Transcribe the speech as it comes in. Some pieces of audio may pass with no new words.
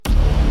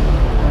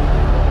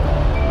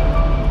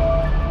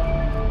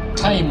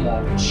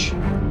Timewatch,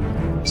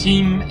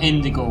 Team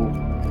Indigo.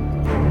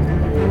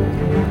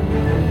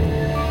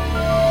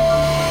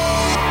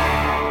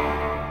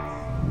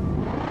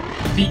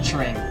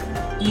 Featuring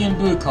Ian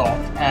Bluecock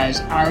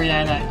as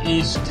Ariana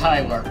Ace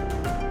Tyler,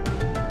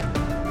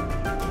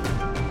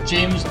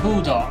 James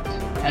Bulldog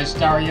as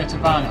Daria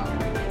Tabana,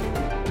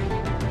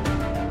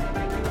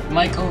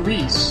 Michael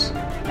Reese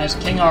as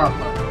King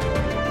Arthur,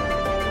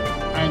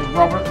 and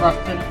Robert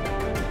Ruffin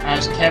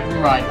as Kevin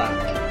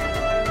Ryback.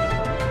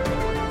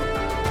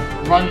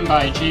 Run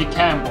by Jay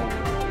Campbell,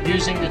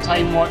 using the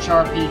Timewatch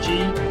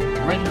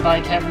RPG, written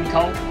by Kevin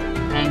Culp,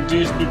 and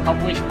due to be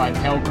published by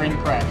Pelgrane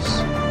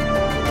Press.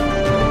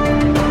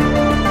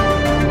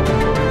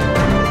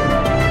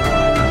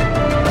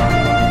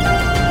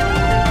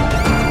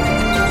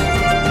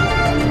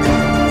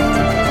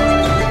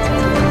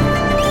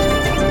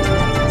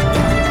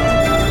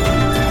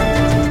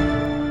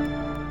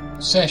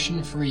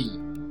 Session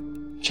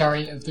 3,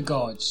 Chariot of the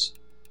Gods,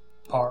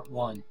 Part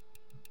 1.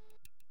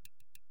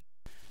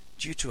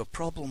 Due to a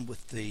problem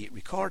with the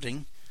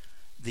recording,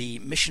 the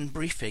mission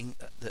briefing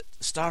at the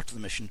start of the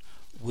mission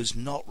was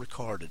not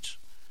recorded.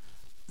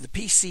 The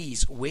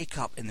PCs wake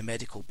up in the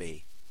medical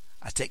bay.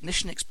 A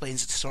technician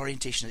explains that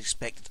disorientation is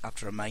expected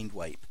after a mind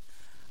wipe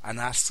and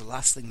asks the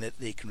last thing that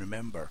they can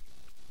remember.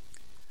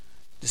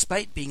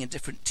 Despite being in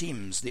different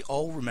teams, they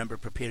all remember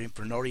preparing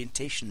for an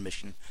orientation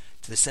mission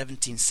to the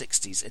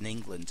 1760s in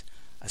England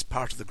as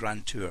part of the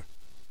Grand Tour,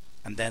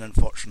 and then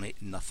unfortunately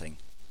nothing.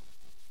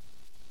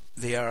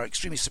 They are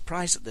extremely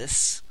surprised at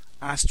this.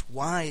 Asked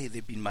why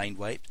they've been mind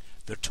wiped,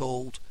 they're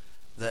told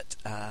that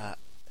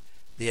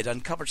they had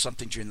uncovered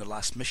something during the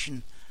last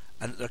mission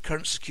and that their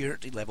current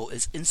security level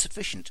is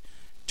insufficient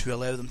to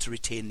allow them to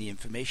retain the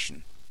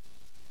information.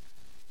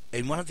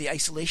 In one of the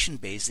isolation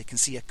bays, they can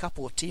see a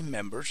couple of team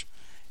members,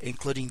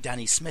 including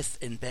Danny Smith,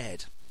 in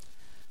bed.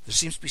 There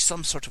seems to be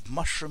some sort of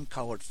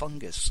mushroom-coloured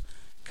fungus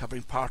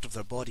covering part of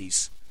their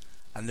bodies,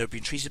 and they're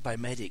being treated by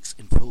medics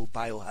in full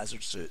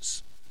biohazard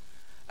suits.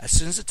 As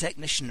soon as the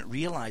technician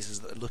realises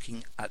that they're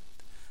looking at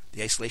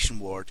the isolation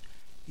ward,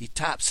 he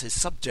taps his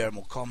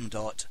subdermal comm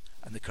dot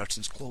and the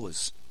curtains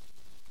close.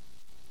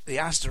 They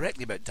ask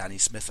directly about Danny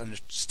Smith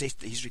and state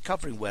that he's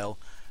recovering well,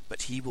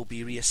 but he will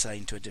be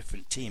reassigned to a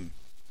different team.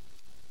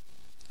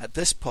 At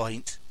this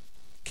point,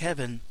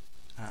 Kevin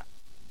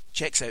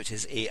checks out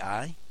his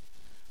AI,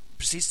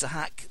 proceeds to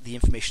hack the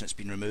information that's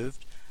been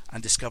removed,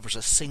 and discovers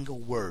a single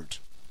word: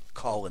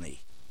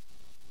 colony.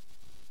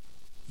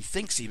 He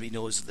thinks he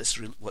knows this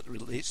what it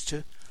relates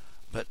to,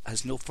 but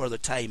has no further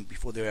time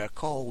before they are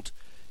called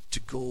to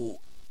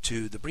go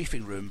to the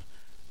briefing room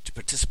to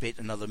participate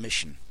in another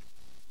mission.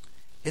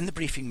 In the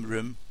briefing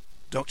room,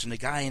 Dr.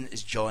 Nagayan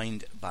is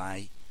joined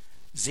by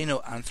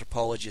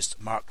xenoanthropologist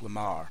Mark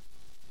Lamar.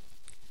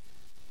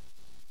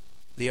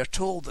 They are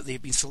told that they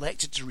have been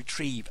selected to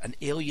retrieve an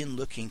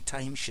alien-looking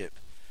time ship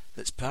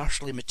that's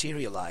partially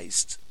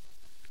materialized,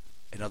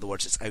 in other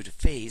words it's out of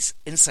phase,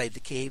 inside the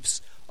caves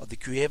of the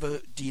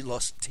Cueva de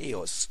los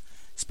Teos,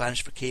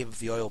 Spanish for Cave of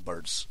the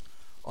Oilbirds,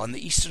 on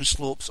the eastern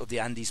slopes of the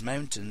Andes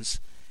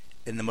Mountains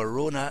in the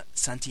Morona,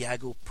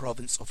 Santiago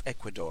province of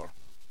Ecuador.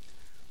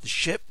 The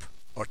ship,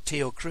 or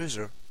Teo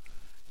cruiser,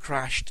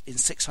 crashed in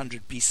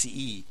 600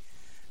 BCE,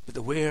 but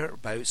the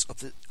whereabouts of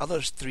the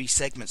other three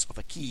segments of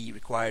a key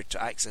required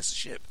to access the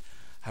ship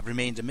have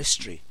remained a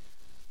mystery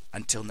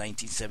until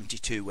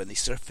 1972, when they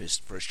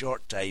surfaced for a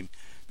short time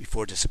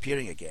before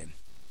disappearing again.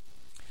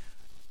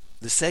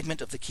 The segment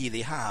of the key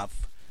they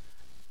have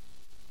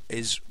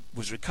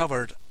was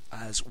recovered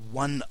as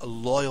one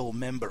loyal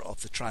member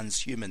of the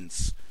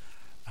transhumans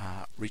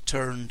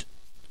returned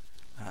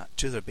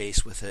to their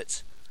base with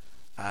it,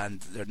 and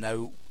they're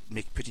now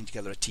putting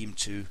together a team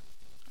to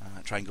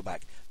try and go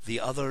back. The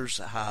others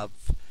have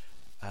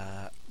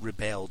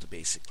rebelled,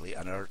 basically,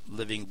 and are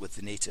living with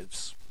the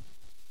natives.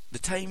 The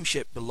time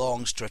ship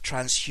belongs to a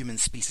transhuman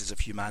species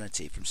of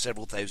humanity from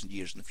several thousand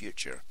years in the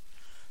future.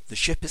 The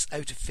ship is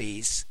out of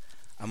phase,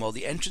 and while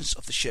the entrance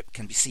of the ship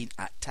can be seen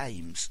at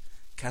times,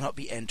 cannot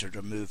be entered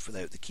or moved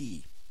without the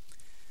key.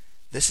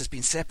 This has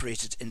been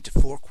separated into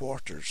 4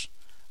 quarters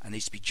and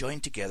needs to be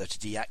joined together to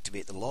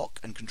deactivate the lock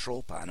and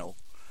control panel,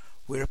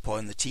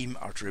 whereupon the team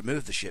are to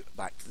remove the ship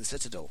back to the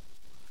Citadel.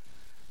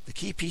 The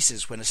key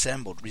pieces, when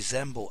assembled,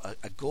 resemble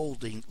a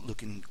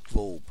golden-looking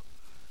globe.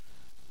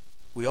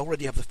 We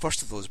already have the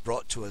first of those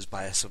brought to us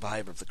by a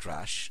survivor of the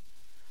crash.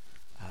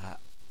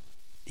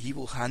 He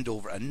will hand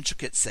over an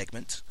intricate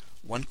segment,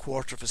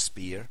 1/4 of a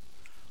spear,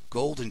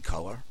 golden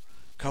colour,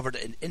 covered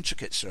in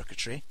intricate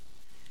circuitry.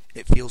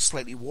 It feels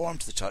slightly warm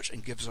to the touch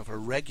and gives off a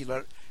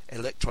regular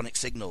electronic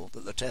signal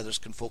that the tethers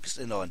can focus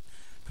in on,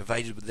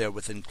 provided they're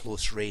within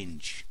close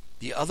range.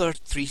 The other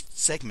 3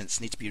 segments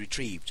need to be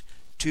retrieved,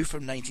 2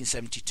 from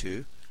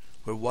 1972,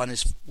 where one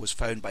was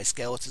found by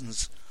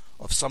skeletons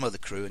of some of the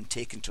crew and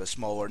taken to a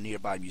smaller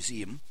nearby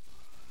museum,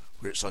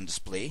 where it's on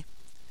display.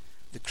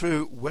 The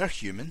crew were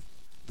human,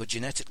 though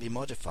genetically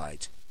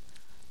modified,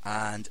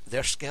 and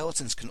their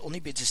skeletons can only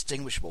be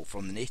distinguishable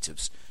from the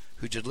natives,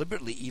 who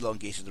deliberately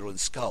elongated their own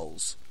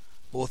skulls,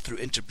 both through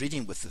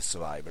interbreeding with the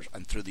survivors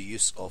and through the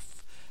use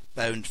of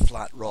bound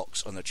flat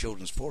rocks on their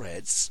children's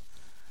foreheads,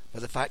 by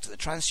the fact that the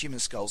transhuman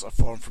skulls are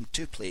formed from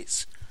two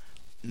plates,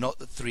 not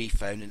the three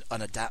found in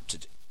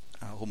unadapted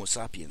Homo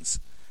sapiens.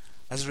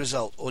 As a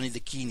result, only the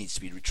key needs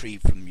to be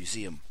retrieved from the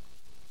museum.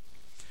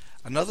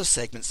 Another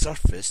segment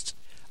surfaced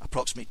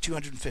approximately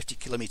 250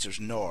 kilometres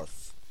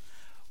north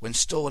when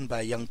stolen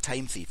by a young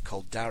time thief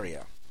called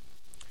Daria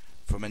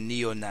from a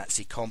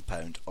neo-Nazi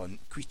compound on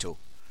Quito,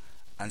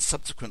 and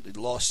subsequently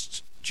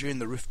lost during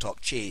the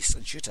rooftop chase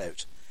and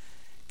shootout.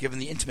 Given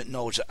the intimate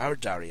knowledge that our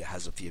Daria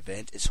has of the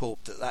event, it's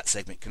hoped that that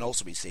segment can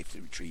also be safely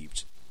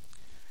retrieved.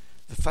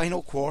 The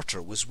final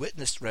quarter was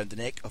witnessed round the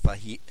neck of a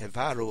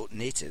Jivaro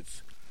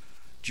native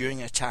during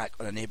an attack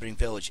on a neighbouring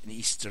village in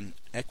eastern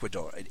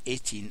Ecuador in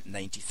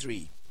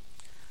 1893.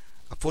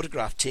 A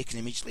photograph taken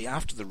immediately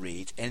after the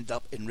raid ended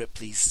up in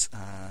Ripley's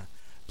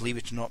Believe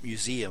It or Not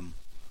museum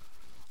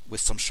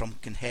with some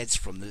shrunken heads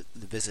from the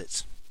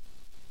visit.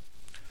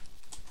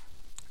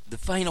 The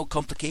final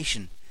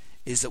complication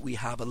is that we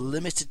have a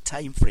limited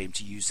time frame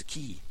to use the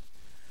key.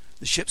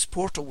 The ship's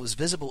portal was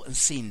visible and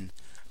seen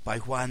by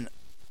Juan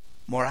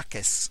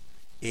Moraques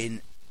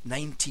in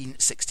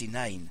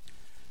 1969,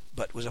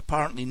 but was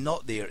apparently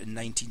not there in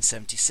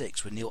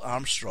 1976 when Neil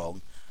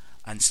Armstrong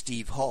and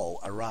Steve Hall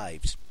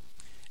arrived.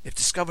 If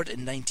discovered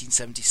in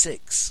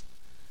 1976,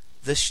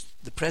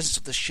 the presence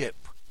of the ship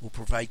will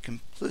provide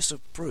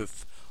conclusive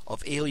proof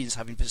of aliens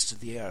having visited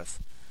the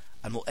Earth,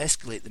 and will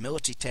escalate the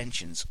military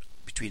tensions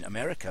between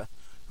America,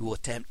 who will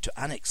attempt to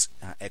annex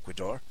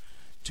Ecuador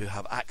to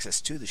have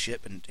access to the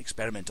ship and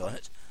experiment on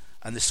it,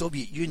 and the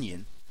Soviet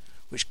Union,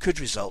 which could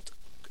result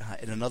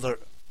in another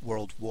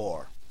world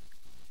war.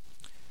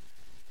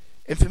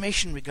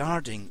 Information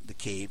regarding the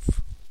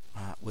cave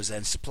was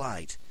then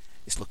supplied.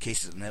 It's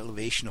located at an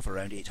elevation of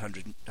around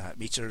 800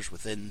 metres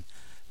within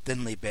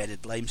thinly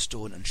bedded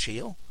limestone and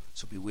shale,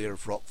 so beware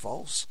of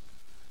rockfalls.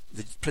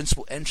 The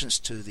principal entrance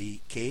to the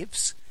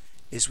caves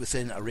is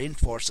within a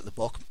rainforest at the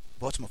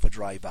bottom of a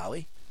dry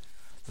valley.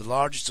 The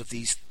largest of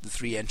the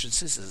three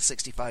entrances is a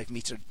 65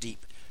 metre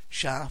deep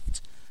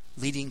shaft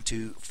leading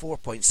to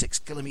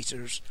 4.6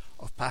 kilometres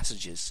of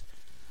passages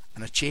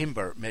and a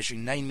chamber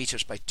measuring 9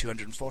 metres by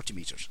 240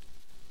 metres.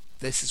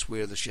 This is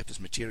where the ship is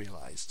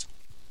materialised.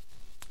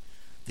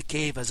 The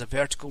cave has a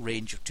vertical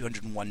range of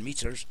 201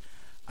 metres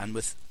and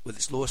with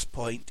its lowest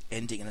point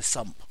ending in a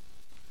sump.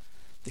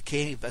 The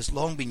cave has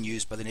long been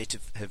used by the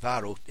native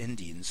Jivaro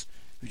Indians,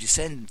 who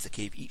descend into the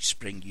cave each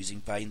spring using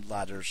vine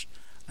ladders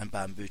and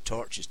bamboo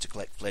torches to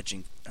collect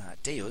fledgling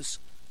teos.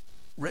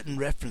 Written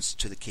references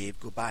to the cave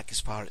go back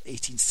as far as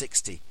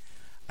 1860,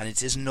 and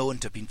it is known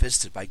to have been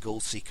visited by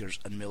gold seekers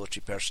and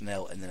military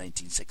personnel in the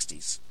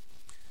 1960s.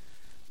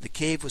 The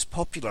cave was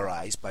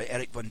popularised by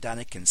Eric von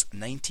Daniken's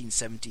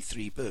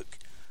 1973 book,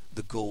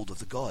 The Gold of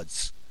the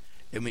Gods,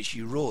 in which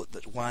he wrote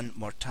that Juan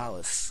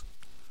Mortalis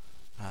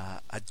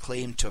had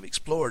claimed to have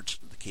explored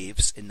the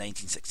caves in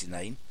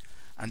 1969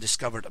 and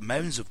discovered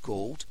mounds of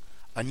gold,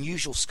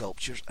 unusual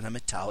sculptures and a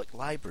metallic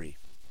library.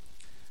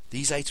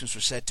 These items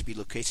were said to be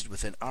located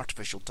within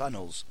artificial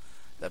tunnels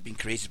that had been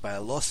created by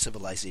a lost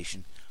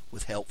civilization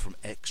with help from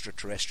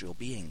extraterrestrial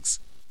beings.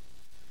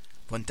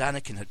 Von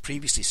Daniken had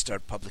previously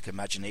stirred public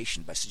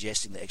imagination by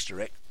suggesting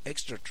that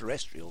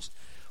extraterrestrials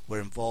were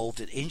involved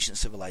in ancient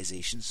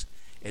civilizations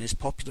in his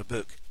popular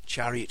book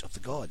Chariot of the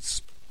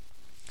Gods.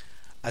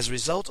 As a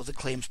result of the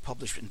claims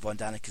published in von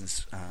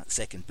Daniken's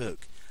second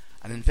book,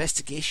 an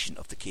investigation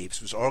of the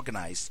caves was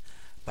organised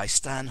by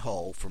Stan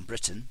Hall from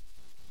Britain.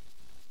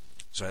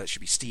 Sorry, that should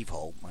be Steve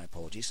Hall, my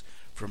apologies,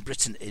 from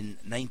Britain in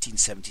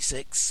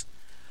 1976,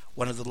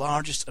 one of the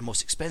largest and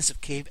most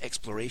expensive cave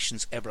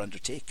explorations ever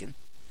undertaken.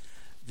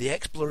 The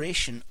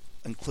exploration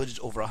included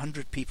over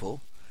 100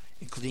 people,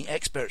 including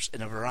experts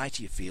in a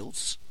variety of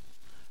fields,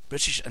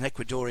 British and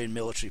Ecuadorian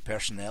military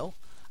personnel,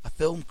 a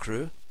film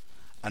crew,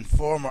 and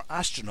former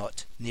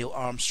astronaut Neil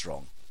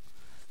Armstrong.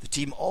 The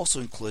team also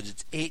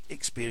included 8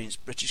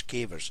 experienced British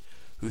cavers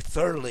who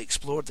thoroughly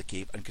explored the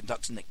cave and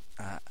conducted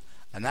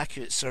an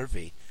accurate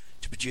survey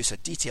to produce a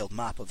detailed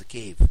map of the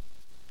cave.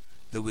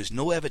 There was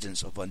no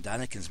evidence of von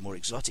Daniken's more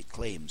exotic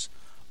claims,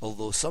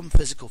 although some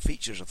physical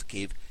features of the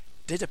cave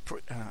did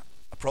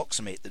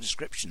approximate the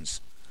descriptions,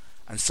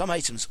 and some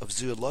items of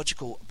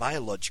zoological,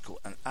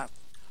 biological and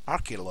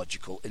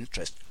archaeological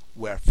interest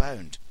were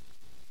found.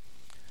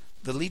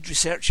 The lead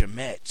researcher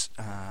met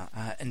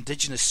an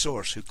indigenous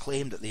source who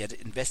claimed that they had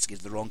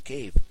investigated the wrong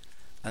cave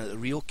and that the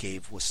real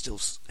cave was still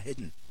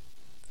hidden.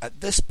 At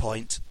this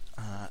point,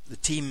 the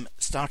team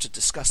started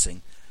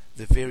discussing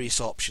the various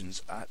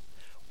options at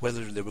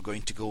whether they were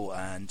going to go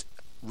and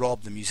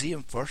rob the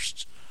museum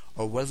first,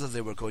 or whether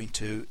they were going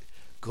to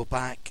go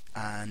back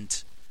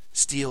and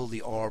steal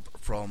the orb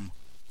from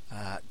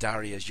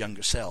Daria's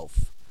younger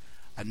self.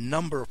 A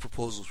number of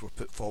proposals were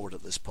put forward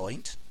at this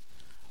point.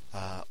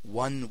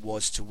 One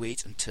was to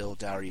wait until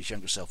Daria's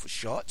younger self was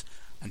shot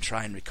and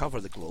try and recover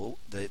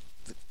the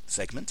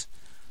segment.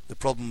 The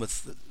problem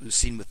was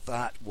seen with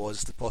that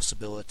was the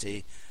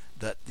possibility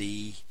that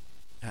the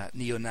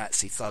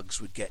neo-Nazi thugs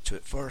would get to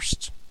it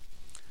first.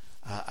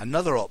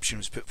 Another option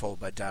was put forward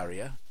by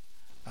Daria,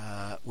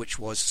 which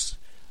was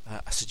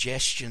a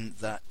suggestion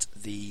that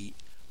the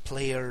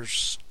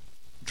players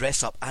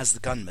dress up as the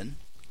gunmen.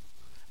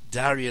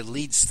 Daria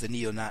leads the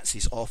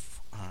neo-Nazis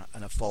off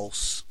in a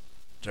false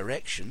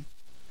direction,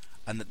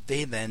 and that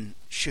they then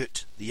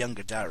shoot the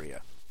younger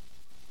Daria.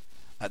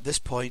 At this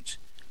point,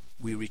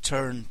 we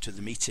return to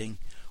the meeting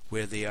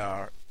where they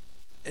are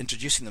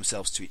introducing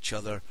themselves to each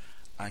other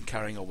and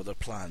carrying on with their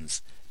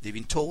plans. They've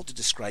been told to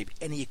describe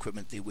any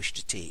equipment they wish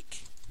to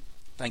take.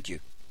 Thank you.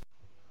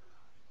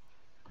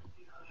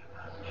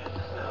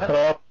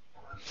 Hello.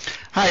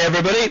 Hi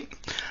everybody,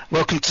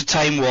 welcome to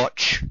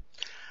Timewatch.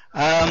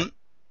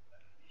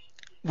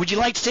 Would you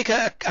like to take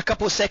a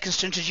couple of seconds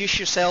to introduce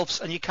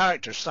yourselves and your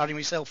characters, starting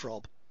with yourself,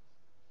 Rob?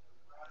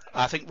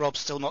 I think Rob's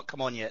still not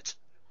come on yet.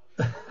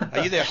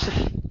 Are you there?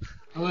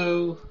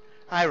 Hello.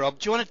 Hi Rob,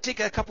 do you want to take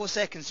a couple of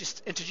seconds just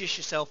to introduce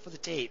yourself for the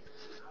tape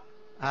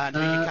and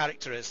who your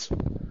character is?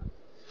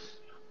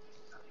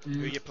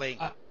 Who you're playing?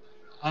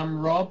 I'm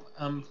Rob.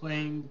 I'm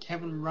playing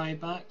Kevin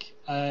Ryback,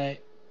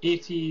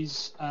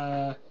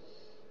 80s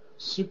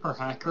super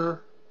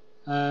hacker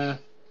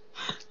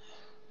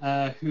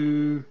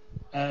who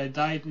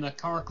died in a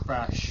car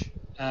crash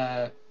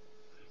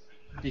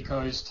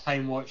because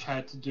Timewatch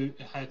had to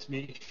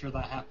make sure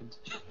that happened.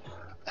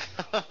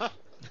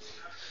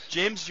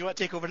 James, do you want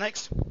to take over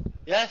next?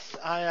 Yes,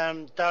 I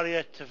am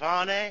Daria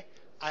Tavane.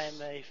 I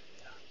am a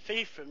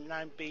thief from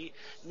 9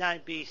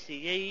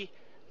 BCE.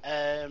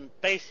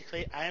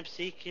 Basically, I am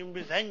seeking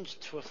revenge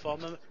to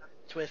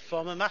a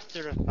former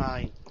master of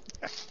mine.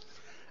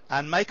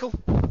 And Michael?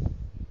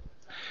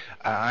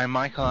 I'm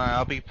Michael, and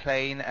I'll be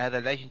playing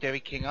the legendary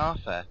King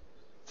Arthur.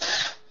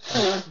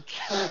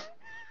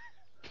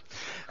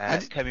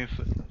 Coming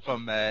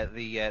from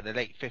the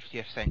late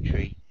 50th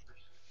century.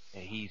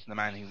 He's the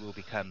man who will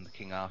become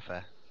King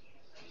Arthur.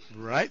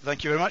 Right,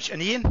 thank you very much.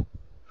 And Ian?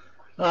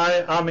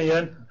 Hi, I'm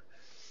Ian.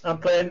 I'm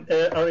playing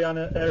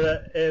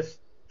Ariana Ace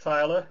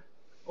Tyler,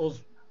 who's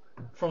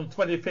from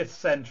 25th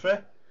century.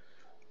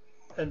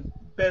 And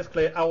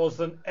basically, I was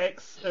an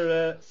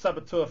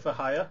ex-saboteur for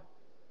hire.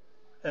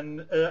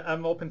 And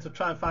I'm hoping to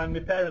try and find my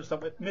parents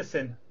that were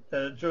missing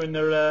during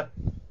their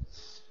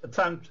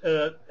time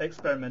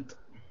experiment.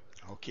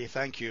 Okay,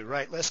 thank you.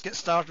 Right, let's get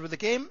started with the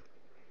game.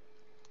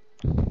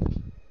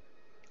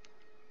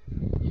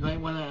 You might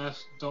want to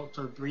ask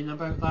Dr. Green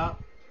about that.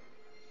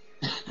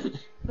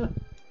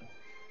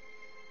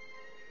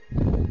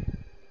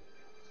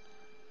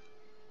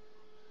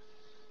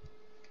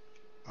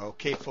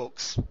 Okay,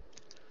 folks.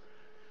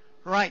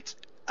 Right.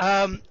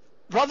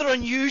 Rather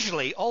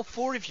unusually, all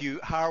four of you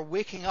are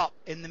waking up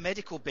in the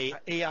medical bay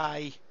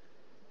AI-based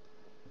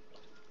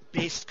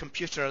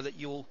computer that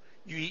you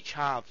each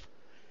have.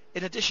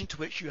 In addition to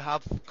which, you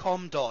have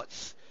comm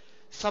dots,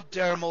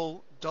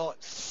 subdermal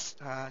dots,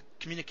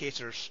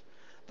 communicators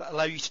that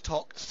allow you to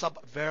talk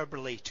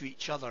sub-verbally to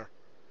each other.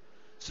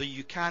 So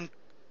you can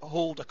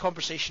hold a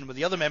conversation with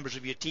the other members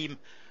of your team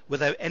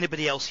without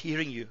anybody else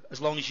hearing you,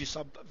 as long as you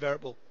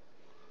sub-verbal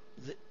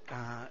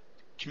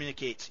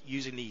communicate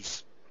using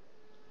these.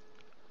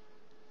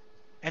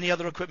 Any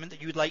other equipment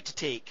that you would like to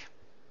take?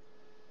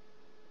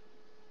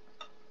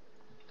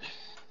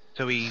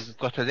 So we've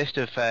got a list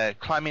of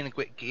climbing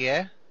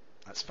gear.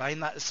 That's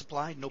fine, that is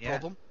supplied, no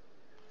problem.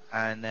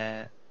 And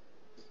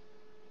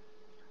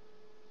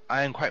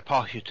I am quite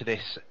partial to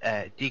this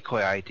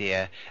decoy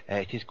idea.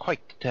 It is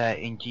quite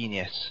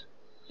ingenious.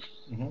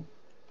 Mm-hmm.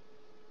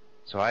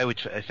 So I would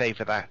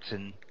favour that,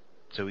 and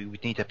so we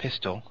would need a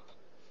pistol.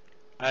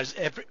 Are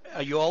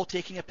you all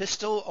taking a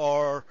pistol,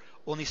 or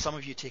only some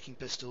of you taking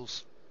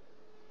pistols?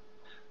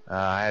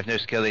 I have no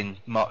skill in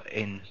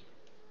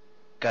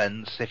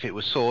guns. If it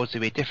was swords, it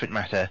would be a different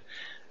matter.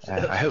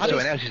 I hope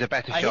someone else is a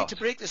better shot. I hate to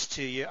break this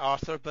to you,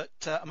 Arthur, but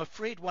I'm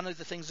afraid one of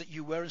the things that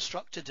you were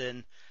instructed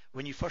in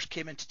when you first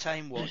came into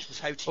Timewatch was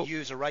how to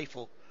use a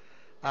rifle.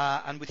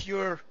 And with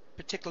your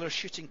particular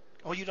shooting...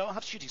 Oh, you don't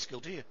have shooting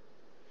skill, do you?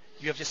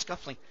 You have just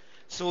scuffling.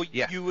 So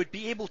you would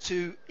be able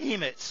to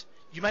aim it.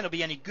 You might not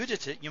be any good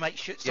at it. You might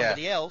shoot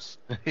somebody else.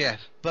 Yes.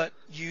 But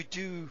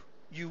you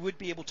would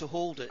be able to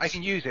hold it. I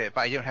can use it,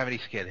 but I don't have any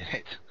skill in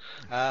it.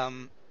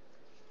 And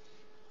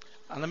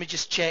let me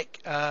just check.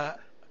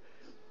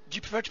 Do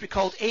you prefer to be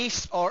called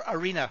Ace or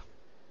Arena?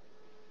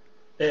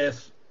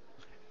 Ace.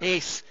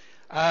 Ace.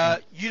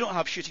 You don't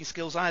have shooting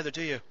skills either,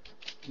 do you?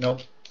 No.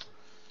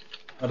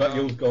 I don't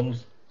use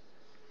guns.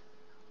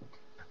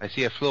 I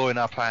see a flaw in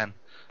our plan.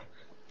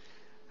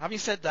 Having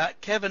said that,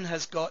 Kevin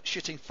has got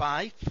shooting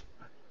 5.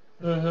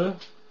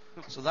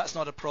 So that's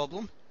not a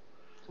problem.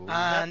 Ooh.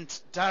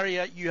 And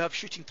Daria, you have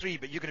shooting 3,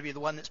 but you're going to be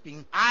the one that's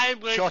being I'm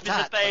shot going to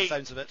at, by the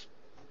sounds of it.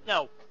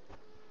 No.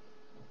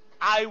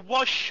 I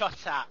was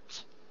shot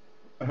at.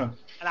 And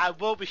I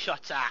will be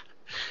shot at,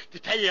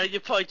 depending on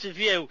your point of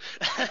view.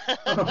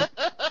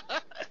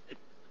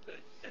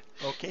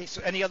 Okay,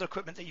 so any other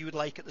equipment that you would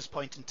like at this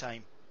point in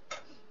time?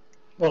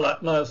 Well,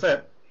 no, that's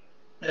it.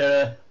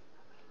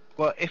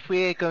 Well, if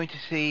we're going to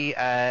see,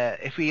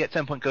 if we at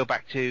some point go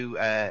back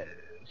to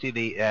see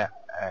the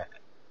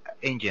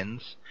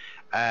Indians,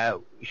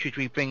 should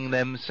we bring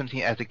them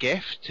something as a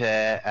gift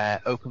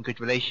to open good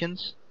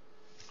relations?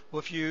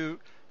 Well,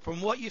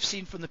 from what you've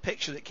seen from the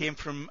picture that came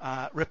from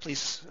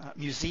Ripley's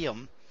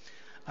museum,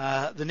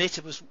 the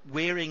native was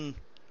wearing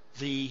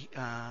the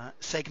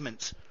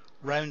segment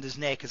round his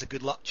neck as a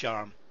good luck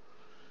charm.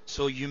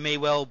 So you may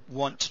well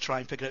want to try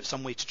and figure out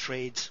some way to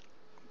trade,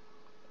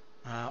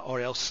 or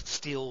else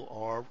steal,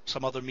 or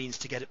some other means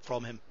to get it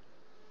from him.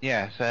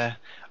 Yes,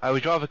 I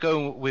would rather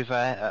go with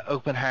an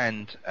open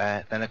hand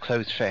than a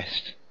closed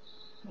fist.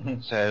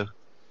 Mhm. So,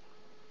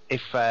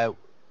 if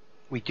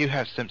we do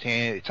have something,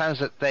 it sounds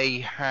that they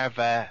have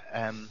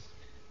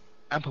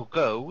ample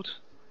gold.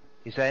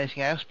 Is there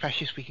anything else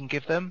precious we can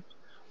give them?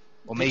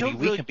 Or They maybe don't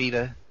we really- can be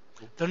the...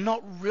 They're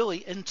not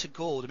really into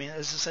gold. I mean,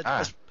 as I said,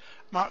 as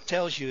Mark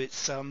tells you,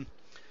 it's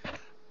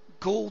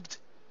gold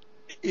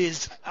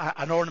is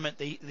an ornament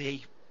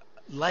they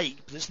like,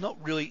 but it's not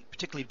really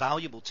particularly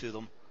valuable to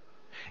them.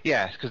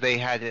 Yes, because they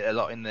had it a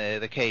lot in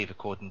the cave,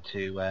 according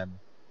to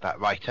that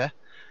writer.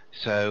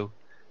 So,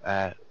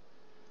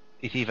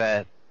 it's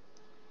either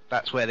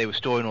that's where they were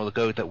storing all the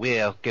gold that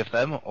we'll give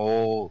them,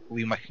 or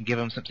we can give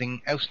them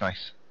something else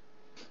nice.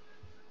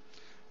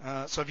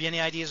 So have you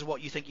any ideas of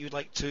what you think you'd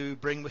like to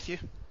bring with you?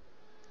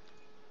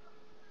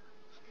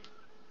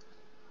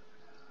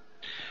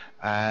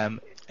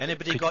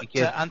 Anybody Could got we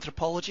give-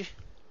 anthropology?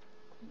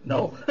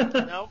 No.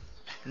 No.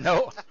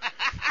 No.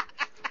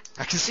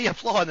 I can see a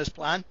flaw in this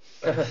plan.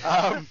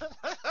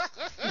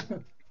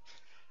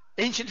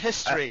 Ancient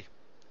history.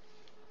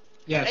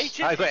 Yes.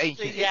 Ancient I got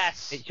history, ancient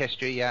yes.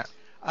 history, yeah.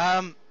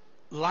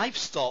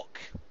 Livestock.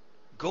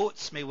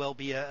 Goats may well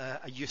be a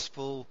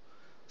useful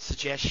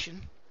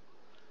suggestion.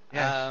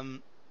 Yes.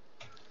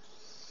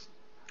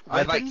 I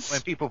like Weapons?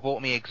 when people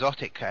bought me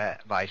exotic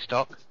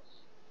livestock.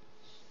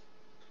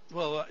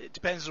 Well, it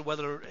depends on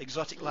whether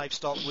exotic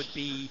livestock would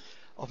be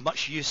of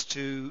much use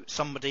to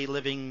somebody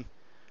living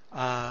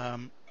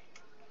in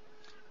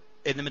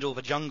the middle of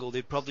a jungle.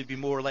 They'd probably be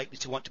more likely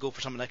to want to go for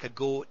something like a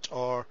goat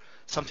or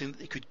something that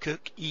they could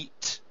cook,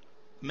 eat,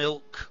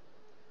 milk,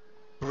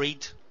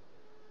 breed.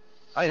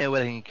 I know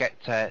where they can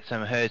get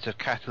some herds of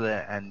cattle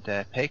and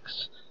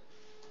pigs.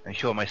 I'm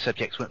sure my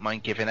subjects wouldn't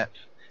mind giving up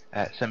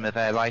some of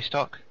their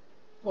livestock.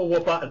 Well,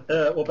 what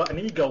about an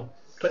eagle?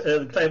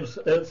 Claims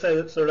say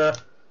it's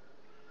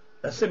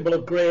a symbol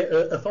of great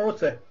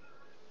authority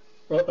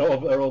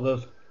or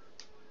others.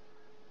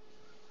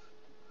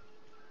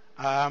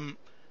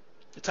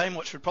 The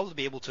Timewatch would probably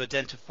be able to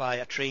identify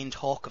a trained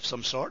hawk of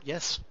some sort,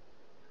 yes.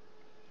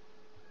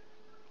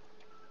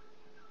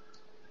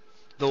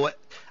 Though,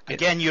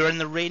 again, you're in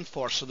the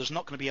rainforest, so there's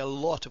not going to be a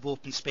lot of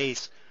open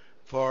space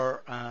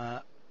for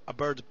a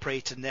bird of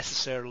prey to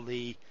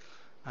necessarily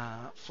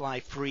fly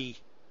free.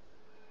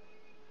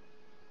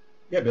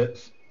 Yeah, but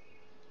it's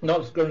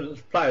not going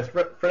to fly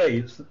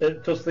free.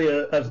 It's just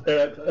as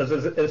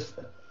a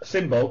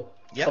symbol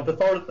Yep. of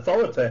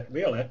authority,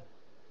 really.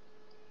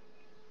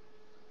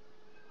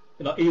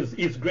 You know, he's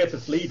the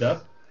greatest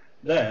leader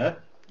there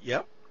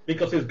Yep.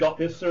 because he's got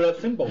this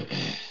symbol.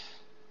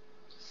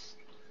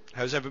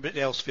 How's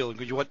everybody else feeling?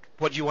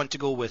 What do you want to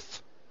go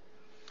with?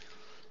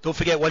 Don't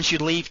forget, once you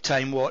leave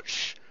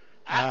Timewatch,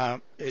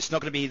 it's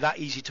not going to be that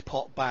easy to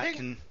pop back.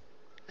 And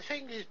The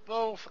thing is,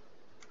 both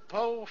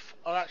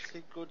are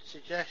actually good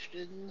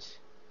suggestions.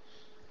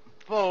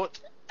 But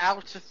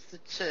out of the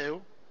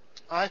two,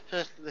 I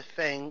personally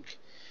think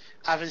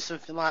having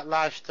something like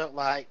livestock,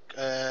 like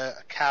a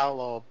cow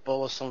or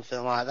bull or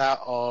something like that,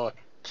 or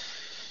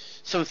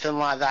something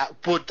like that,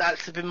 would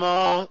actually be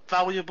more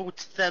valuable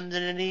to them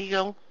than an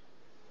eagle.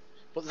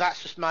 But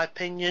that's just my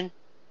opinion.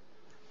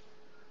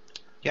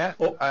 Yeah.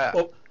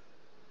 What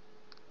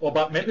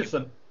about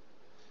medicine?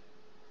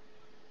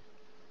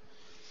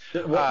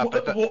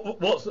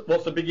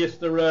 What's the biggest?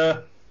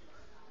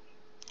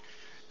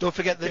 don't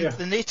forget, Yeah.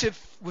 the native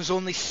was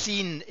only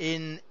seen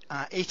in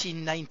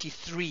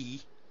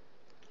 1893,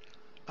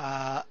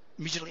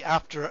 immediately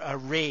after a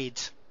raid.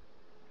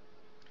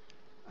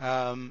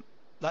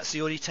 That's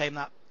the only time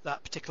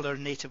that particular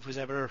native was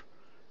ever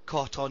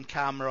caught on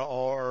camera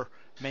or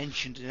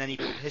mentioned in any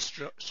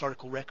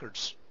historical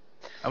records.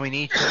 And we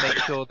need to make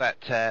sure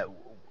that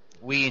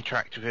we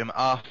interact with him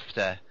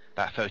after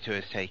that photo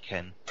is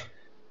taken.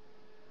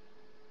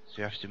 So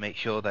you have to make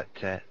sure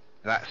that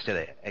that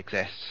still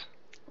exists.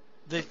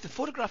 The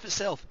photograph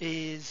itself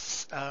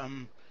is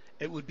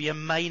it would be a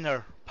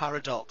minor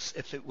paradox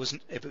if it was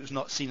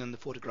not seen in the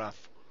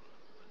photograph.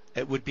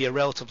 It would be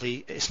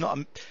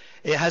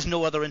it has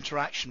no other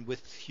interaction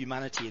with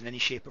humanity in any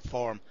shape or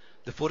form.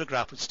 The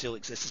photograph would still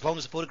exist as long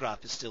as the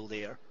photograph is still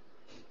there.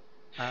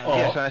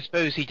 Yes, and I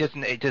suppose it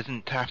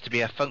doesn't have to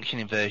be a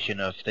functioning version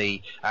of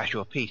the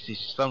actual piece.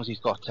 As long as he's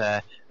got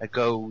a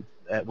gold,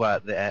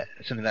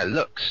 something that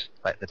looks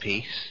like the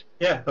piece.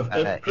 Yeah.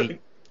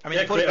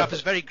 The photograph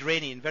is very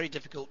grainy and very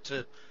difficult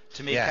to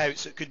make Yeah. out,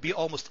 so it could be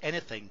almost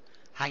anything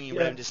hanging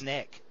Yeah. around his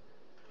neck.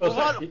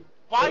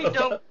 Why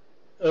don't...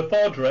 a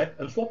forgery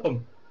and swap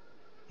them?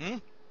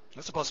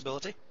 That's a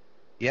possibility.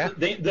 Yeah.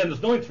 Then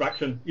there's no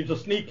interaction. You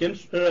just sneak in,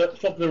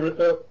 swap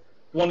the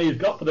one he's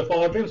got for the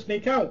forgery and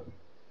sneak out.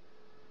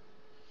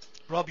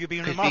 Rob, you're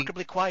being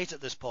remarkably quiet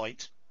at this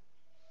point.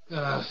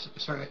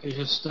 Sorry, I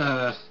just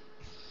I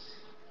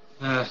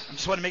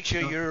just want to make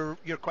sure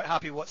you're quite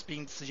happy with what's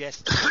being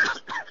suggested.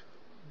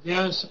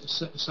 yeah,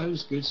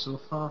 sounds good so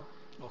far.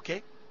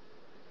 Okay.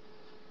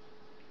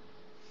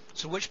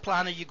 So which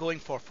plan are you going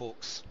for,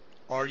 folks?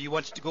 Or you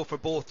wanted to go for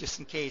both just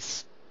in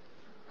case?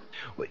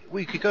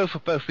 We could go for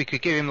both. We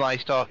could give him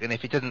livestock, and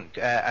if it doesn't,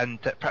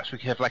 and perhaps we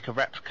could have like a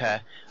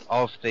replica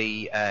of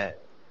the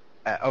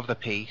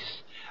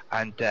piece,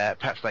 and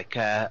perhaps like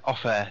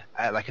offer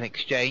like an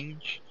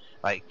exchange,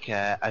 like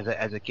as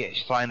a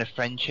sign of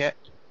friendship,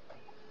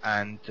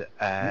 and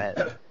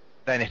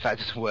then if that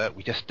doesn't work,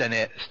 we just stun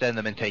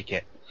them and take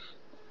it.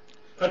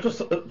 I just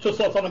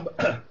thought on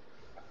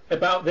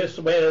about this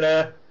where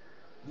the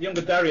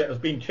younger Chariot has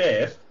been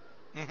chased.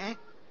 Mm-hmm.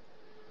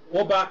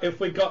 What about if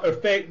we got a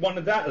fake one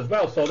of that as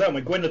well? So then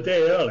we go in a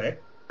day early,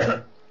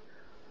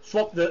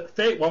 swap the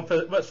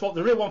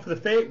real one for the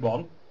fake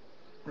one,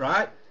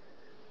 right?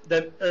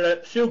 Then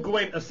she'll go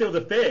in and steal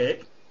the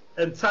fake,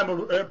 and Time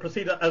will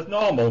proceed as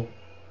normal.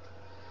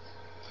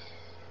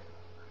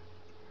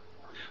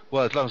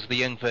 Well, as long as the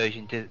young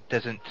version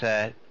doesn't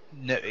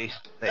notice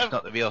that it's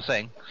not the real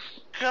thing.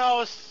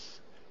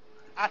 Because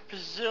I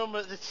presume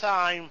at the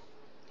time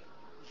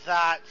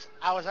that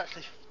I was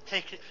actually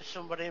taking it for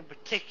somebody in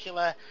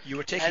particular. You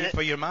were taking it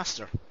for your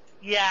master.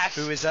 Yes.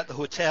 Who is at the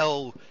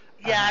hotel.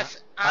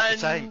 Yes, at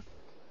the time.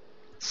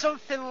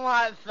 Something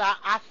like that.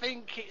 I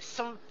think it's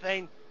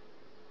something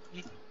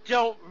you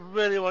don't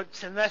really want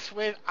to mess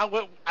with.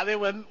 We're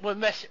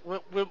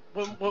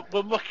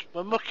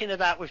mucking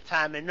about with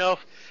time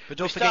enough. But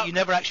don't forget, you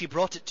never actually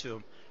brought it to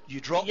him.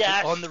 You dropped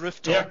it on the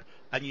rooftop,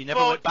 and you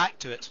never went back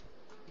to it.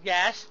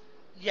 Yes,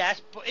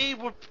 but he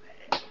would.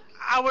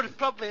 I would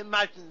probably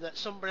imagine that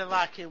somebody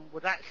like him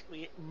would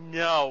actually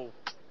know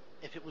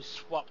if it was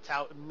swapped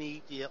out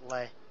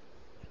immediately.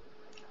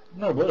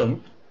 No, it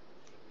wouldn't.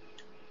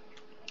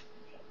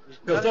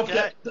 Because don't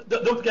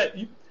forget,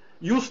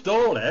 you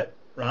stole it,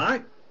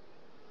 right?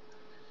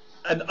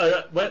 And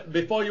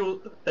before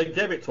you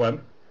gave it to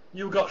him,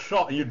 you got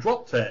shot and you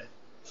dropped it,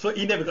 so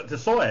he never got to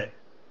saw it.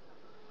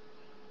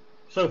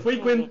 So if we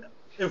go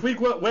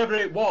wherever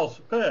it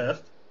was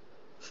first,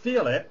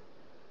 steal it,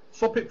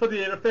 swap it for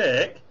the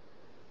fake.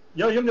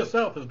 You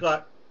yourself is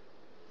like,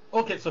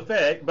 okay, it's a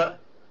fake,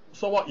 but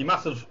so what? Your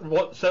master's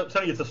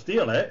telling you to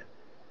steal it,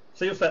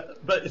 so you said,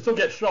 but you still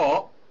get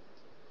shot,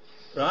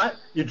 right?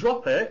 You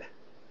drop it.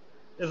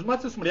 It doesn't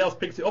matter if somebody else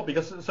picks it up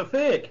because it's a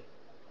fake.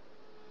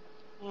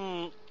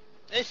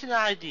 It's an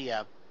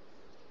idea.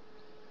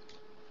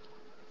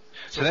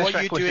 So let's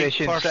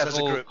requisition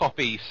several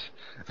copies.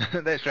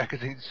 Let's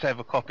requisition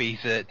several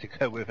copies to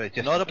go with it.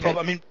 Just not a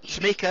problem. I mean,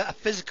 to make a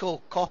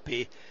physical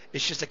copy,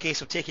 it's just a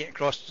case of taking it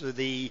across to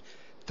the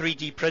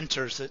 3D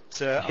printers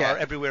that are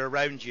everywhere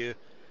around you.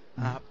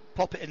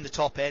 Pop it in the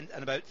top end,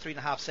 and about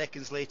 3.5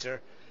 seconds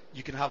later,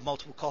 you can have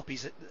multiple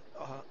copies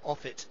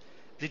of it.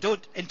 They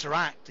don't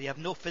interact. They have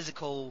no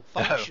physical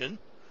function,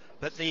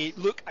 but they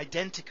look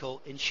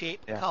identical in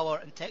shape, colour,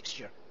 and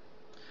texture.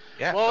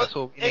 Yeah, well, that's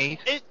all you need.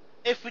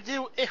 If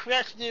we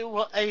actually do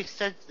what Ace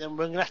said, then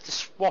we're gonna have to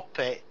swap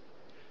it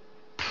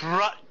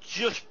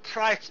just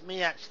prior to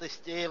me actually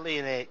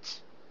stealing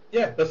it.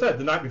 Yeah, that's it.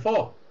 The night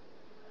before.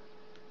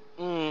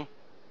 And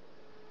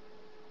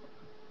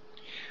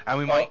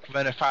we might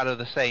run afoul of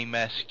the same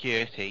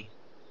security.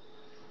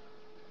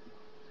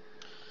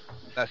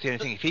 That's the only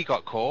thing. If he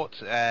got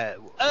caught, at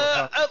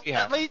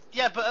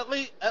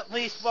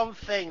least one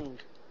thing.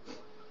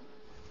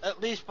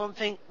 At least one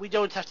thing. We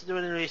don't have to do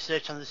any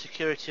research on the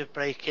security of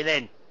breaking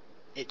in.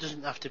 It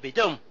doesn't have to be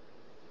done.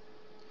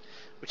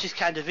 Which is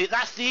kind of it.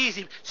 That's the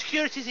easy.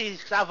 Security's easy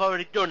because I've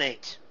already done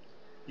it.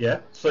 Yeah.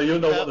 So you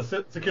know what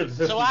the security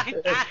system. So I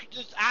can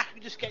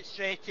just get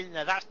straight in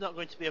there. That's not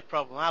going to be a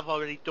problem. I've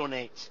already done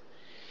it.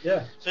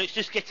 Yeah. So it's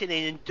just getting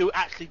in and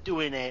actually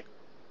doing it.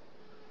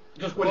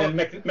 Just going in and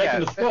making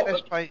the swap.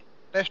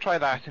 Let's try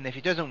that, and if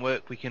it doesn't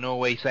work, we can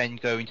always then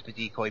go into the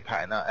decoy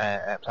pattern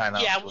plan.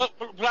 Yeah, we'll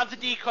have the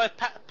decoy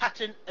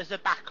pattern as a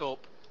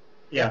backup.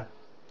 Yeah.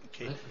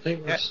 Okay. I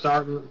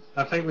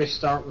think we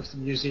start with the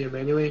museum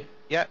anyway.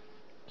 Yeah.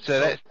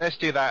 So let's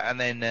do that and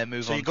then move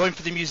on. So you're going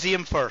for the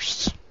museum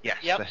first? Yes.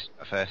 Yep. Let's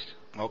first.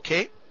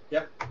 Okay.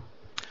 Yep.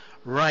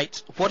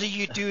 Right. What are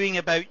you doing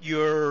about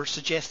your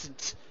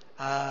suggested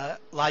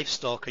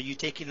livestock? Are you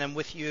taking them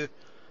with you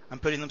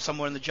and putting them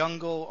somewhere in the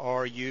jungle,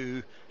 or are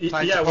you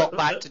trying to pop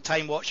back to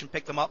Timewatch and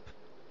pick them up?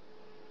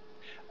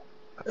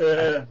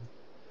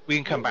 We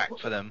can come back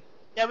for them.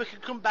 Yeah, we can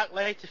come back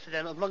later for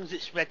them as long as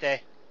it's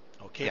ready.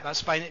 Okay, that's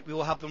fine. We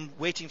will have them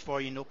waiting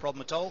for you, no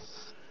problem at all.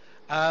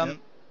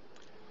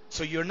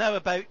 So you're now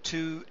about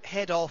to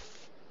head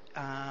off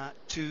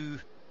to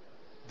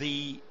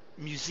the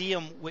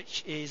museum,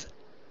 which is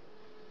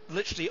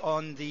literally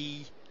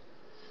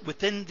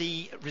within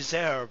the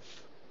reserve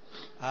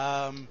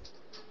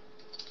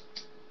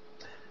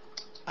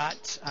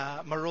at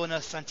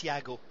Marona,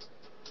 Santiago.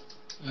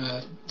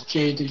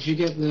 Jay, did you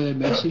get the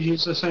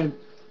messages I sent?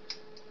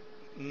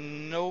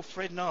 No,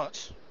 afraid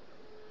not.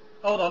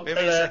 Hold on. Wait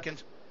a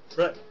second.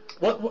 Right.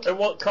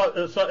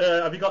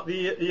 Have you got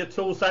your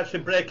tools to actually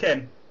break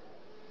in?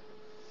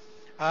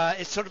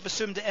 It's sort of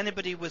assumed that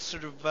anybody with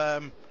sort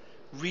of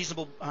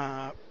reasonable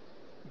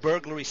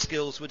burglary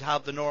skills would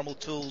have the normal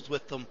tools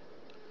with them.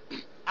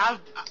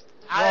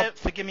 Rob,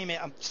 forgive me, mate.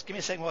 Just give me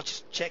a second while I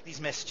just check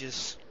these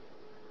messages.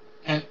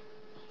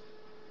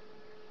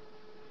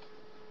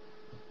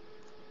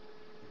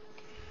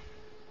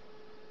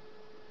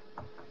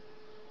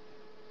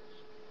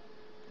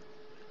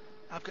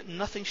 I've got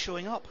nothing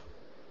showing up.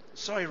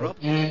 Sorry, Rob.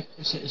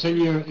 It's in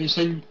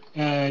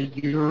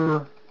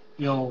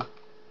your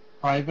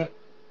private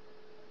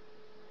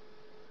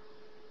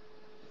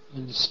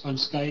on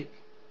Skype.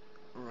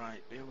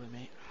 Right, bear with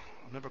me.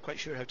 I'm never quite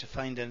sure how to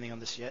find anything on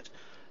this yet.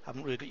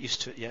 Haven't really got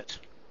used to it yet.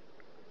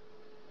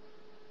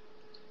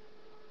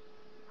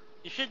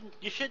 You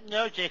should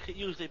know, Jake. It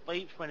usually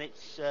bleeps when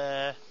it's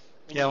yeah.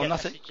 Well,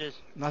 messages.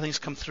 Nothing's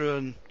come through.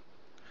 And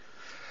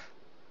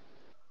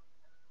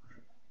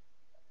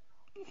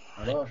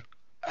Hello.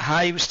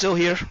 hi, we're still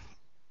here.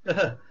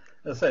 I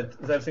said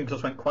everything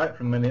just went quiet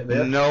for a minute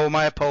there. No,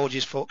 my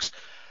apologies, folks.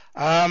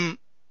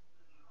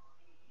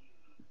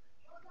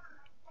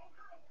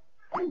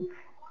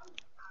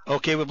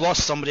 Okay, we've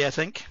lost somebody, I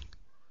think.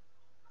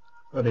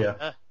 Oh dear.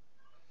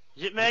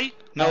 Is it me?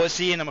 No, it's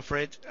Ian, I'm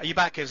afraid. Are you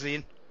back, is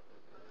Ian?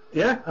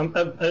 Yeah, Ian's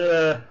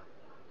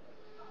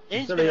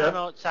been on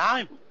all the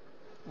time.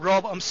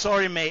 Rob, I'm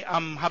sorry, mate.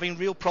 I'm having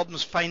real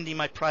problems finding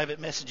my private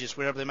messages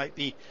wherever they might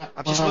be.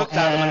 I've just looked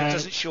at them and it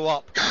doesn't show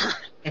up.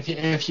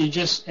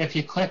 If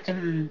you click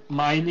on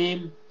my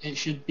name, it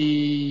should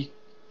be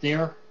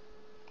there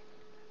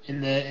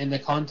in the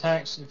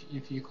contacts.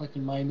 If you click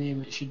on my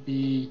name, it should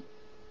be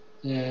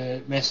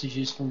the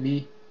messages from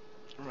me.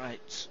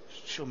 Right.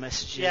 Show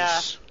messages. Yeah.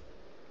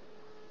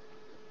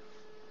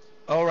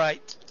 All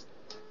right.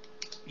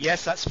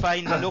 Yes, that's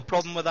fine. No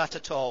problem with that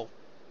at all.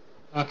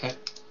 Okay.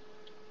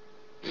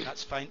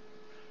 That's fine.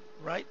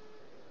 Right.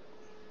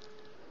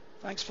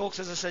 Thanks, folks.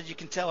 As I said, you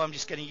can tell I'm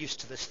just getting used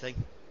to this thing.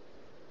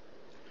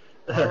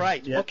 All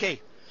right. Yeah.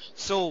 Okay.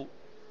 So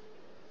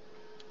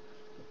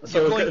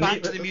you're going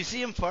back to the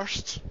museum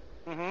first.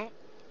 Mm-hmm.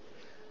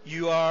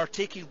 You are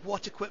taking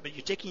what equipment?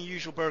 You're taking your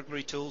usual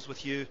burglary tools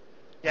with you.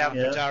 Yeah.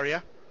 Yeah.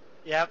 Daria.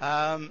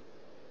 Yeah.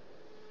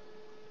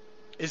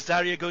 Is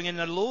Daria going in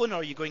alone, or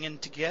are you going in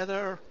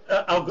together?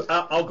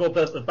 I'll go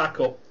the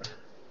backup.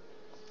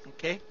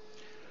 Okay.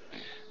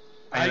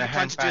 How are you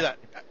planning to do that?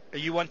 Are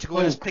you want to go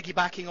as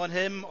piggybacking on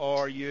him,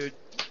 or you?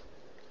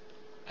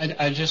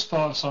 I just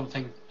thought of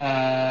something.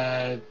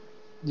 The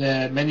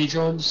mini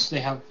drones, they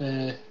have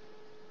the.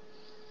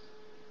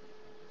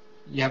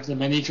 You have the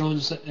mini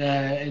drones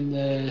in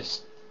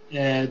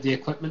the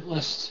equipment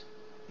list.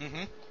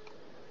 Mm-hmm.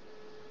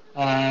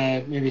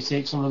 Maybe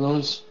take some of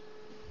those.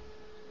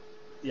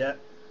 Yeah,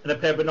 and a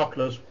pair of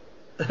binoculars.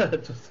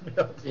 Just to be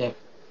honest. Yeah.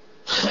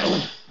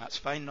 That's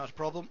fine, not a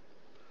problem.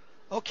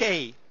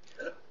 Okay.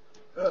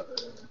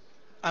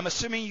 I'm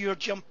assuming you're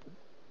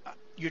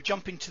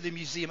jumping to the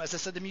museum. As I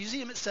said, the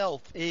museum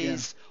itself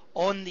is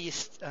on the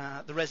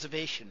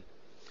reservation.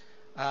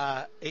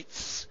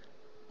 It's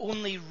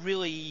only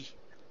really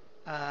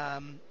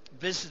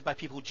visited by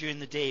people during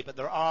the day, but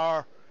there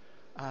are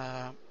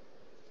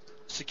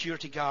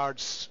security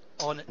guards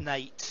on at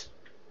night.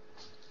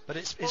 But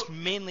it's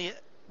mainly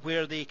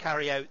where they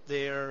carry out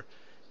their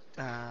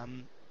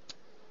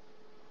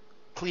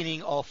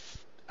cleaning of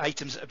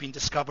items that have been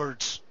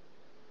discovered.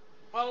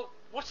 Well,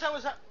 what I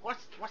was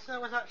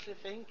actually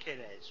thinking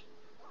is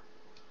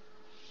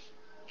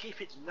keep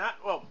it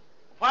well.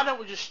 Why don't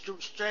we just jump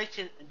straight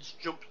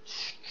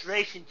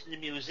into the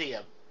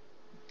museum?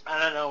 I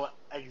don't know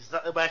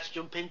exactly where to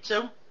jump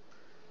into.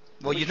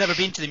 Well, you've never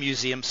been to the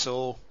museum,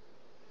 so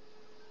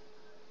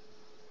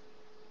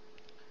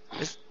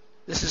this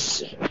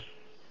is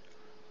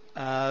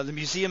the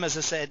museum, as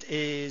I said,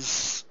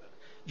 is.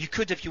 You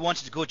could, if you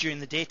wanted to go during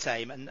the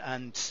daytime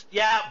and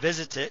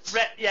visit it.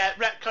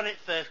 Retcon it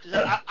first,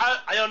 because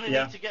I only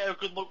need to get a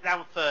good look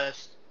round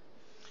first.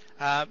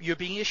 You're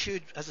being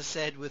issued, as I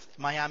said, with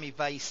Miami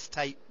Vice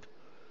type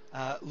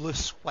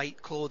loose white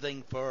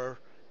clothing for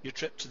your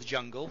trip to the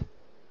jungle.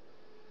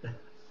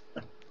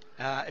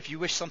 If you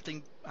wish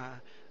something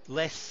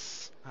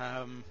less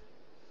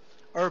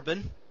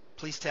urban,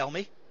 please tell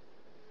me.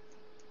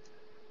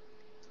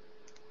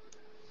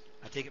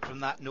 I take it from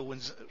that no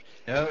one's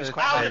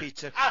quite happy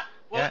to.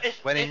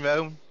 When in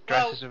Rome,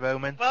 dress as a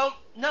Roman. Well,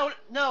 no.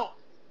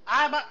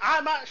 I'm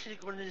actually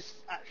going to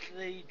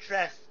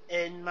dress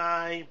in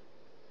my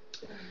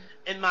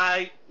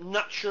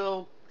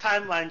natural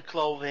timeline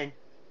clothing,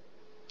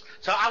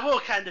 so I will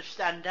kind of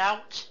stand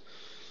out.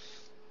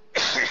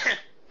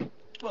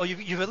 Well,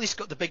 you've at least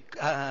got the big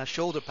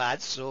shoulder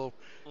pads, so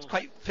it's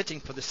quite fitting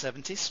for the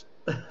 70s.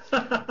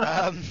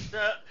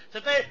 So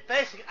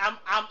basically,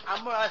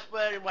 I'm more or less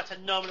wearing what I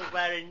normally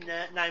wear in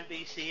 9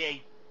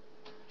 BCE.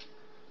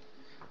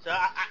 So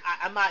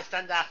I might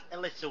stand out a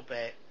little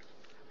bit.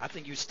 I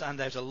think you stand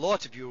out a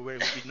lot if you were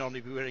wearing what you'd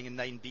normally be wearing in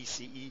 9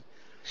 BCE.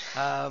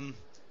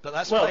 But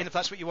that's Well- fine if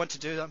that's what you want to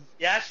do. Then.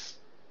 Yes.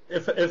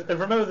 If I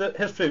remember the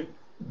history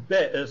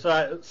bit, it's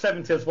like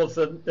 70s was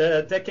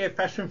the decade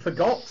fashion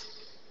forgot.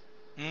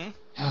 Hmm?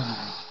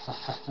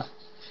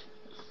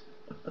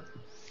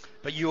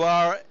 But you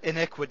are in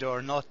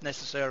Ecuador, not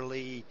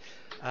necessarily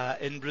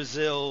in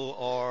Brazil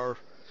or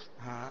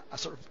a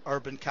sort of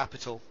urban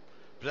capital.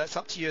 But that's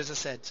up to you, as I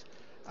said.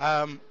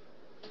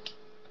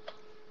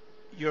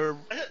 You're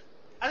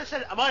As I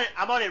said,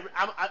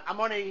 I'm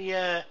only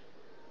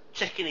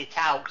checking it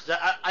out because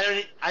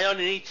I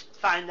only need to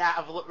find out,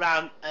 have a look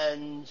around,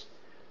 and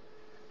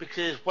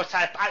because what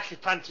I actually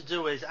plan to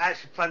do is I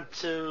actually plan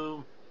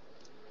to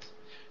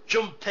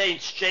jump in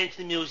straight into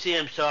the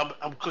museum, so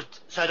I'm good,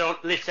 so I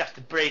don't literally have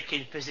to break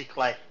in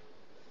physically.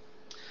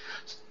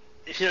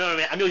 If you know what I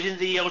mean, I'm using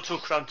the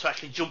autocron to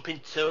actually jump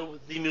into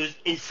the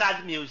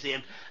inside the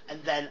museum,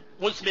 and then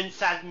once I'm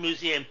inside the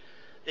museum,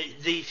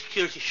 the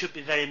security should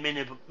be very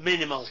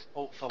minimal,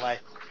 hopefully.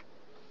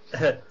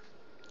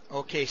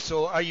 okay.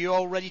 So are you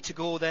all ready to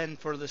go then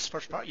for this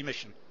first part of your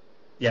mission?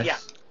 Yes. Yeah.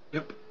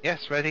 Yep.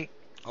 Yes, ready.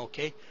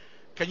 Okay.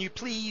 Can you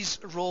please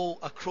roll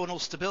a chronal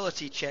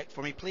stability check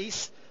for me,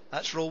 please?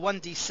 That's roll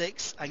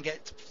 1d6 and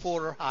get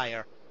 4 or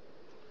higher.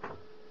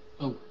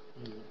 Oh.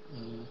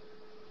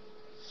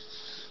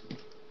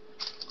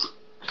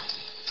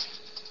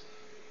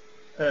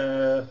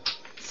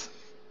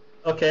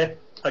 Okay,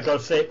 I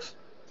got 6.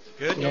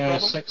 Good, no Yeah,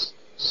 problem.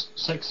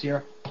 six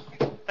here.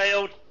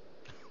 Failed.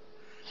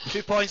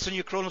 2 points on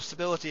your chronal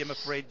stability, I'm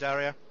afraid,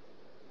 Daria.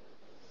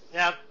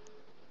 Yeah.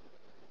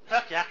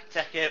 Okay, I can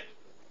take it.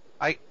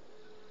 At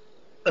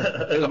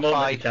the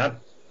moment, you 5. can.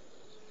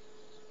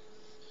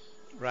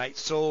 Right,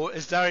 so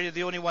is Daria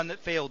the only one that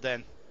failed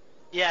then?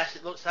 Yes,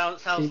 it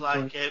sounds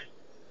like it.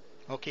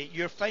 Okay,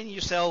 you're finding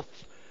yourself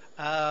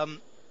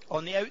on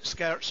the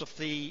outskirts of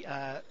the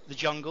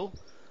jungle.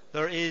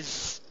 There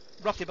is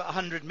roughly about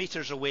 100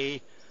 meters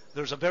away.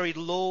 There's a very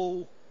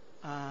low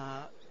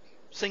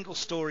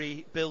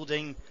single-story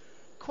building,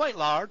 quite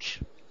large,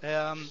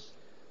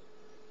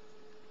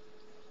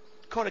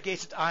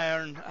 corrugated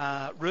iron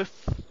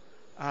roof,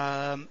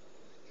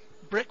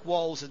 brick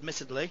walls,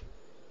 admittedly.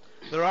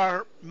 There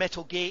are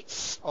metal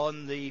gates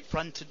on the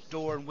front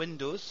door and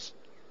windows,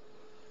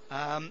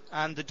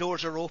 and the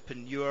doors are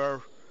open. You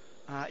are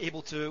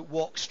able to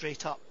walk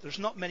straight up. There's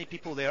not many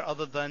people there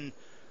other than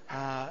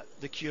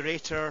the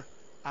curator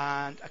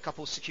and a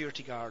couple of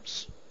security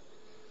guards.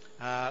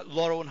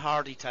 Laurel and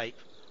Hardy type.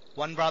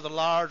 One rather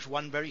large,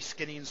 one very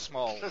skinny and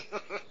small.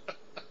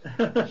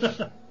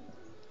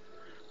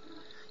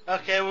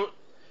 Okay,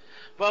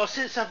 well,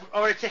 since I've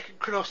already taken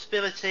chronal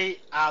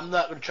stability, I'm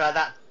not going to try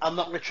that. I'm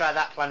not going to try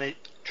that plan.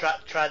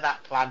 Try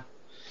that plan.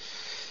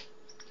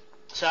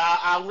 So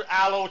I'll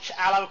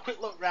have a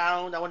quick look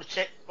round. I want to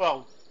check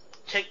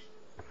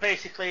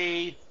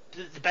basically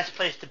the best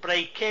place to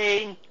break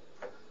in.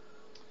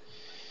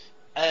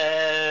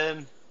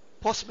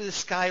 Possibly the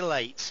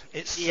skylight.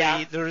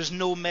 Yeah. There is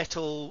no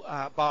metal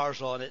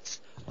bars on it.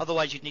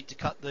 Otherwise, you'd need to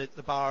cut the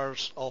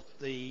bars off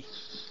the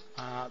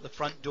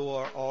front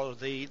door or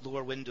the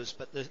lower windows.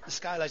 But the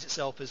skylight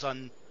itself is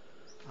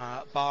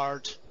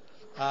unbarred.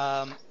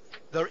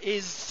 There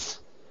is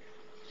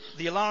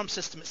the alarm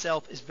system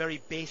itself is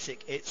very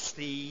basic. It's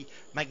the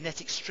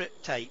magnetic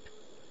strip type.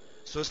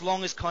 So as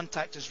long as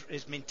contact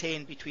is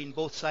maintained between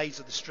both sides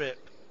of the strip,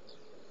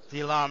 the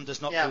alarm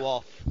does not go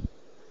off.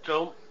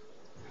 Cool.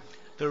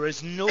 There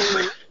is no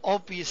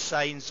obvious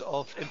signs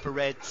of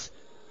infrared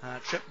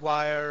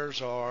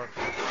tripwires or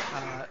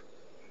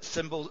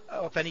symbols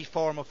of any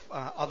form of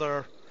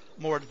other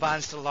more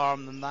advanced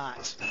alarm than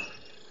that.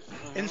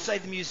 Inside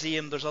the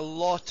museum, there's a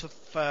lot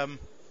of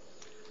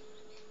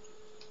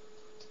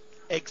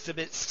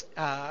exhibits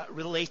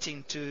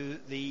relating to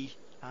the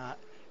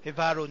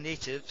Jivaro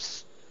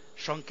natives,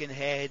 shrunken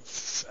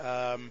heads,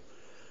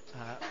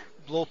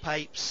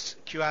 blowpipes,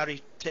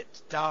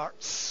 Kiwari-tipped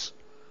darts.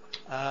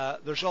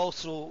 There's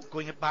also,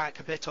 going back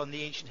a bit on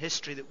the ancient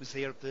history that was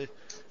there, of the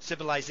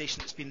civilization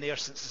that's been there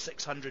since the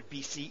 600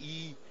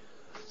 BCE,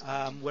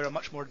 where a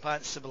much more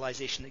advanced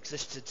civilization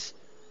existed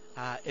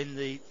in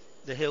the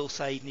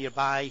hillside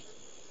nearby.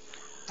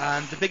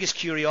 And the biggest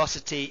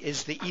curiosity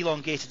is the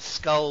elongated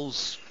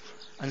skulls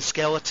and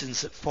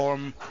skeletons that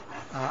form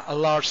a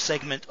large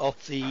segment of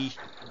the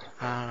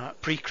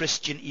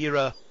pre-Christian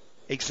era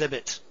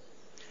exhibit.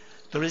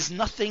 There is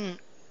nothing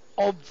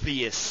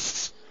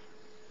obvious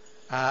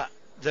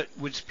that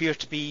would appear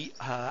to be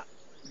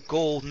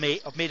gold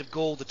made of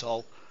gold at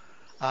all,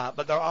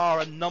 but there are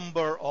a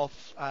number of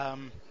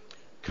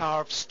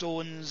carved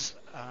stones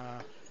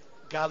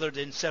gathered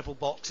in several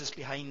boxes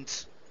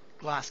behind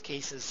glass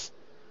cases,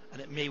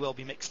 and it may well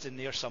be mixed in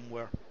there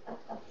somewhere.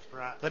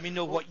 Right. Let me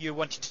know what you're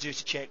wanting to do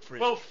to check for it.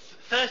 Well,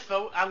 first of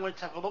all, I'm going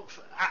to have a look.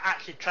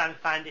 Actually, try and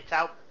find it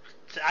out.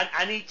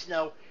 I need to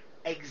know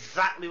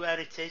exactly where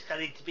it is. I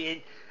need to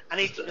be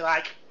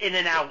like in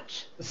and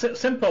out.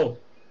 Simple.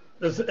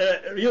 There's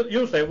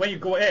usually when you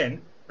go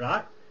in,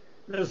 right?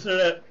 There's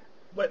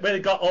where they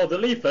got all the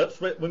leaflets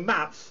with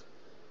maps.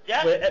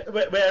 Yeah.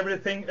 where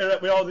everything,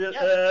 where all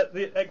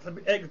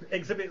the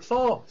exhibits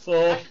are.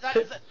 So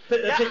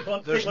pick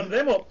one of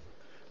them up.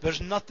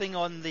 There's nothing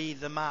on the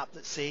map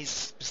that says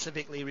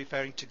specifically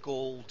referring to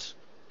gold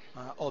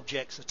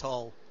objects at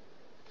all.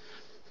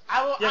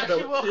 I will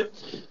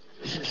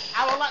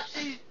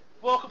actually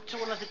walk up to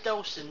one of the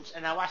docents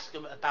and I'll ask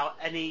them about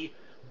any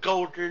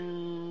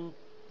golden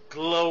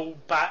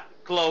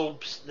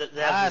globes that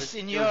they have.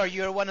 Senor,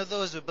 you're one of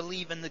those who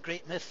believe in the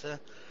great myth.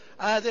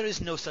 There is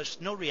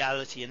no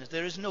reality in it.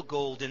 There is no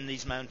gold in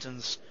these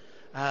mountains.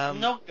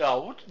 No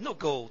gold? No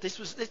gold. This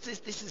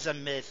is a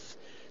myth.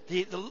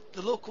 The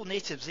local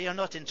natives, they are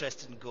not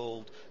interested in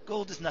gold.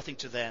 Gold is nothing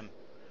to them.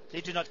 They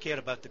do not care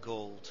about the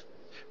gold.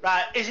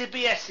 Right, is he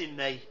BSing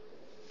me?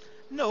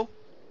 No.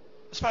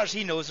 As far as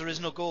he knows, there is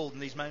no gold in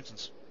these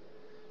mountains.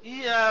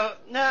 Yeah,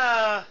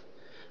 no.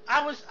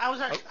 I was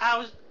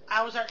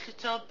actually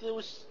told there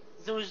was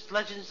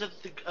legends of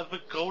a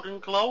golden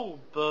globe,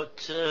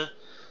 but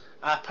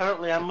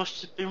apparently I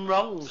must have been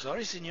wrong.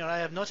 Sorry, senor, I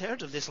have not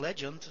heard of this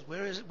legend.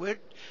 Where is it? Where?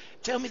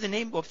 Tell me the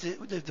name of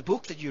the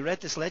book that you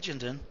read this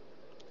legend in.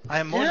 I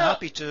am more than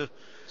happy to.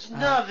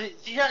 No,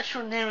 the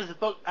actual name of the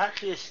book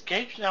actually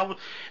escapes me.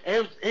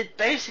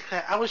 Basically,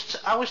 I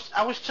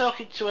was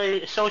talking to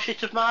an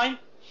associate of mine,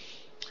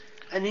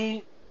 and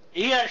he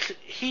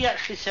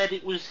actually said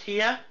it was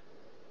here.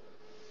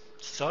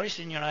 Sorry,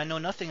 senor, I know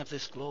nothing of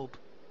this globe.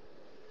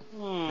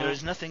 There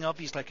is nothing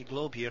obvious like a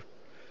globe here.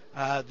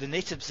 The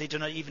natives, they do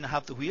not even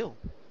have the wheel.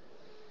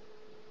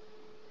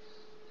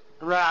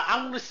 Right,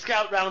 I'm going to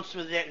scout round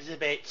some of the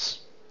exhibits.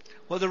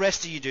 What are the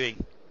rest of you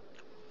doing?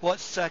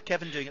 What's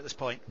Kevin doing at this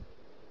point?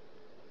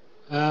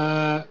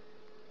 I'm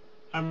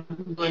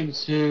going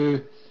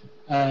to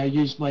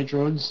use my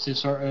drones to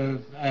sort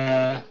of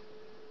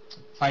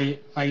find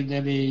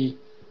any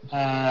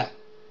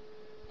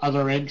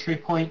other entry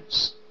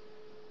points.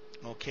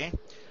 Okay.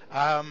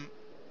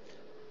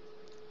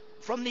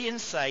 From the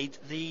inside,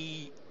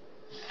 the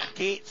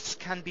gates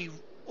can be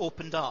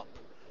opened up.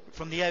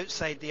 From the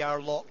outside, they are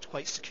locked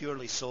quite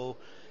securely, so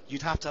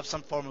you'd have to have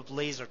some form of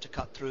laser to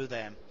cut through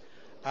them.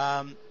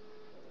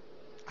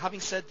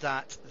 Having said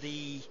that,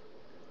 the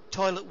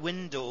toilet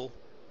window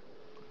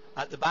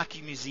at the back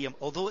of the museum,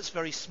 although it's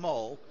very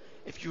small,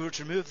 if you were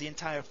to remove the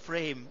entire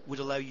frame, would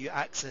allow you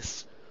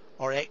access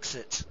or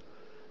exit.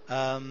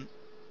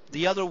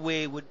 The other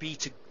way would be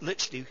to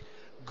literally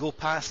go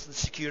past the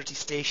security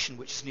station,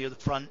 which is near the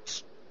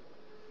front,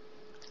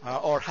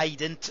 or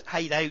hide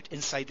out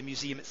inside the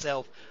museum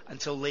itself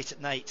until late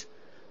at night.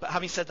 But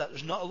having said that,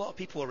 there's not a lot of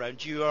people around.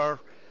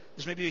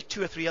 There's maybe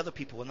 2 or 3 other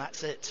people, and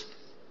that's it.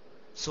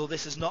 So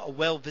this is not a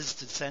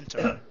well-visited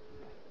centre.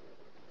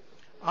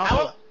 I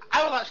will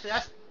actually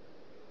ask.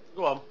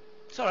 Go on.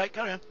 It's all right.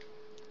 Carry on.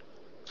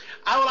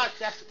 I will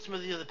actually ask some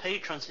of the other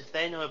patrons if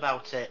they know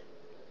about it.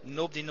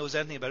 Nobody knows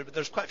anything about it, but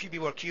there's quite a few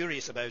people who are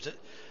curious about it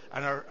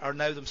and are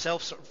now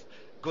themselves sort of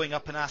going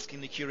up and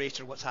asking the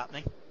curator what's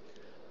happening.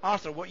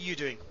 Arthur, what are you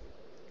doing?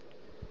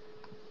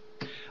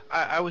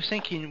 I was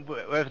thinking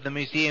whether the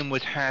museum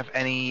would have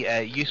any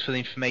useful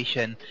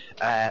information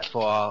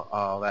for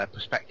our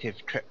prospective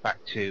trip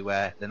back to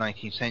the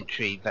 19th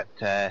century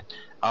that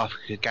Arthur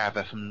could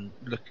gather from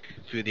looking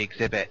through the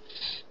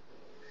exhibits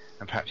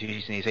and perhaps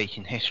using his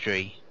ancient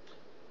history.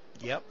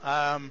 Yep.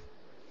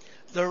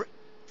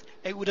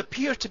 It would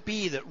appear to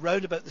be that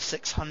round about the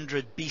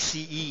 600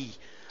 BCE,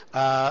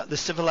 the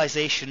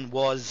civilization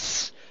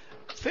was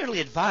fairly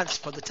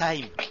advanced for the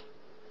time.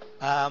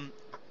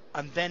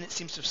 And then it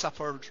seems to have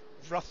suffered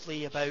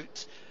roughly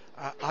about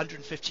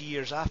 150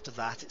 years after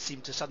that. It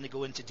seemed to suddenly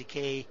go into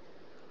decay,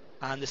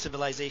 and the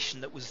civilization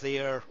that was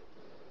there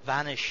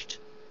vanished.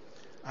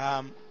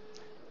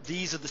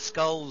 These are the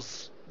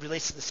skulls,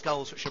 relates to the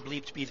skulls, which are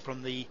believed to be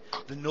from the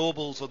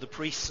nobles or the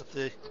priests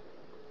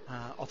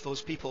of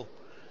those people.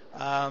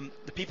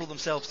 The people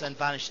themselves then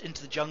vanished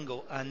into the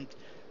jungle, and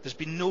there's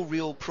been no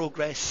real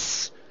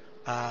progress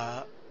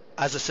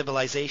as a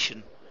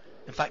civilization.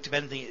 In fact, if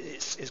anything,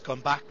 it's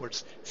gone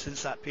backwards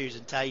since that period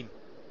in time.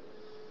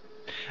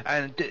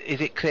 And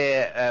is it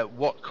clear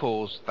what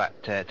caused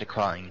that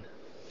decline?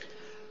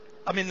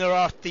 I mean, there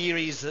are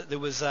theories that there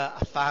was a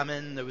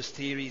famine. There was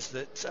theories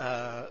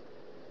that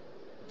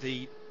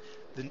the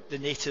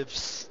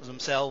natives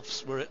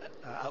themselves were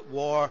at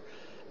war.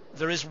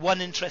 There is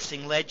one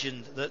interesting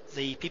legend that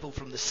the people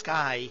from the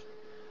sky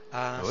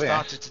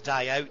started to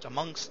die out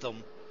amongst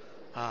them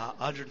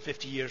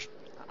 150 years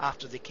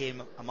after they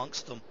came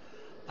amongst them.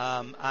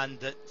 And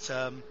that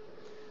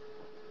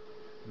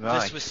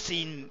this was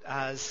seen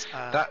as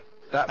that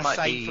a might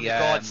sign be, from the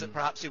gods that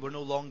perhaps they were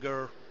no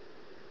longer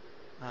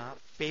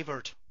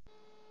favoured.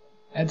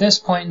 At this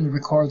point in the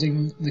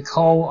recording, the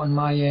call on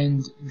my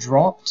end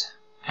dropped,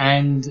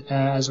 and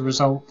as a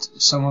result,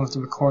 some of the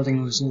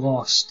recording was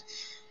lost.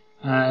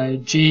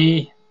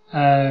 Jay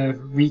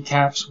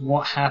recaps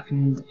what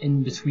happened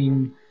in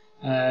between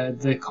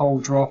the call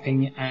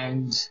dropping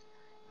and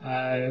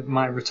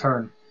my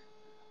return.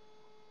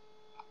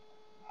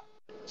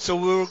 So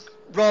we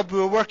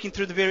were working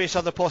through the various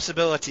other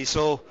possibilities.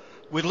 So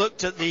We'd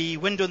looked at the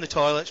window in the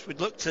toilets.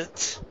 We'd looked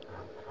at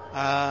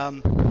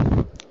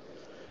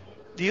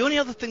the only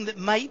other thing that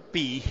might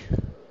be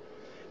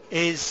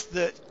is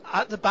that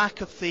at the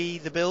back of the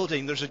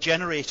building there's a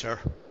generator.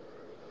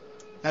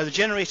 Now the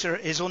generator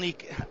is only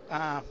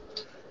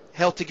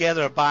held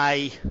together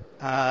by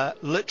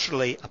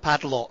literally a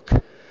padlock,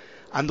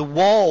 and the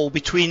wall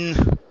between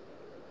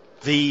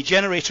the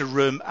generator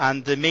room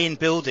and the main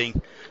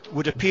building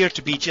would appear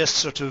to be just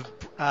sort of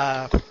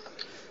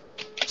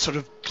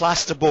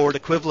plasterboard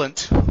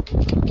equivalent.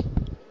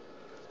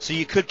 So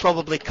you could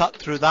probably cut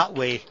through that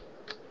way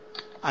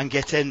and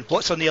get in.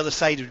 What's on the other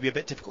side would be a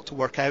bit difficult to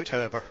work out,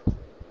 however.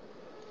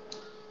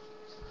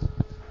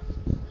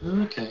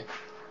 Okay.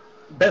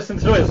 Best thing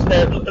to do is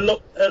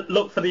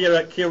look for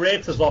the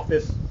curator's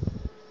office.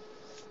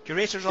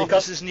 Curator's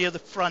office is near the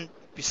front,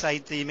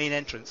 beside the main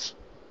entrance.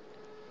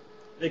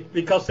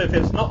 Because if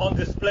it's not on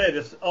display,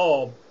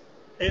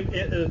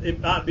 it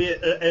might be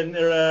in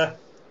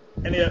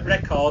any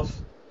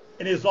records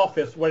in his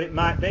office where it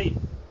might be.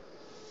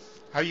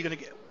 How are you going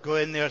to go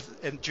in there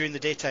during the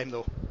daytime,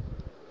 though?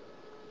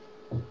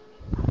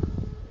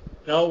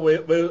 No,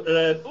 if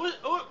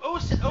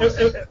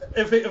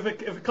we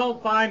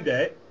can't find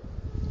it,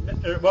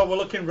 while we're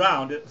looking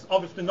round, it's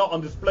obviously not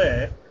on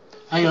display.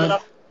 Hang on.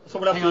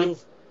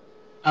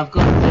 I've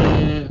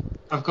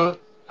got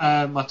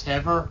my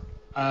tether,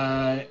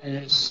 and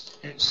it's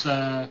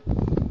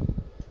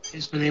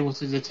been able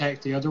to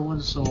detect the other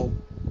one, so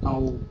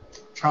I'll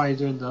try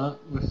doing that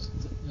with.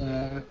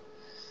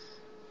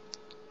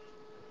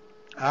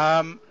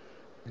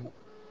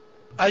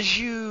 As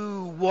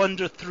you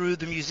wander through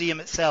the museum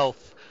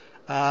itself,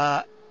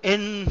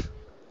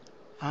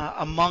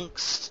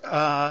 amongst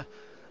a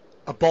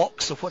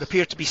box of what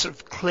appear to be sort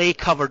of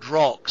clay-covered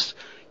rocks,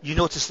 you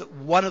notice that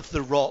one of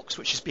the rocks,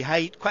 which is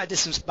behind quite a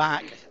distance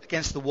back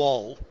against the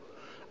wall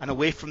and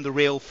away from the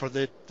rail for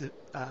the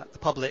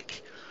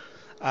public,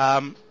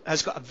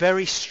 has got a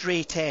very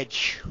straight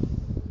edge,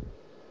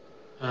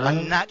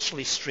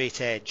 unnaturally straight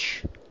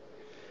edge.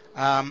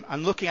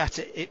 And looking at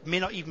it, it may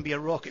not even be a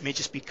rock, it may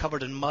just be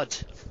covered in mud.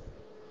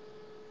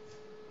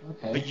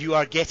 Okay. But you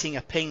are getting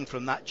a ping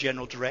from that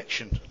general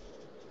direction.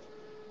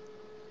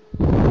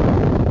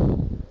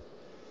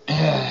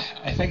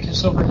 I think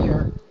it's over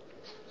here.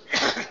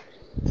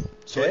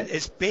 So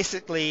it's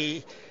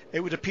basically,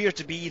 it would appear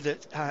to be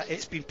that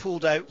it's been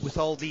pulled out with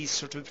all these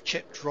sort of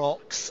chipped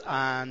rocks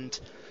and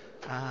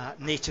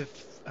native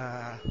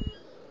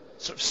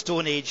sort of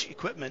Stone Age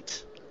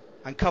equipment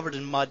and covered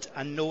in mud,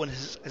 and no one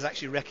has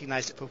actually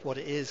recognised it for what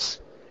it is.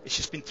 It's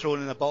just been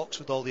thrown in a box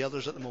with all the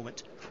others at the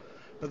moment.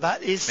 But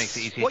that is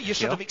what you're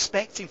sort of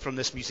expecting from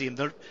this museum.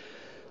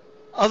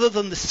 Other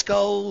than the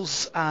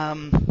skulls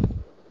and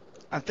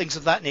things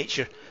of that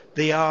nature,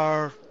 they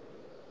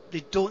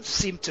don't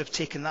seem to have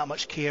taken that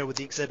much care with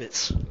the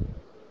exhibits.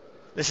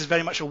 This is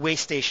very much a way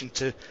station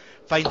to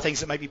find things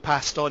that might be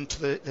passed on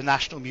to the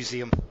National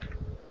Museum.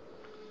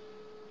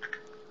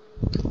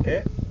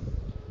 Okay.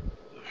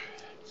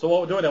 So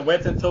what we're doing then,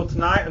 wait until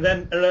tonight and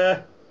then...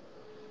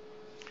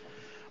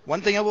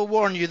 One thing I will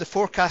warn you, the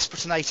forecast for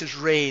tonight is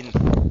rain.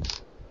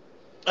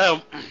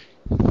 Oh.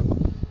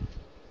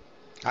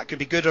 That could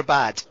be good or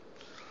bad.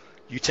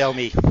 You tell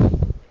me.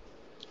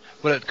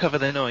 Will it cover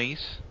the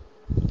noise?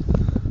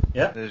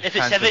 Yeah. If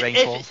it's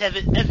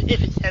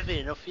heavy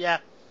enough, yeah.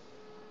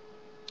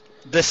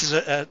 This is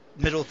a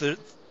middle of the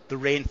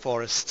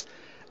rainforest.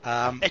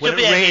 When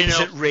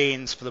it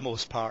rains for the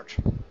most part.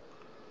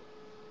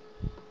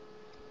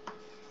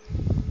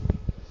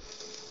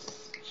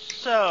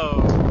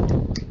 So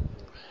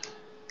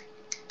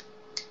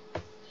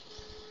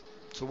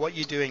what are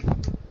you doing?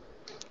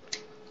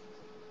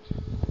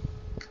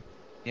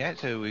 Yeah,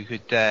 so we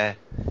could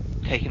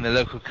take in the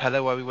local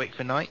colour while we wait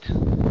for night.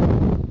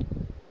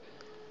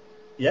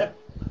 Yeah.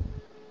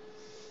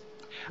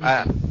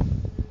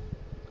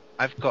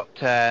 I've got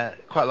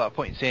quite a lot of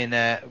points in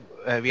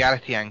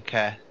Reality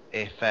Anchor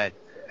if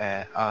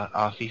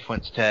our thief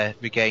wants to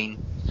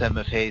regain some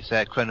of his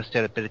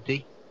chronostill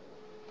ability.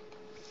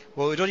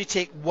 Well, it would only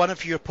take one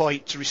of your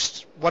points to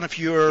restore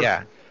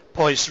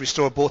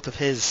both of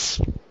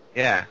his.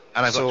 Yeah,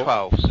 and I've got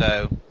 12,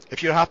 so...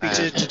 If you're happy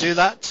to do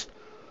that...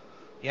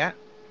 Yeah.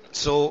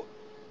 So,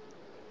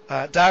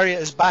 Daria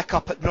is back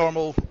up at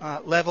normal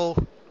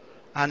level,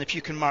 and if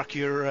you can mark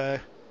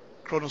your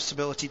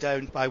chronostability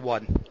down by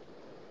 1.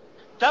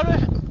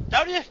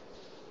 Daria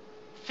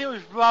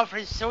feels rather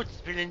insulted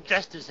being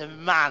addressed as a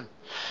man.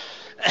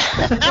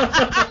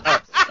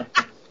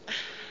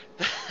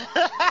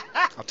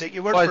 I'll take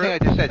your word for it. I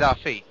think I just said our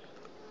feet.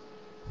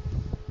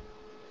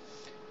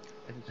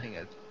 I didn't think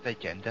they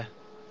gender.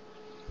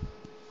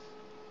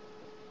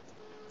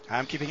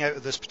 I'm keeping out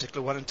of this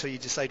particular one until you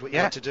decide what you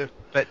want to do.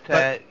 But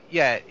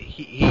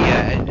he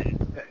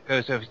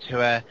goes over to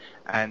her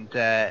and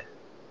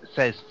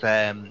says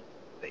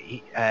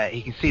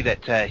he can see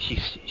that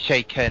she's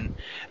shaken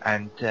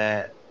and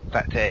that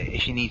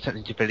if she needs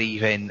something to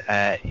believe in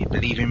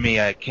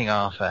me, King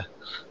Arthur.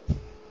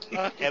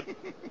 Okay.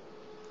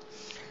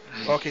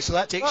 Okay, so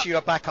that takes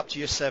you back up to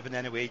your 7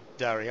 anyway,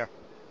 Daria.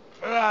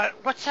 Right,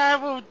 what I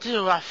will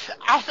do, I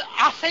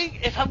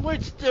think if I'm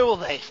going to do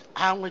this,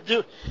 I'm going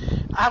to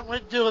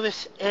do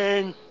this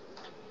in,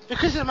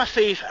 because I'm a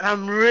thief and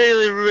I'm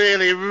really,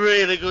 really,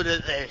 really good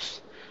at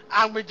this,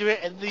 I'm going to do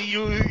it in the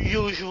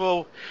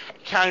usual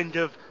kind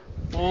of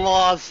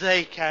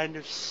blasé kind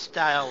of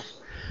style.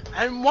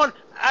 And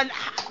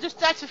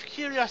just out of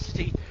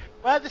curiosity,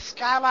 where the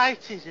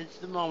skylight is at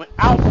the moment,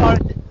 how far is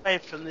it away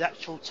from the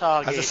actual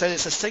target? As I said,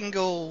 it's a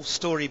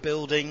single-story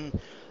building.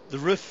 The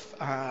roof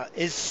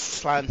is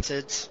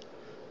slanted.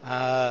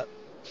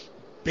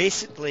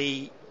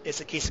 Basically,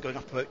 it's a case of going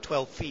up about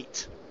 12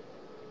 feet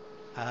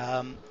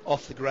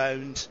off the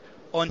ground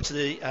onto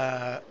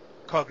the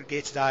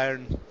corrugated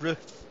iron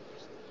roof,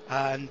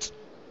 and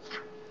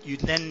you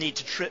then need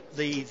to trip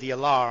the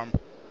alarm.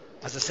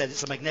 As I said,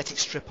 it's a magnetic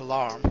strip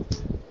alarm,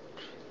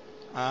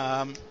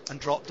 and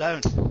drop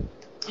down.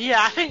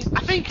 Yeah, I think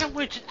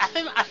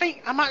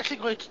I'm actually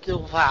going to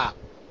do that.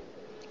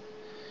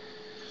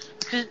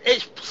 Because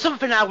it's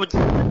something I would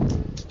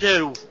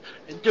do,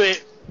 and do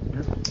it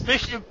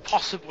Mission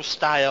Impossible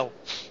style.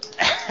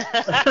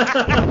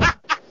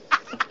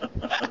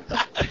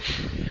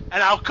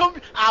 And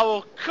I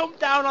will come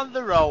down on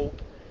the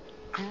rope,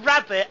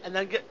 grab it, and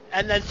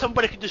then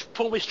somebody can just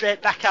pull me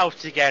straight back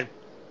out again.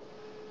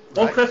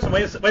 One question: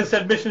 when you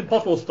said Mission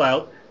Impossible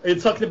style, are you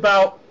talking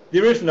about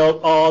the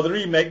original or the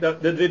remake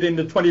that they did in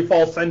the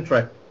 24th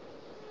century?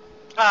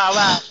 Ah,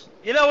 well,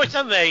 you know what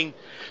I mean.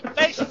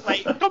 Basically,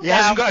 He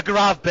hasn't got a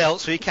grav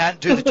belt, so he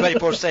can't do the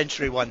 24th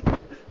century one.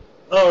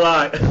 All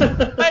right.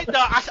 Wait,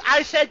 no,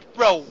 I said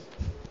rope.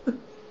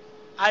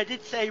 I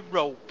did say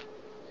rope.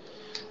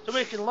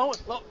 Somebody can I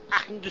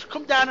can just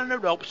come down on a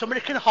rope. Somebody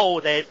can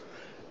hold it.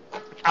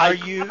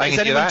 Is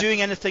anyone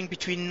doing anything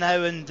between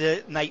now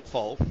and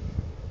nightfall?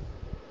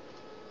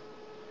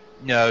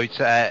 No, it's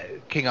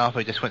King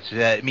Arthur just wants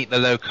to meet the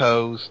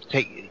locals,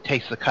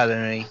 taste the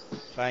culinary.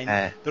 Fine.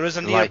 There is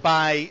a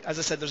nearby, as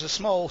I said, there's a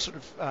small sort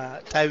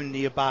of town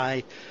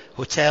nearby,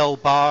 hotel,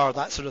 bar,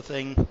 that sort of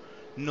thing.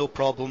 No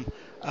problem.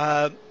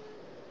 For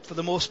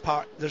the most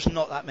part, there's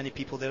not that many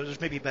people there. There's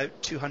maybe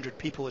about 200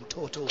 people in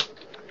total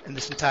in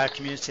this entire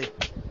community.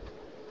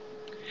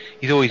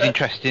 He's always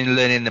interested in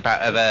learning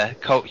about other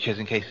cultures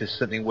in case there's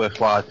something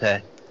worthwhile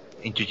to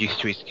introduce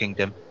to his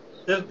kingdom.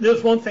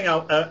 There's one thing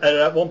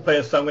at one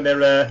place I'm going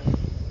to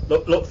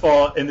look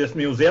for in this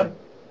museum.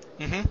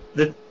 Mm-hmm.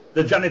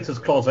 The janitor's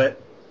closet.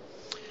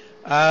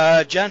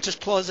 Janitor's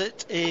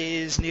closet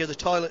is near the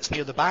toilets,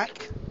 near the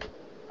back.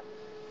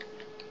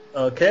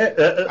 Okay.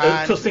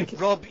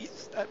 Rob,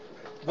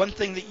 one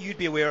thing that you'd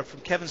be aware of from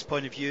Kevin's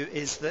point of view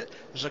is that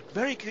there's a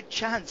very good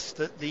chance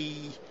that the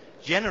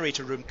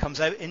generator room comes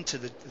out into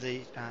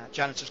the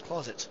janitor's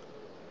closet.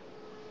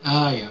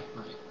 Ah, yeah,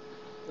 right.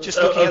 Just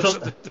looking at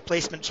the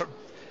placement, sort of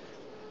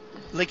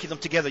linking them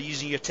together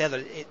using your tether,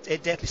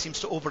 it definitely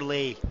seems to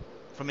overlay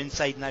from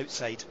inside and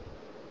outside.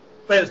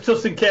 Well, it's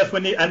just in case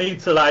I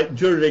need to like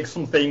jury rig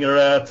something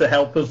or to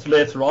help us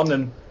later on,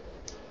 and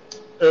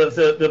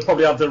they'll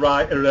probably have the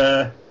right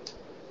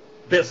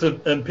bits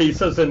and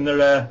pieces and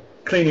their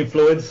cleaning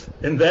fluids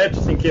in there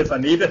just in case I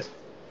need it.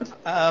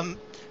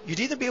 You'd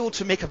either be able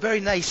to make a very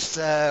nice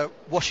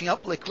washing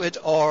up liquid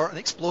or an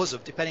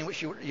explosive, depending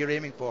which you're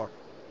aiming for.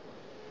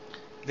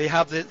 They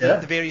have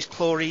the various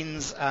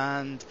chlorines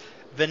and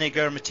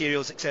vinegar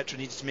materials, etc.,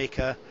 needed to make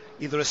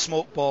either a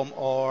smoke bomb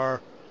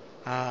or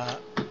a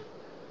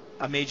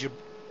major,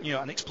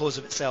 an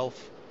explosive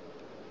itself.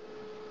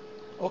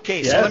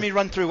 Okay, so let me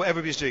run through what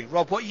everybody's doing.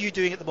 Rob, what are you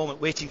doing at the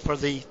moment, waiting for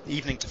the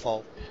evening to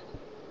fall?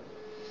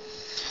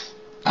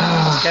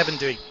 What's Kevin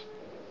doing?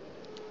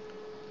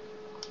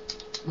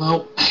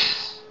 Well,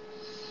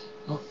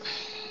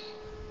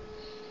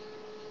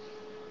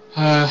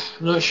 I'm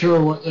not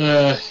sure what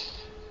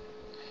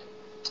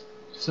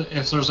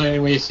if there's any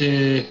way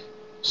to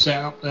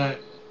set up that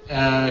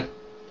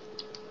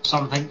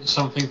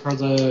something for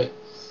the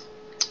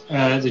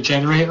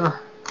generator.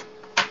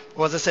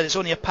 Well, as I said, it's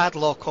only a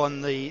padlock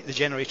on the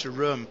generator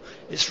room.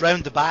 It's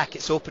round the back.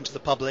 It's open to the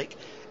public.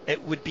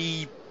 It would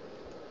be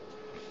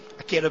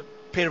a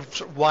pair of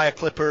sort of wire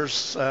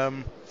clippers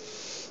to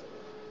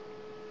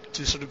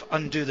sort of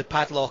undo the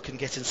padlock and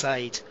get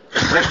inside.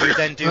 What you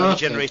then do with the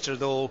generator,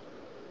 though,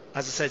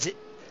 as I said,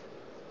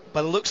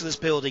 by the looks of this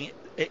building,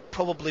 it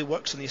probably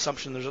works on the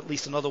assumption there's at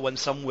least another one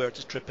somewhere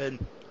to trip in.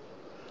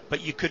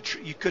 But you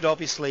could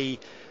obviously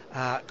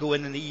go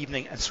in the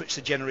evening and switch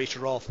the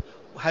generator off.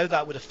 How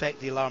that would affect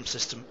the alarm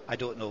system, I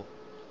don't know.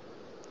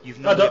 You've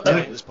no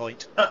idea at this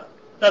point. I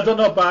don't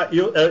know about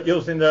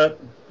using the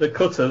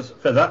cutters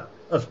for that.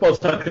 I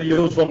suppose I could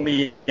use one of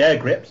the air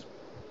grips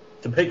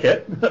to pick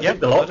it.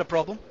 Yep, not a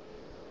problem.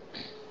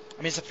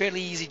 I mean, it's a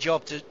fairly easy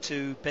job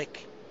to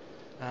pick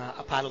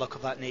a padlock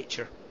of that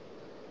nature.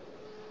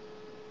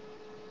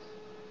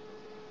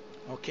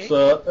 Okay.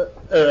 So,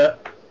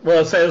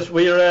 well, it says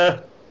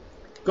we're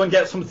going to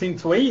get something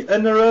to eat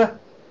and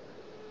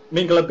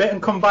mingle a bit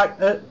and come back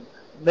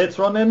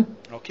later on in.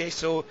 Okay,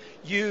 so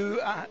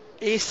you,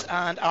 Ace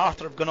and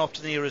Arthur have gone off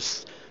to the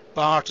nearest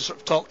bar to sort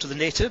of talk to the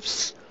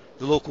natives.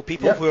 the local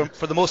people, Yep. who are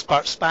for the most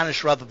part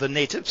Spanish rather than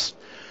natives.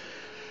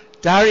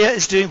 Daria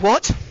is doing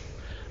what?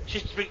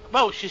 She's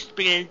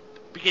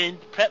beginning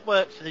prep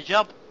work for the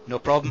job. No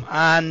problem.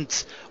 And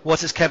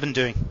what is Kevin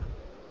doing?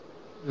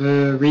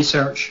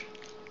 Research.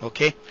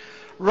 Okay.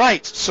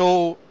 Right,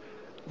 so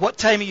what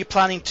time are you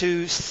planning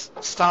to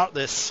start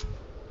this?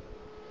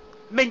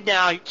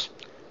 Midnight.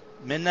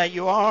 Midnight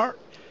you are.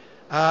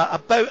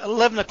 About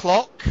 11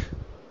 o'clock,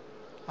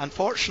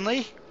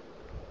 unfortunately,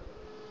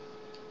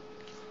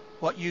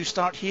 what you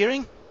start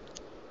hearing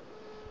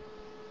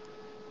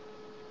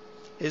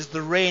is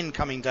the rain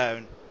coming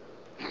down.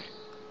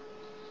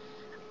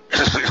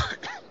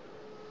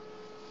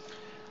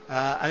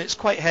 And it's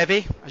quite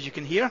heavy, as you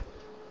can hear.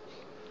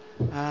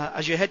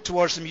 As you head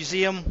towards the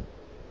museum,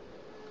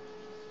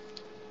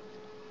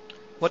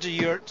 what are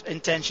your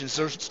intentions?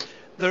 You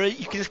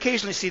can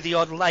occasionally see the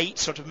odd light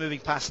sort of moving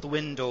past the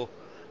window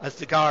as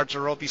the guards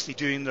are obviously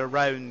doing their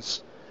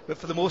rounds. But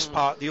for the most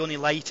part, the only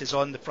light is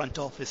on the front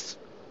office.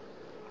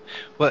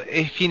 Well,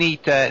 if you need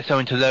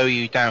someone to lower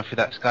you down through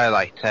that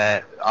skylight,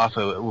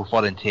 Arthur will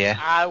volunteer.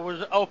 I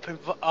was hoping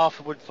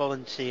Arthur would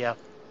volunteer.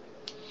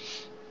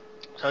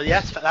 So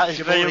yes, that is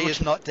very Chivalry much...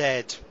 is not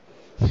dead.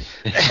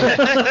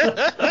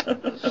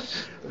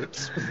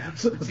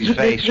 He's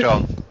very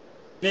strong.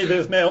 Neither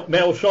is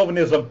male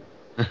chauvinism.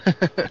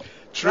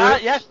 True.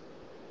 Right, yes.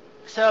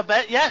 So,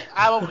 but yeah,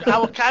 I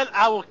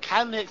will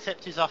kindly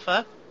accept his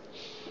offer.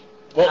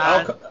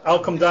 Well, I'll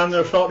come down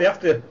there shortly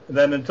after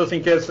then, and just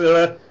in case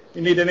you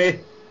need any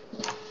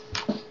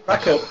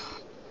backup.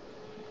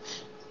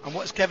 And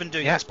what's Kevin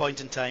doing at this point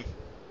in time?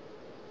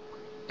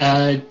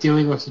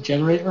 Dealing with the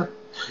generator.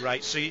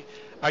 Right, so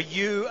are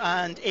you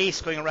and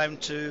Ace going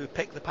around to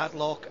pick the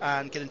padlock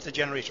and get into the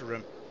generator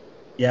room?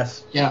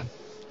 Yes. Yeah.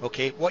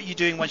 Okay, what are you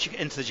doing once you get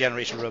into the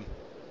generator room?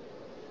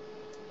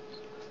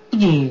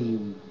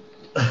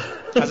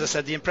 As I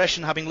said, the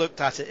impression, having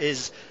looked at it,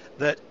 is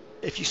that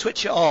if you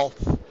switch it off,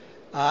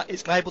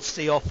 it's liable to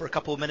stay off for a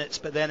couple of minutes,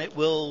 but then it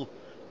will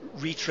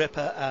re-trip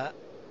a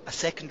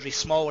secondary,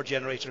 smaller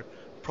generator,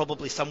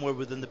 probably somewhere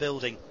within the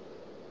building.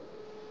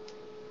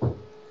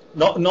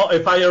 Not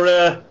if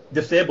I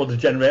disable the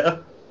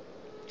generator.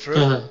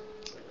 True.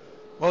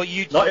 Well,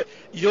 the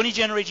only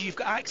generator you've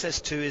got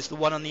access to is the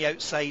one on the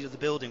outside of the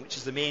building, which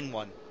is the main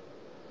one.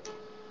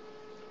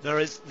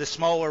 The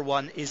smaller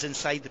one is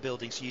inside the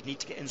building, so you'd need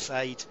to get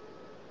inside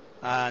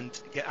and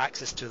get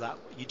access to that.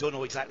 You don't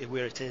know exactly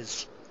where it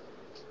is.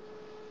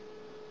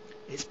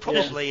 It's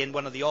probably in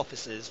one of the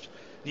offices,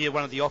 near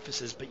one of the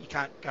offices, but you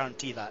can't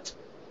guarantee that.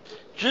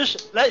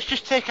 Let's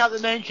just take out the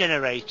main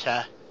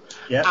generator.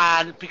 Yeah.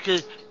 And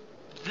because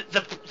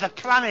the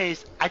plan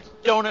is, I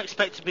don't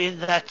expect to be in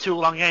there too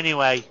long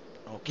anyway.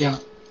 Okay. Yeah.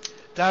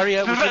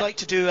 Daria, would you like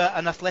to do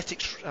an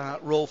athletics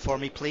roll for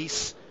me,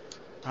 please?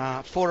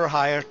 4 or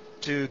higher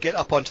to get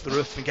up onto the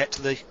roof and get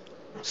to the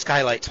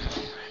skylight.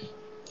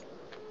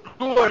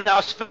 Good,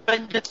 I'll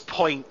spend a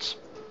point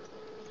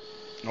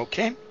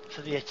Okay.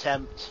 for the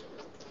attempt.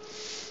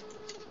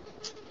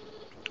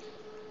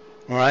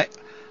 All right.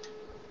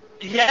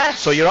 Yes.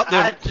 So you're up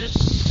there. I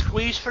just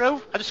squeeze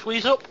through. I just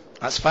squeeze up.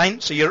 That's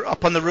fine. So you're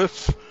up on the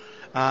roof.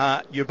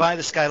 You're by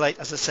the skylight,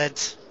 as I said.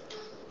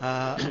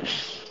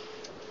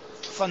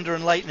 Thunder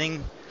and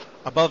lightning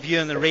above you,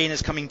 and the rain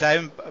is coming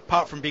down.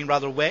 Apart from being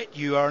rather wet,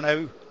 you are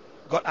now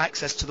got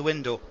access to the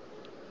window.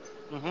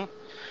 Mhm.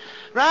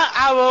 Right.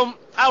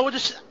 I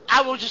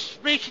will just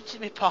reach into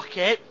my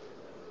pocket,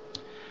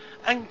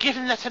 and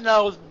given that I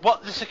know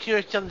what the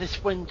security on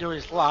this window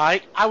is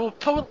like, I will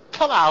pull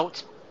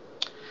out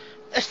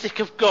a stick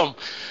of gum.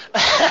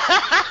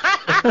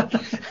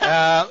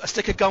 A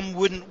stick of gum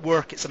wouldn't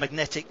work. It's a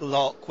magnetic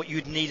lock. What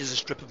you'd need is a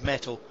strip of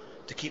metal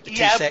to keep the two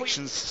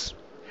sections.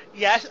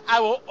 Yes, I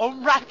will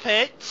unwrap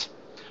it.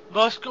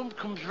 Most gum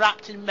comes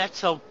wrapped in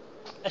metal,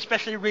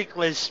 especially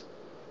Wrigley's.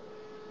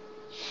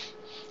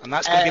 And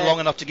that's going to be long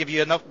enough to give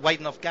you enough wide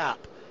enough gap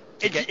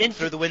to get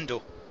through the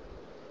window.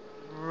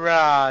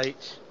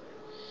 Right.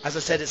 As I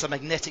said, it's a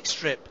magnetic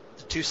strip.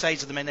 The two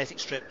sides of the magnetic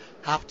strip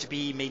have to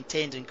be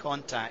maintained in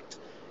contact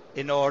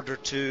in order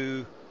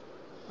to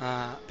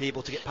be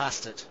able to get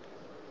past it.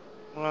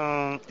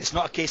 It's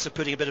not a case of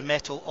putting a bit of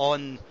metal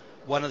on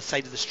one of the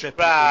sides of the strip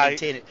and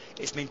maintain it.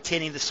 It's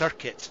maintaining the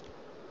circuit.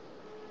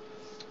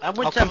 I'll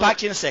come back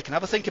to you in a second.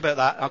 Have a think about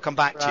that. I'll come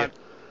back to you.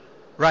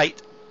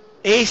 Right.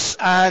 Ace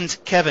and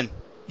Kevin,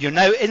 you're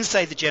now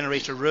inside the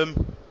generator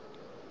room.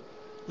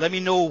 Let me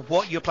know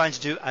what you're planning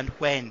to do and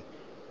when.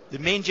 The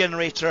main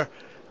generator,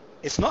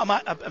 it's not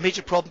a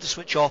major problem to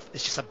switch off.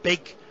 It's just a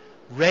big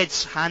red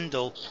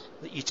handle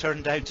that you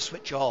turn down to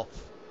switch off.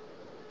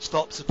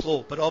 Stops the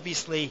flow. But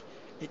obviously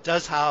it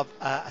does have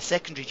a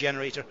secondary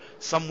generator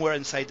somewhere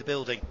inside the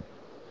building.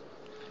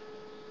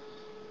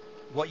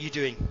 What are you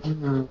doing?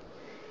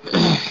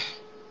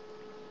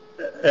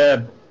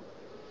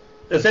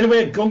 Is there any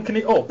way of gunking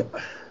it up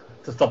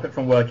to stop it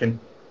from working?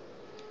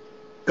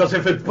 Because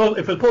if it pulls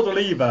a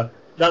lever,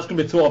 that's going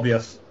to be too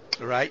obvious.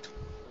 Right.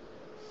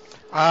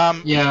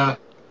 Yeah.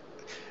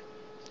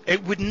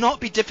 It would not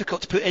be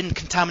difficult to put in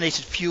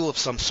contaminated fuel of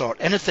some sort.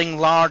 Anything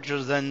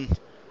larger than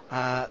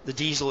the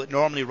diesel it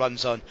normally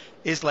runs on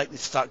is likely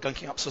to start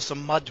gunking up, so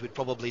some mud would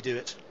probably do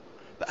it.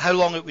 But how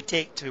long it would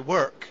take to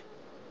work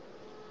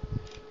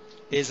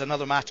is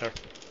another matter.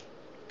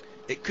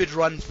 It could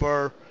run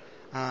for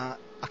a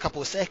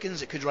couple of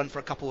seconds, it could run for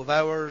a couple of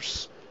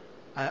hours,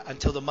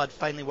 until the mud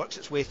finally works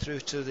its way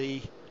through to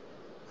the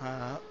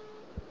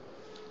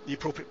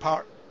appropriate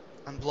part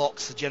and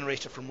blocks the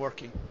generator from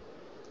working,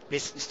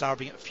 basically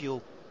starving it of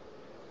fuel.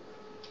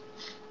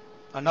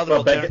 Another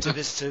alternative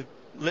is to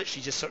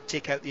literally just sort of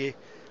take out the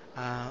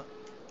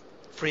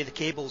fray the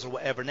cables or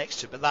whatever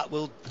next to it, but that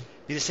will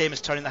be the same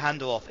as turning the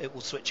handle off. It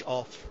will switch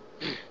off.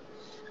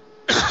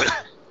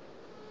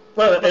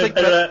 Well,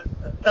 basically,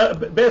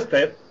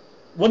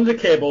 one of the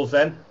cables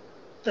then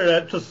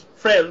just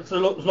frail. So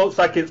it looks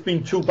like it's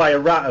been chewed by a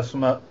rat or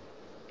something.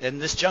 In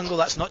this jungle,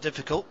 that's not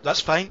difficult.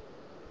 That's fine.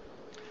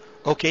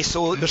 Okay,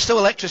 so there's still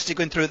electricity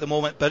going through at the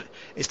moment, but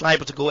it's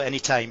liable to go at any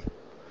time.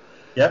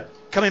 Yeah.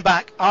 Coming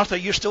back, Arthur,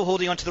 you're still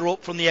holding onto the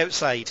rope from the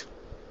outside.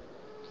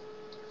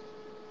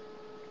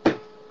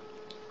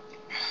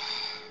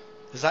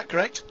 Is that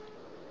correct?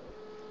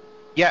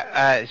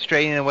 Yeah,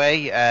 straining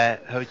away,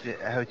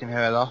 holding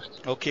her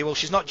aloft. Okay, well,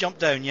 she's not jumped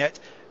down yet.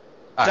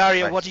 Ah,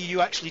 Daria, right. what are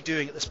you actually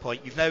doing at this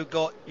point?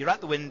 You're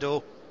at the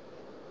window.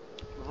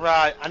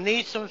 Right, I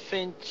need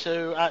something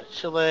to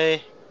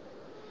actually...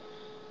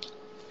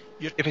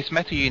 If it's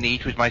metal you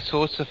need, would my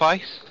sword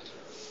suffice?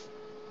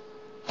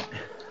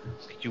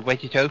 Could you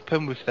wedge it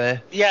open with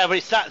the... Yeah,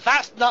 but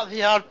that's not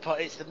the hard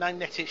part, it's the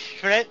magnetic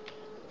strip.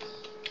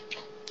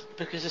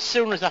 Because as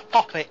soon as I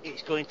pop it,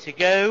 it's going to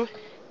go.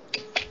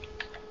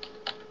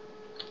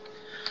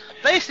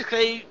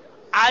 Basically,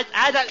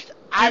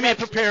 Give me a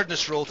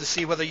preparedness roll to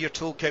see whether your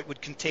toolkit would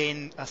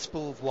contain a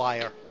spool of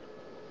wire.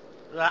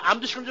 Right,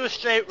 I'm just going to do a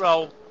straight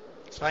roll.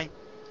 It's fine.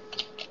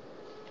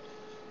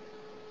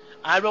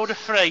 I rolled a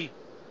 3.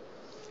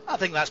 I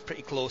think that's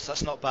pretty close.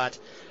 That's not bad.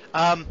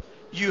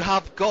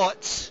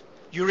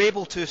 You're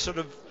able to sort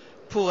of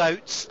pull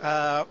out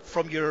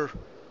from your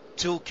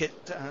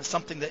toolkit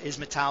something that is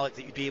metallic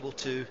that you'd be able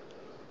to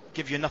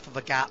give you enough of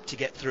a gap to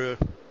get through.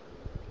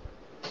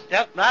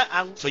 Yep,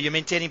 right. So you're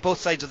maintaining both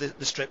sides of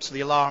the strip, so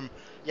the alarm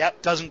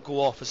doesn't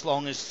go off as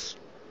long as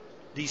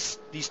these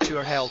two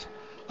are held.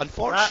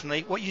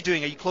 Unfortunately, What are you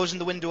doing? Are you closing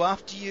the window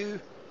after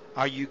you?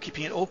 Are you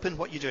keeping it open?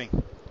 What are you doing?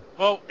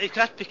 Well, it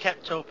can have to be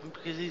kept open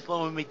because he's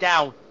lowering me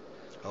down.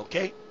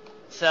 Okay.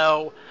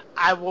 So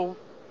I will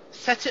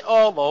set it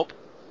all up,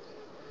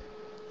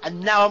 and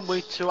now I'm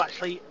going to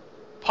actually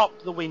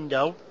pop the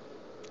window.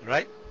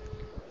 Right.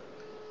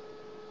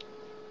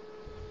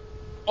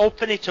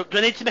 Open it up. Do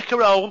I need to make a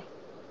roll?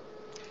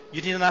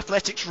 You need an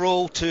athletics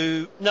roll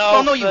to... No.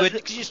 Well, no, you wouldn't,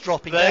 because you're just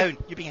dropping down.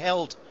 You're being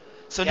held.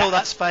 So, Yeah. no,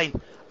 that's fine.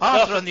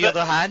 Arthur, No, on the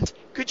other hand,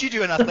 could you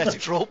do an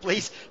athletics roll,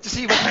 please, to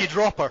see whether you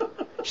drop her?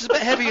 She's a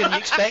bit heavier than you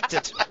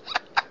expected.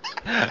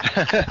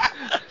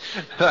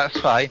 That's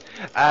fine.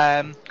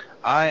 I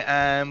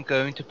am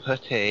going to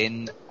put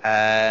in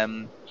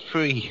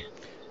 3.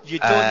 You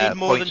don't need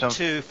more points than on-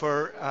 2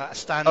 for a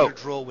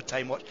standard roll with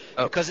Timewatch,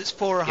 because it's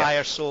 4 or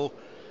higher, so...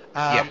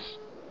 Yes.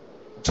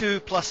 2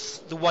 plus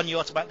the 1 you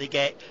automatically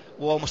get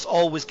will almost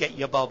always get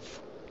you above.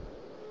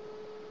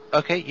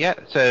 Okay, yeah.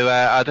 So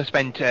I'll just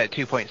spend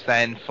 2 points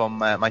then from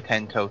my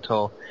 10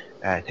 total,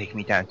 taking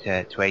me down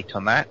to 8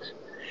 on that.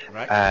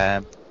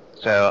 Right.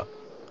 So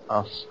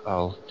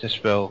I'll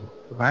just roll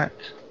that.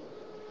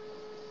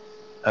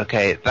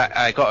 Okay, that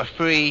I got a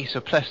 3,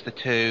 so plus the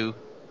 2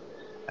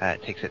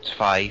 takes it to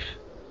 5.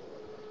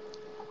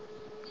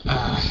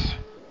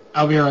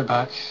 I'll be right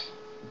back.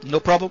 No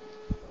problem.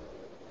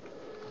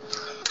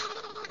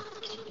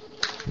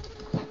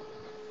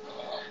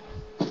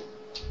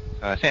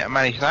 So I think I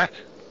managed that.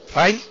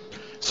 Fine.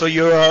 So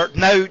you're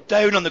now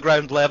down on the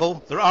ground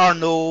level. There are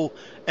no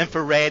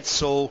infrared,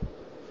 so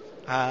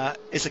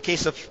it's a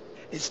case of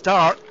it's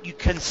dark. You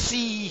can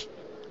see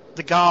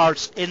the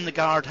guards in the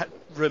guard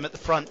room at the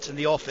front in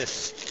the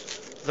office.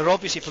 They're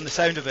obviously, from the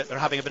sound of it, they're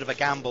having a bit of a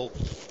gamble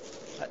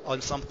on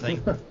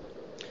something,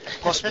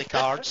 possibly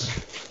cards.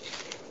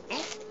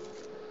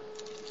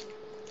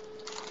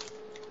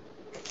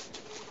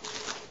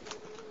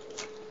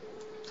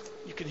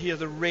 You can hear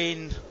the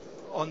rain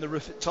on the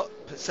roof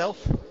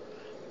itself.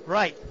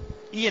 Right,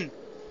 Ian,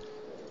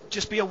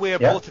 just be aware,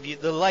 both of you,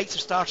 the lights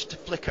have started to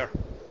flicker.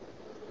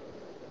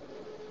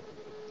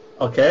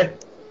 Okay.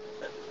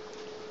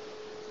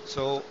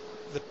 So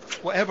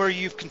whatever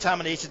you've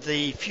contaminated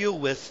the fuel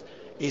with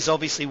is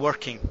obviously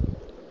working.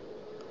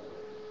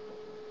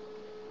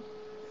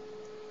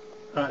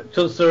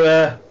 Does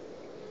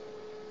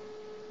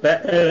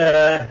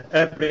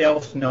everybody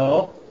else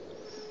know?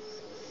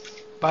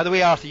 By the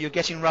way, Arthur, you're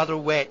getting rather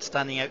wet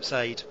standing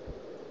outside.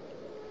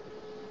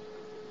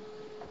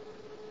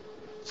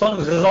 As long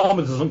as his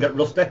armour doesn't get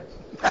rusty.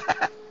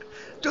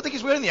 Don't think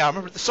he's wearing the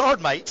armour, but the sword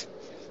might.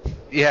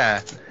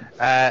 Yeah.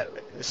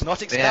 It's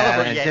not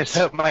Excalibur yet. Just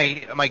hope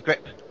my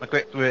grip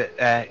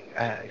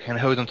can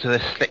hold onto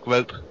this slick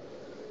rope.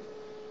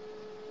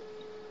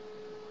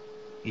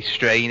 He's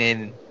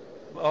straining.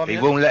 Well, I mean,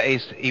 He won't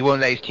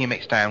let his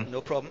teammates down.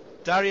 no problem.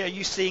 Daria, are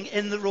you staying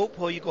in the rope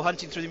while you go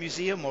hunting through the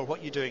museum, or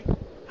what are you doing?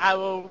 I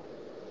will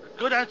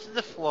go down to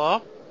the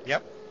floor.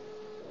 Yep.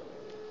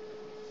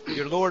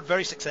 You're lowered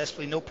very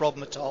successfully, no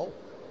problem at all.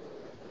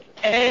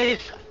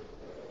 If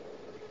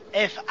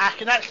I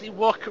can actually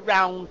walk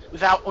around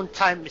without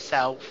untying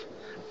myself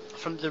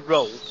from the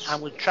rope, I'm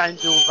going to try and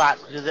do that,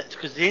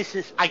 because the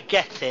instant I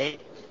get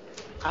it,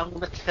 I'm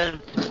going to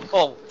turn to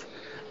pull,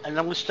 and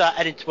I'm going to start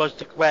heading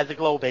towards where the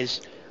globe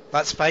is.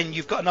 That's fine.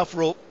 You've got enough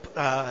rope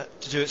to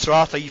do it. So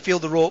Arthur, you feel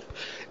the rope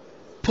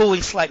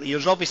pulling slightly.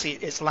 There's obviously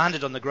it's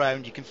landed on the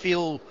ground. You can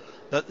feel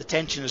that the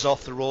tension is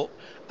off the rope,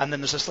 and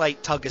then there's a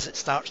slight tug as it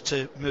starts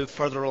to move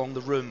further along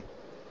the room.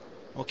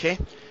 Okay?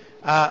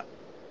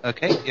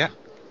 Okay, yeah.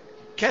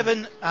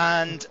 Kevin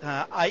and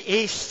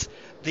Ace,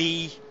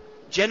 the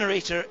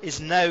generator is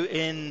now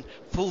in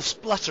full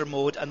splutter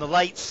mode, and the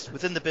lights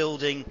within the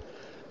building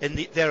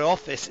in their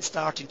office is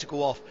starting to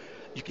go off.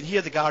 You can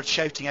hear the guards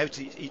shouting out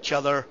at each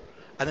other,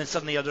 and then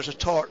suddenly there's a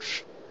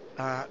torch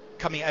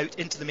coming out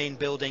into the main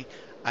building,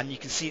 and you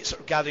can see it sort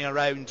of gathering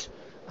around,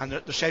 and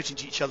they're shouting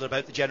to each other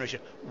about the generator.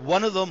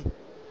 One of them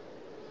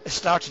is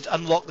starting to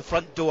unlock the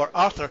front door.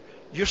 Arthur,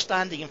 you're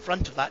standing in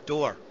front of that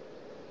door.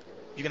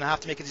 You're going to have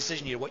to make a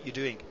decision here what you're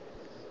doing.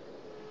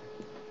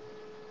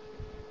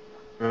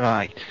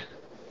 Right.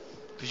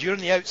 Because you're on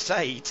the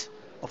outside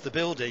of the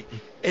building,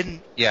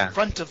 in Yeah.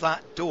 front of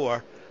that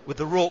door, with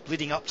the rope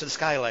leading up to the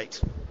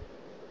skylight.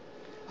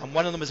 And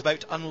one of them is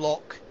about to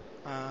unlock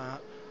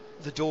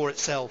the door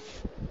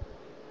itself.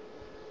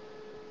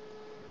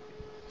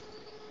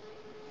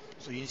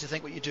 So you need to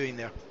think what you're doing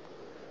there.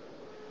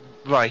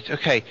 Right,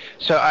 okay.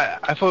 So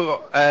I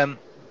thought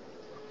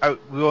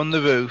we were on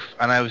the roof,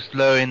 and I was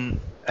lowering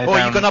Oh,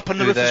 down you've gone up on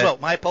the through roof as well.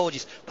 My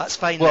apologies. That's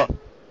fine Well, then.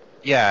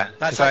 Yeah,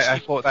 That's 'cause I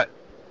actually- thought that...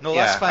 No,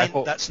 yeah, that's I fine.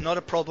 thought- That's not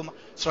a problem.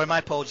 Sorry, my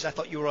apologies. I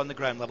thought you were on the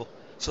ground level.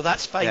 So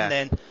that's fine Yeah.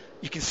 then.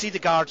 You can see the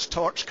guard's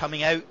torch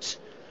coming out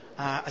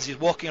as he's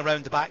walking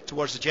around the back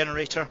towards the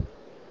generator.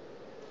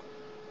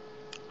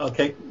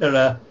 Okay,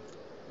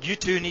 You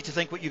two need to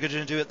think what you're going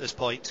to do at this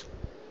point.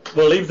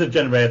 we'll leave the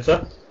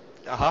generator.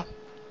 Uh-huh.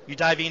 You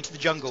diving into the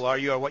jungle, are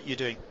you, or what are you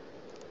doing?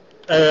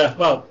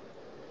 Well,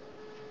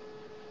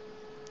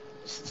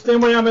 stay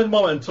where I am at the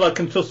moment until I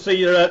can just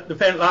see the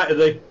faint light of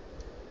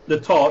the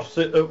torch,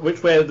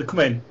 which way they're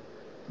coming.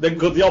 Then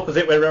go the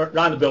opposite way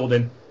around the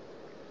building.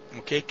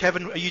 Okay,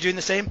 Kevin, are you doing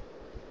the same?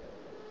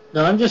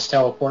 No, I'm just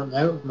teleporting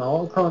out with my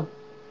autocron.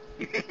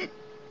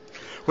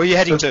 Where are you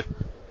heading to?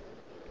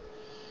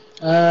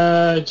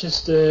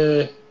 Just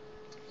the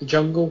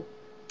jungle.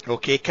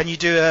 Okay, can you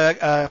do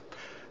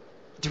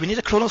do we need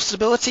a chrono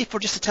stability for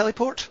just a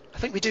teleport? I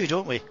think we do,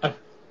 don't we? I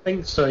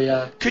think so,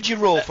 yeah. Could you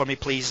roll for me,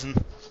 please?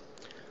 And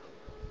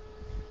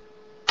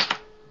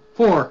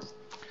 4.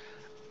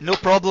 no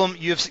problem.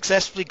 You have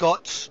successfully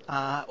got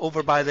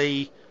over by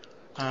the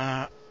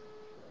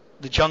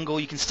jungle.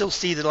 You can still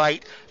see the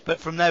light, but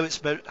from now it's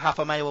about half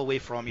a mile away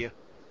from you.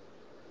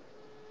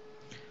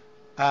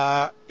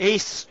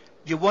 Ace,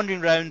 you're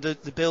wandering around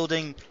the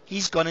building.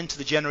 He's gone into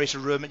the generator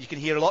room, and you can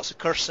hear lots of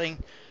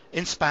cursing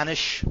in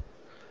Spanish.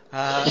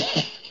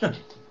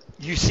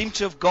 You seem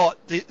to have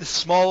got the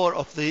smaller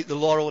of the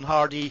Laurel and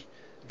Hardy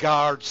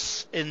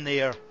guards in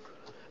there,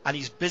 and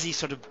he's busy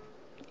sort of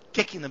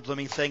kicking the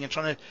blooming thing and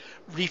trying to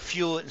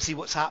refuel it and see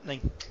what's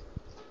happening.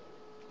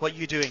 What are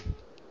you doing?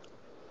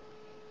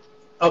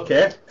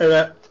 Okay,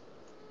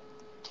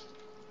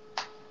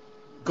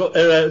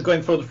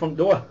 going through the front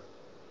door.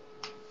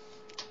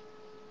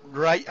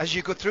 Right, as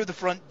you go through the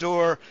front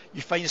door,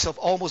 you find yourself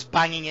almost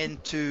banging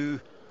into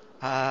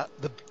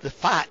the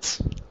fat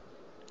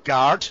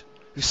guard,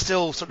 who's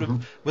still sort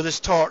of with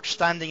his torch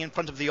standing in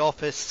front of the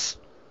office.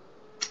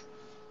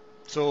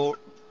 So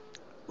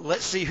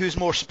let's see who's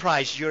more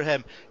surprised, you or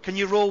him. Can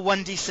you roll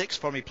 1d6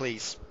 for me,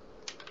 please?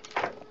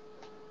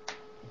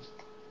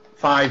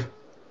 5.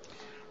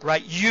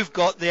 Right, you've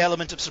got the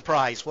element of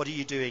surprise. What are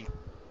you doing?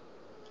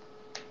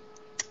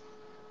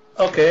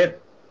 Okay,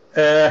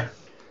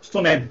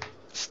 stun him.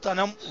 Stun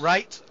him,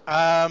 right.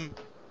 Bear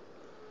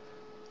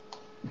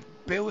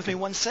with me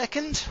 1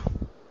 second.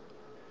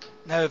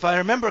 Now, if I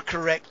remember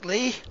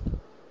correctly,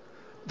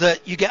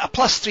 that you get a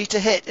 +3 to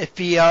hit if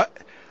he,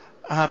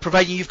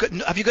 providing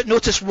have you got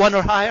notice 1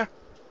 or higher?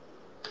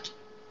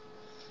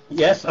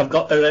 Yes, I've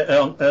got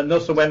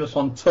notice awareness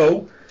on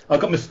 2. I've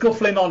got my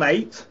scuffling on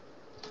 8.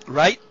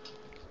 Right.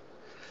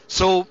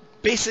 So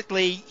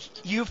basically,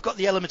 you've got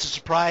the element of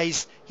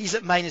surprise. He's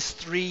at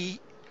 -3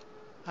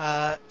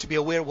 to be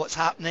aware of what's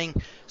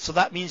happening. So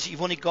that means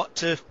you've only got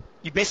to.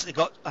 You basically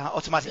got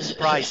automatic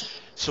surprise.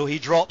 So he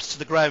drops to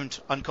the ground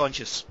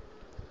unconscious.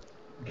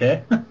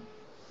 Okay.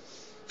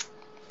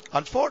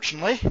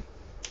 Unfortunately,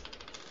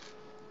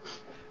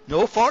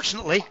 no,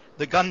 fortunately,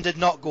 the gun did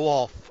not go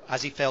off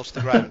as he fell to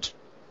the ground.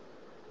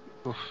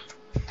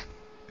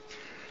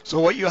 So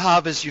what you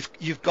have is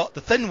you've got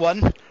the thin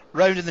one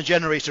round in the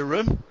generator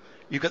room.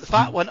 You've got the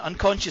fat one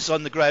unconscious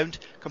on the ground,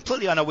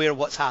 completely unaware of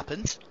what's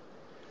happened.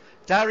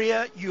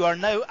 Daria, you are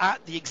now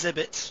at the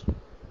exhibit.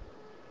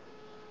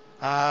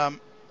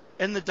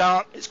 In the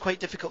dark, it's quite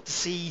difficult to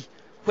see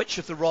which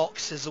of the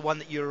rocks is the one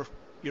that you're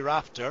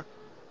after.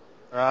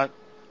 Right.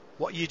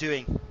 What are you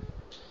doing?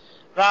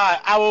 Right,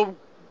 I will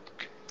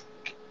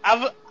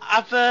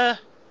have a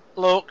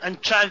look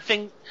and try and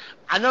think.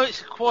 I know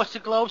it's a quarter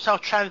globe, so I'll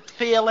try and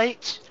feel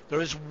it.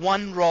 There is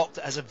one rock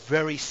that has a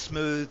very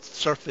smooth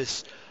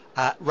surface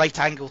at right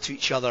angle to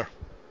each other.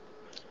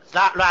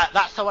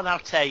 That's the one I'll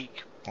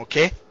take.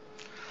 Okay.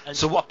 And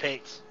So swap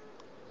it.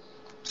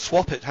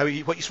 Swap it. What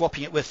are you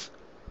swapping it with?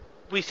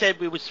 We said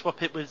we would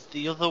swap it with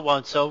the other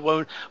one, so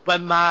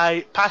when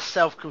my past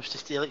self comes to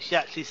steal it, she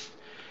actually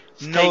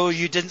No,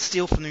 you didn't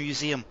steal from the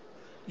museum.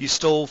 You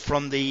stole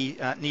from the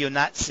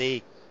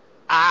neo-Nazi.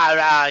 Ah,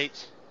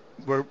 right.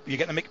 Where you're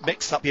getting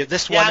mixed up here.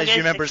 This Yeah, one, as you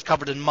remember, is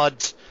covered in mud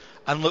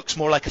and looks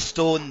more like a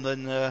stone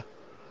than. Alright,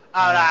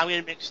 I'm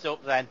getting mixed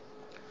up then.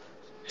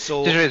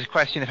 So There is a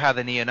question of how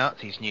the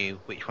neo-Nazis knew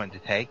which one to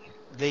take.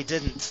 they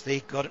didn't. They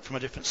got it from a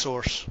different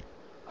source.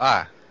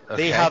 Ah, okay.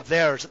 They have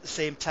theirs at the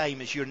same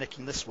time as you're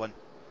nicking this one.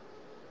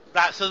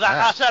 Right, so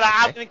that's alright. okay.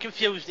 I'm getting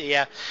confused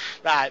here.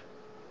 Right.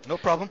 No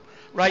problem.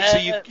 Right, so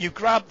you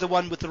grab the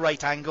one with the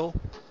right angle.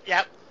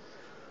 Yep.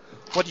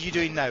 What are you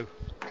doing now?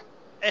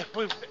 If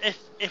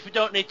we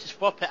don't need to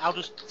swap it, I'll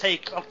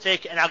take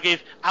it and I'll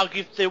give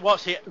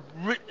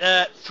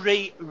the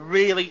 3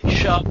 really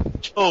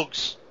sharp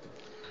tugs.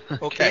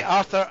 Okay,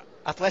 Arthur,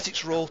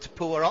 athletics roll to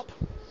pull her up.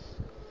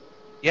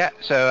 Yeah,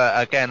 so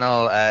again,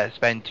 I'll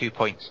spend 2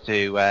 points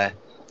to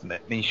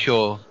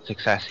ensure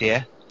success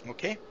here.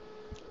 Okay.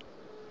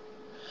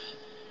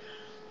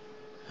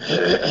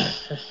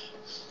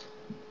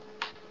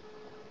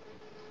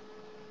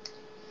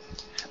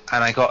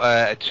 And I got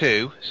a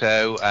 2,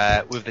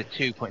 so with the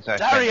 2 points I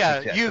spent,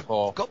 Daria, you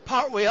four. got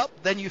part way up,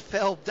 then you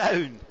fell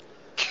down.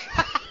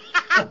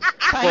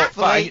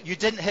 Thankfully, you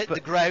didn't hit the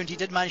ground. He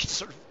did manage to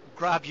sort of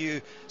grab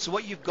you. So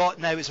what you've got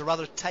now is a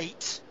rather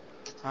tight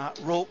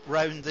rope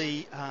round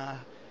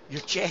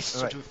your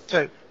chest. Right. Sort of.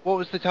 So, what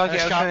was the target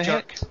I was trying to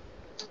jerk. hit?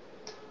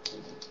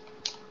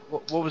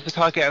 What was the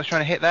target I was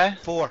trying to hit there?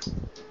 4.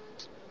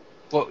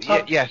 Well,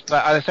 yes,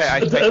 but as I say,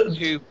 I spent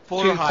 2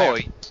 4 or higher.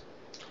 points.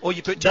 Oh,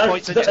 you put 2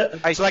 points in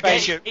it. I So I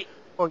guess you.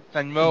 points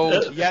and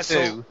rolled Yeah,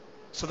 2.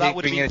 So that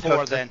would have been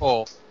 4 then.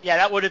 4. Yeah,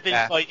 that would have been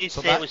Yeah. fine. You'd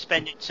So say that- we're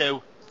spending 2.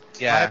 My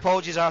Yeah.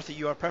 apologies, Arthur.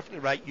 You are perfectly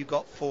right. You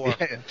got 4.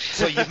 Yeah.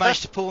 So you've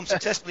managed to pull him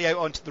successfully out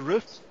onto the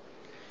roof.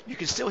 You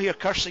can still hear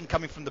cursing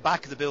coming from the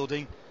back of the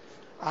building,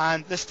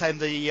 and this time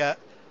the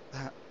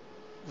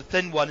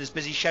thin one is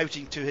busy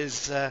shouting to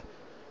his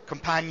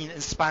companion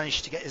in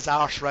Spanish to get his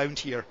arse round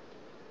here.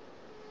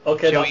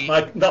 Okay,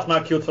 Shall that's my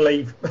cue to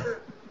leave.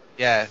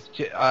 Yeah.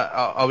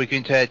 Are we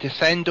going to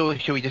descend, or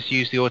should we just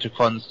use the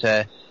autocrons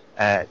to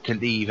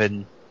leave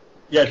and?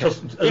 Yeah,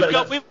 just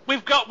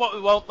We've got what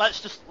we want. Let's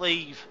just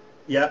leave.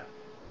 yeah.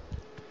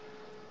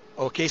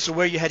 Okay, so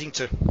where are you heading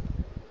to?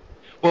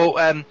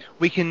 Well,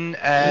 we can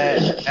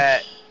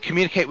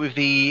communicate with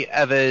the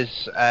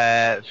others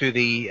through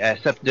the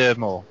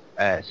subdermal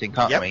thing,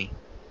 can't Yep. we?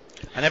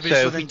 And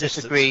everyone's So if within we just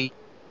distance. agree.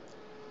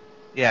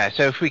 Yeah.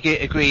 So if we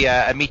agree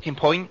a meeting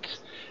point,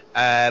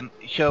 are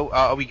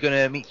we going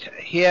to meet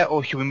here,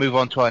 or should we move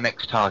on to our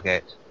next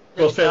target?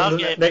 Go straight to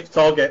the target. next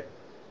target.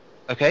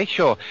 Okay,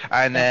 sure.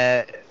 And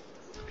And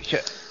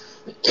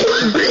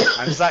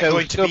is that So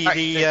going to go be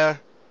back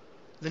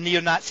the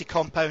neo-Nazi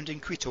compound in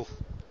Quito?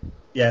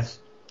 Yes.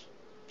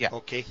 Yeah.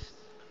 Okay.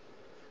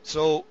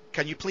 So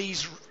can you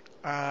please,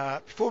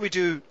 before we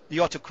do the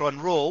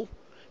autocron roll,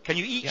 can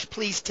you each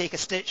please take a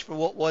stitch for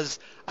what was,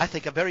 I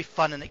think, a very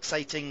fun and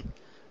exciting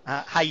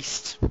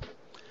heist?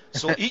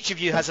 So each of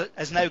you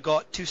has now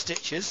got 2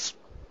 stitches.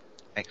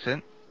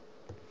 excellent.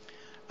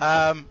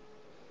 And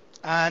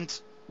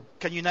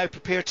can you now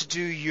prepare to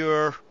do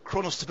your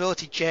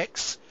chronostability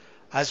checks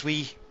as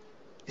we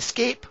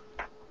escape?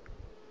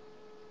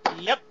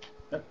 Yep.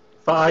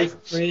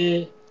 5.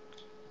 3.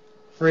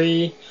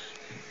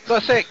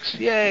 Got 6.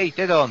 Yay!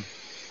 Dead on.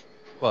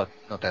 Well,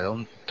 not dead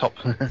on. Top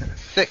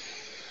 6.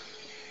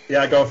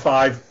 Yeah, I go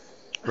 5.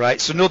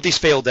 Right, so nobody's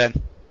failed then.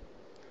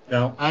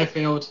 No. I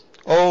failed.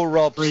 Oh,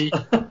 Rob. 3.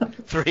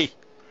 3.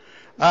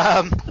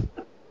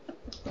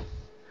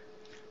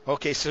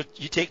 Okay, so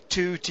you take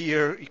 2 to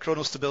your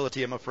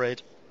chronostability, I'm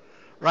afraid.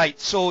 Right,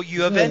 so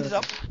you have ended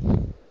up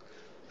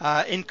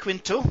in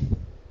Quinto.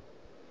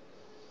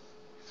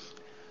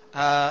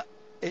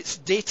 It's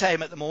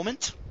daytime at the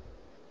moment.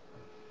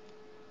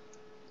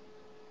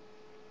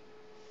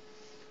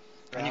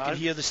 And you can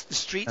hear the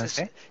streets.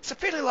 Okay. It's a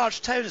fairly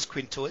large town, as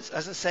Quinto.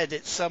 As I said,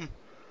 it's the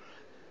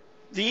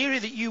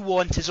area that you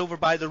want is over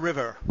by the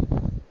river.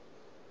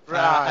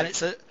 Right.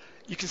 And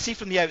you can see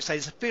from the outside,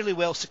 it's a fairly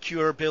well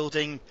secure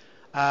building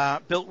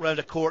built around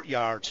a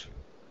courtyard.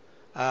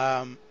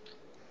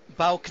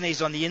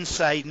 Balconies on the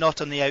inside,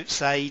 not on the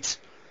outside.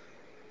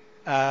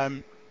 How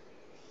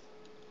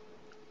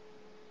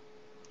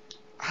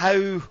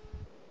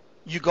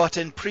you got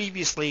in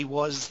previously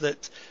was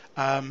that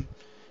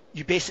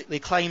you basically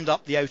climbed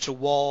up the outer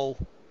wall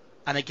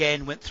and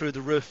again went through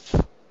the roof.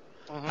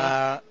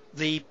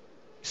 The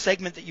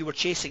segment that you were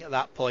chasing at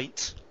that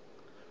point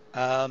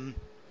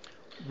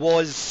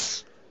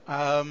was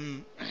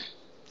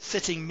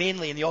sitting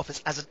mainly in the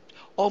office as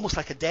almost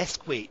like a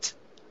desk weight,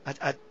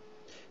 a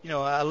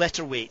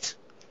letter weight.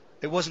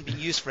 It wasn't being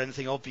used for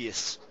anything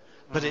obvious,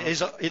 but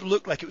it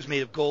looked like it was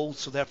made of gold,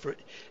 so therefore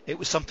it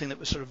was something that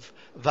was sort of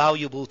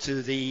valuable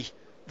to the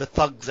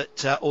thug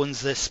that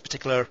owns this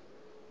particular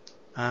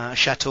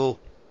chateau.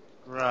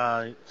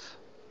 Right.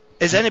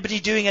 Is anybody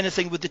doing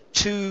anything with the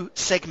 2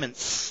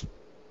 segments?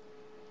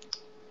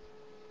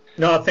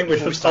 No, I think we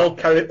should all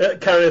carry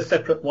a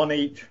separate one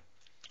each.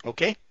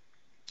 Okay.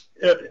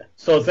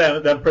 So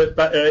then put it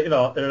back,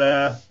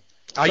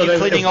 Are you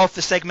cleaning off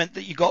the segment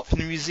that you got from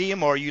the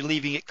museum, or are you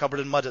leaving it covered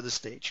in mud at this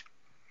stage?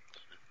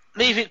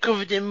 Leave it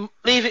covered in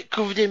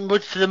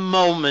mud for the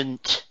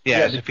moment.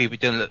 Yeah, so people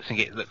don't think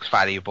it looks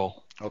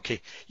valuable.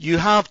 Okay. You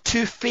have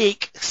 2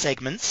 fake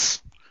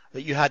segments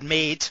that you had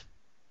made,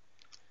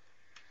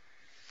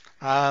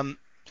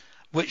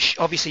 which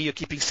obviously you're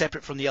keeping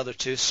separate from the other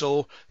 2.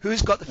 So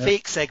who's got the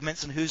fake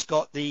segments and who's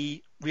got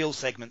the real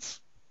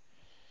segments?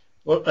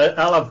 Well,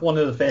 I'll have one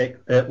of the fake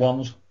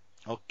ones.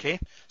 Okay.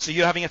 So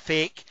you're having a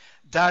fake.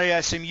 Daria, I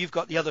assume you've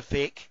got the other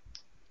fake.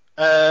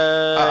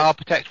 I'll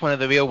protect one of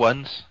the real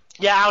ones.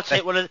 Yeah, I'll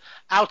take one of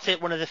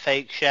the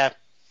fakes. Yeah.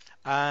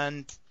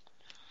 And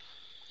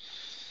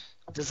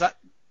does that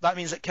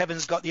means that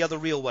Kevin's got the other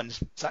real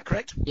ones? Is that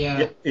correct?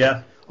 Yeah.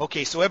 Yeah.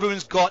 Okay, so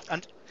everyone's got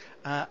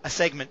a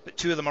segment, but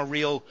 2 of them are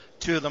real,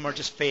 2 of them are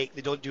just fake.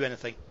 They don't do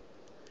anything.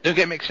 Don't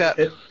get mixed up.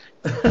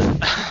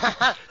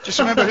 Just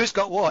remember who's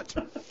got what.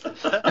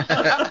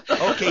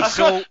 Okay,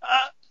 so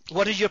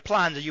what is your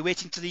plan? Are you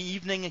waiting to the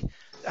evening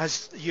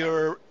as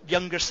your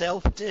younger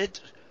self did?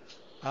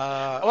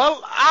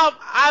 Well,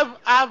 I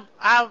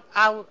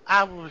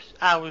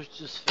was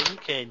just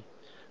thinking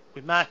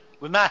we might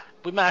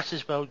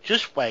as well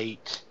just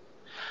wait,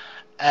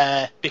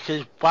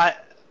 because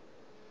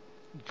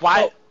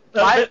why?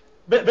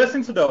 Best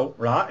thing to do,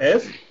 right,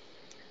 is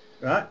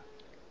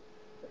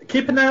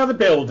keep an eye on the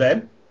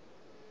building,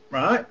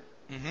 right?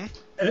 Mm-hmm.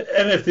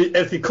 And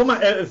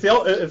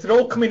if they're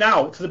all coming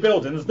out to the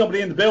building, there's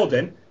nobody in the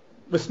building,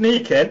 we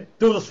sneak in,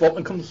 do the swap,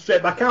 and come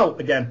straight back out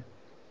again.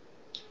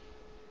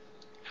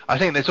 I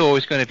think there's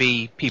always going to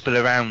be people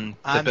around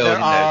the building. And there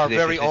are though,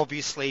 very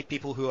obviously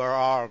people who are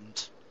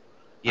armed.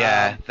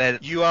 Yeah, they're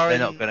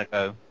not going to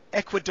go.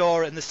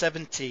 Ecuador in the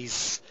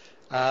 70s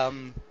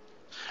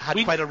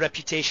had quite a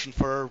reputation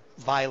for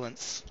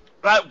violence.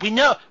 Right, we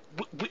know.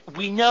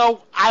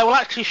 I will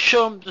actually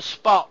show them the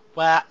spot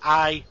where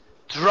I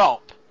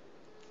drop.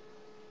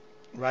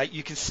 Right,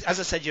 you can, as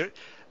I said,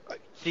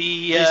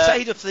 The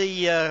side of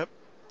the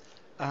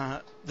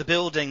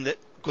building that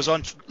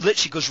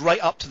literally goes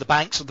right up to the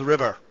banks of the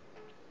river,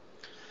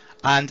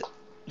 and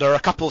there are a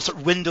couple of sort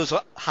of windows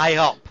high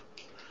up,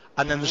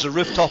 and then there's a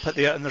rooftop at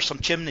there, and there's some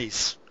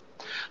chimneys.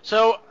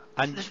 So,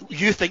 and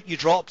you think you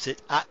dropped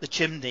it at the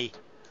chimney,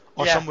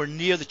 or somewhere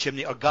near the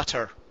chimney or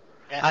gutter,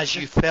 as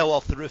you fell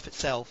off the roof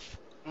itself.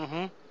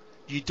 Mm-hmm.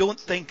 You don't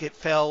think it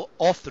fell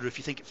off the roof,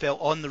 you think it fell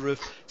on the roof,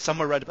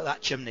 somewhere right about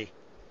that chimney.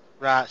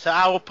 Right, so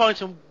I will point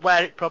them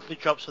where it probably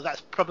dropped, so that's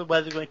probably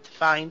where they're going to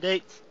find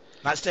it.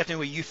 That's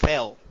definitely where you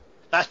fell.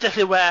 That's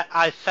definitely where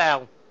I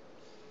fell.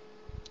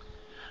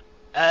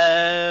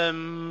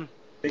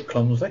 Bit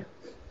clumsy.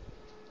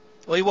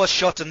 Well, he was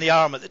shot in the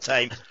arm at the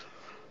time.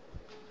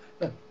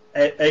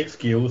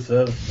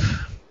 Excuses.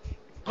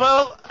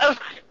 Well,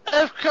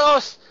 of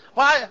course.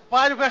 Why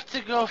do we have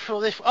to go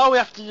through this? All we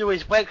have to do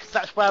is wait, because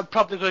that's where I'm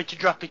probably going to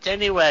drop it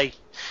anyway.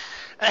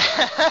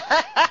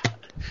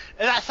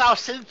 And that's how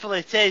simple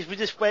it is. We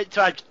just wait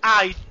till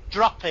I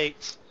drop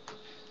it.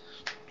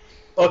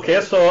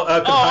 Okay, so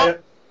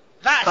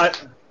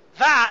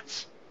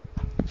that's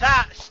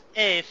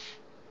if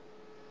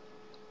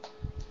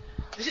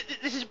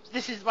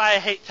this is why I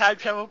hate time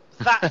travel.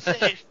 That's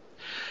if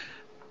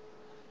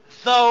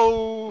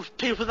those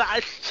people that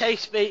actually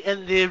chased me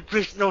in the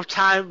original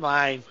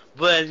timeline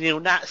were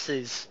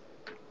neo-Nazis.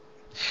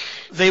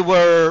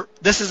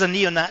 This is a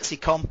neo-Nazi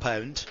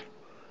compound.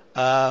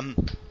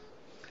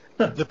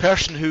 The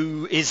person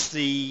who is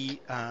who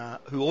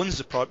owns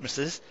the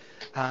premises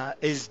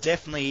is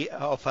definitely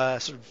of a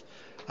sort of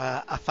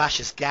a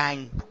fascist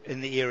gang in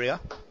the area.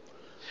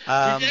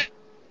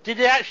 Did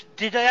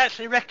they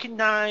actually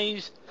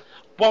recognise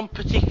one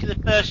particular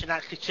person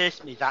actually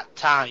chased me that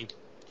time?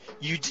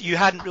 You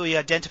hadn't really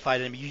identified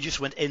him. You just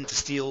went in to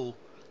steal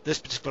this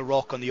particular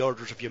rock on the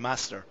orders of your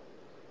master.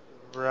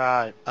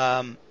 Right.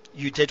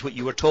 You did what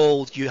you were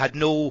told. You had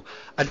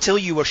until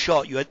you were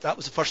shot. That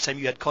was the first time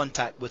you had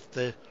contact with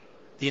the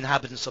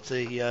inhabitants of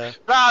the.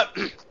 Right.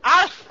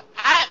 I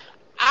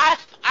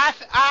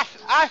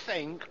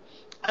think,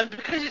 and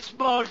because it's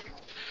more,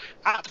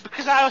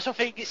 because I also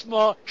think it's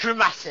more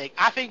dramatic.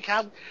 I think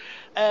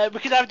we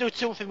can either do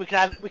something. We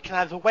can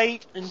either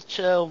wait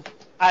until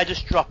I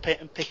just drop it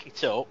and pick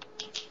it up,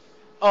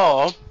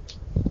 or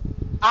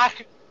I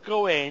could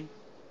go in,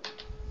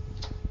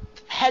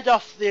 head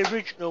off the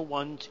original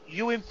ones,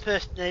 you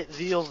impersonate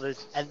the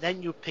others, and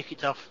then you pick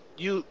it off.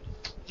 You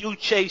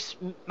chase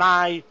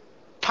my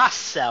past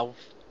self,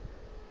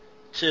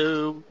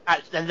 and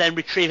then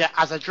retrieve it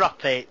as I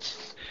drop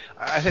it.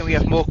 I think we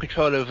have more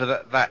control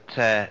over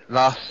that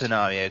last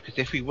scenario, because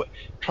if we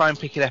try and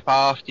pick it up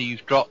after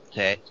you've dropped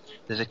it,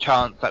 there's a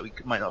chance that we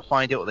might not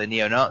find it, or the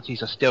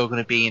neo-Nazis are still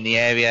going to be in the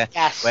area.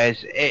 Yes.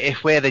 Whereas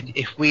if we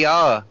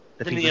are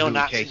the people who are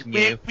neo-Nazis, chasing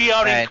you, we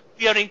are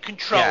in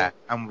control. Yeah,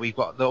 and we've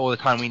got all the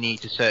time we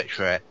need to search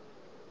for it.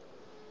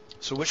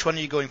 So which one are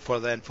you going for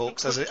then,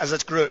 folks, as a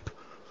group?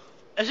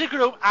 As a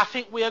group, I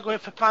think we are going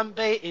for Plan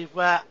B, is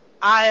where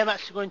I am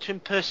actually going to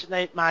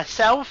impersonate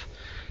myself.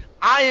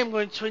 I am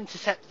going to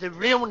intercept the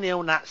real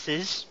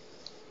neo-Nazis,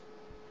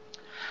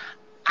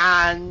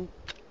 and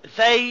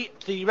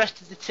the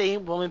rest of the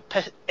team will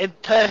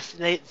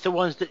impersonate the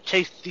ones that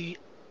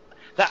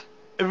that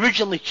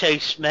originally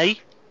chased me,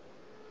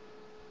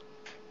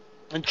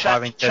 and try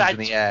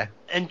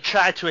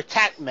to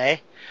attack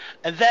me,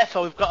 and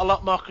therefore we've got a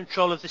lot more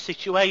control of the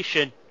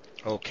situation.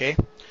 Okay.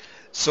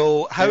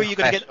 So how are you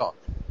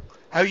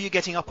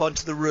getting up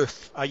onto the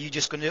roof? Are you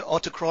just going to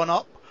autocron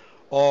up,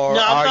 or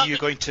are you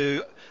going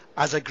to,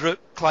 as a group,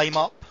 climb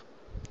up?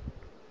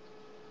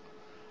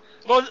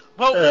 Well,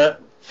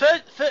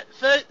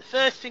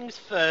 first things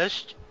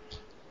first.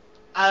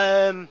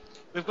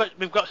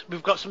 We've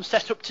got some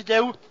setup to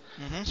do.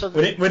 Mm-hmm. So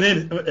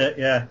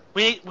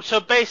So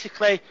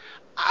basically,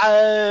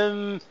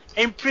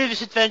 in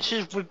previous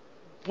adventures,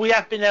 we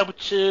have been able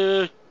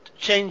to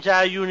change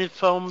our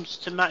uniforms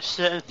to match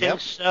certain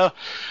things. Yep. So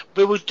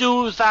we will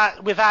do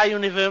that with our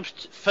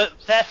uniforms, for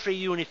their 3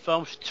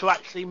 uniforms, to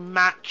actually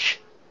match.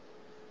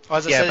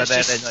 As I said, but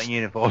they're not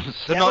uniforms.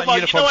 They're not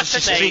uniforms, it's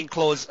just street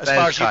clothes, as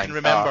far as you can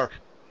remember. Dark.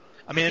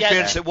 I mean, in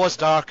fairness, it was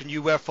dark and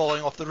you were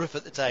falling off the roof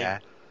at the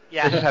time.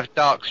 Yeah. They just have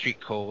dark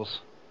street clothes.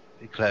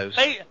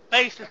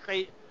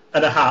 Basically.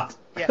 And a hat.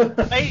 Yeah.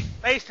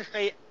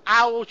 Basically,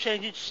 I will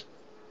change it.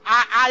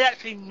 I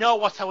actually know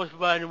what I was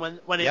wearing when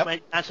it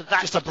went, and so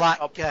that's just a black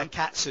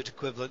catsuit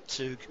equivalent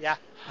to. Yeah.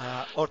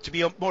 Or to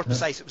be more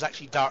precise, it was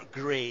actually dark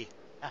grey.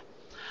 Yeah.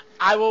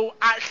 I will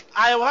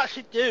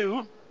actually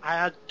do.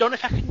 I don't know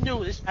if I can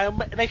do this. I'll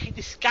make a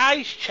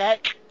disguise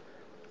check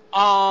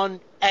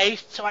on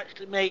Ace to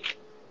actually make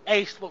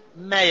Ace look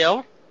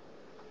male.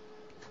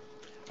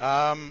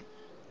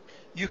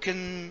 You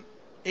can...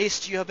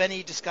 Ace, do you have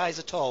any disguise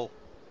at all?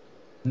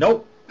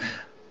 Nope.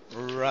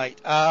 Right.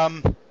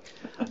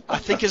 I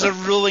think as a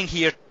ruling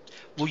here,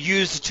 we'll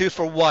use the 2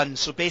 for 1.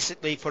 So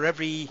basically, for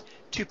every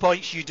 2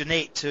 points you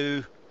donate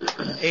to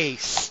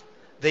Ace,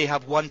 they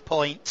have 1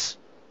 point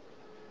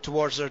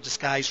towards their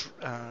disguise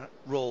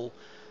roll.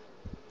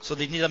 So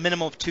they need a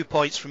minimum of 2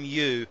 points from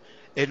you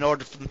in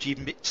order for them to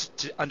even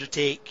to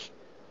undertake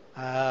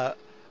a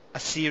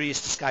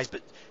serious disguise.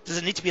 But does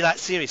it need to be that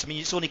serious? I mean,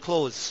 it's only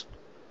clothes.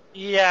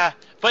 Yeah,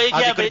 but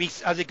are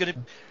they going to?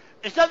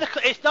 It's not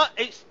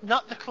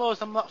the clothes.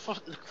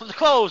 The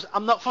clothes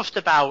I'm not fussed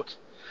about.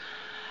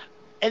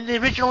 In the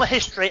original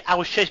history, I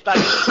was chased by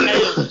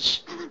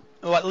males.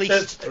 Oh, at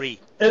least 3.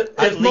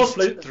 It's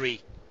mostly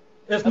 3.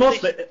 It's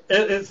mostly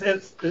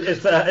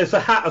it's a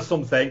hat or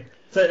something,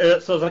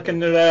 so I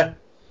can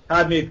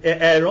hide me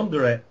air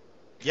under it.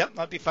 Yep,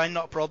 that'd be fine,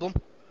 not a problem.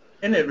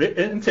 Isn't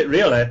it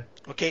really?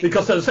 Okay.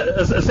 Because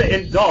it's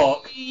in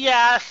dark.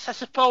 Yes, I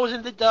suppose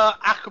in the dark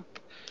I could.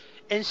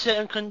 In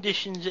certain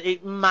conditions,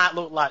 it might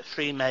look like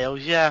 3 males,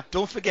 yeah.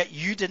 Don't forget,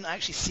 you didn't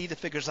actually see the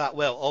figures that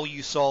well. All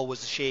you saw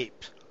was the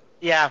shape.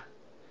 Yeah.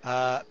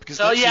 Because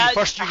the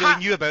first you really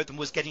knew about them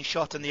was getting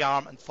shot in the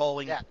arm and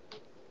falling. Yeah.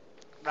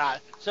 Right.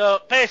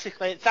 So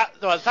basically,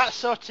 that's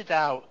sorted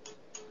out.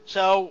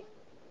 So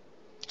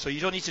you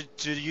don't need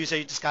to use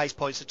any disguise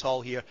points at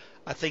all here.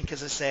 I think,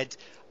 as I said,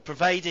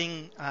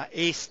 providing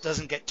Ace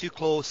doesn't get too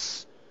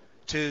close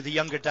to the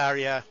younger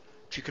Daria,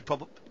 she could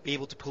probably be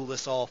able to pull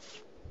this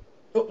off.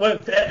 Well,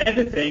 if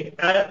anything,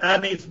 I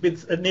need to be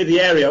near the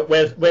area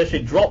where she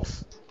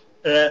drops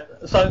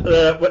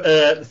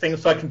the thing,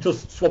 so I can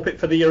just swap it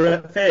for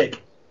the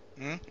fake.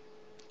 Mm.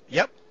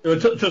 Yep.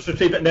 Just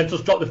retrieve it and then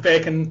just drop the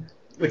fake, and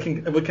we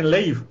can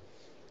leave.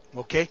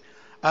 Okay.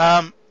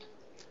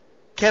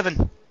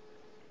 Kevin,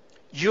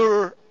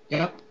 your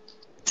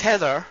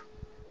tether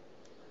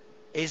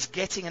is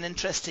getting an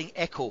interesting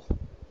echo,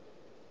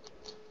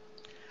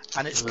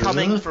 and it's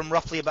coming from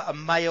roughly about a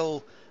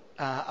mile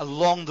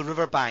along the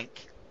riverbank,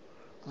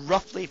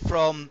 roughly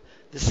from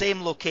the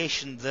same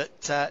location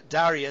that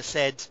Daria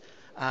said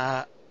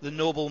the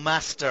noble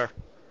master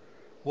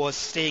was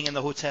staying in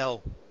the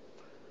hotel.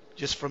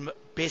 Just from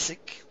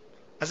basic,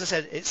 as I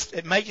said,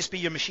 it might just be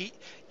your machine,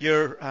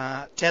 your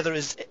tether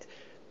is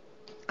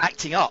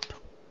acting up,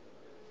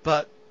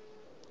 but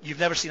you've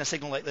never seen a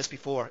signal like this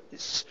before.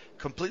 It's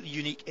completely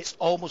unique. It's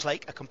almost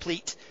like a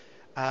complete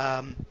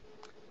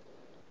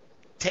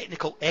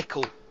technical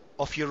echo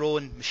of your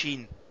own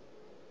machine.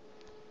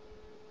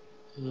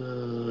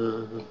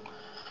 Leave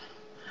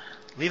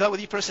that with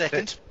you for a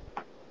second.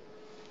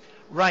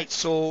 Right,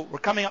 so we're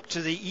coming up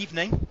to the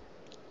evening.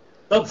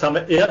 Don't tell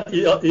me, you're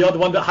the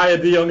one that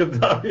hired the younger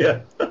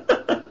Daria.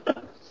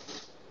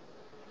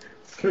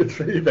 To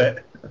retrieve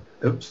it.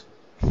 Oops.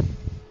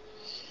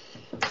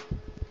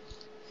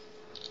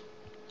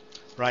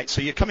 Right,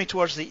 so you're coming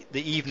towards the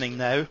evening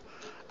now.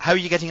 How are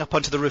you getting up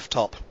onto the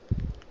rooftop?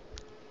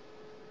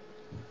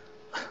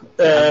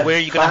 And where are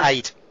you going to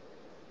hide?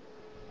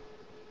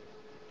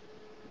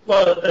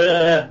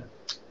 Well,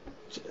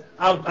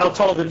 I'll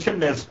follow the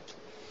chimneys.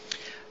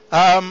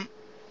 The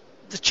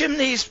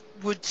chimneys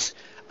would,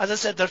 as I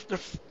said, there's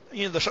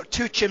sort of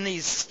two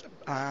chimneys,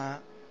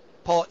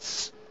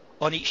 pots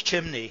on each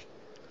chimney.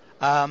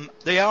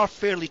 They are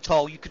fairly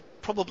tall. You could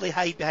probably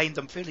hide behind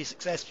them fairly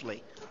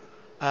successfully,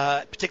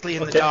 particularly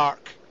in the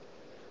dark.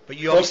 But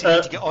you obviously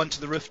need to get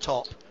onto the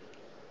rooftop.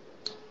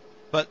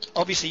 But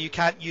obviously you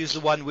can't use the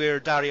one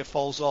where Daria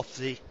falls off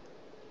the...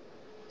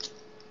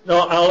 No,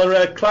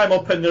 I'll climb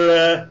up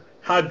and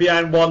hide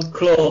behind one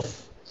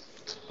close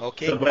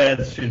to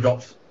where she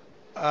drops.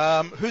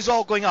 Who's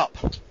all going up?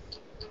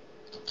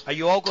 Are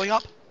you all going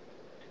up?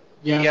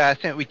 Yeah, I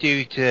think we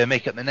do to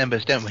make up the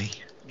numbers, don't we?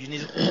 You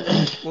need.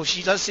 Well,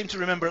 she does seem to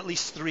remember at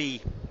least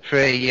 3.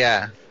 3,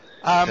 yeah.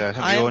 I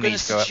am going to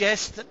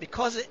suggest that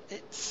because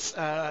it's...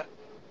 how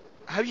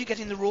are you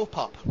getting the rope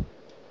up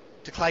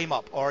to climb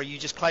up? Or are you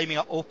just climbing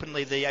up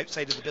openly the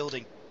outside of the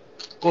building?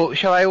 Well,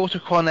 shall I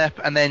auto-con up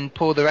and then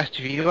pull the rest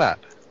of you up?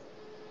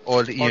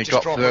 Or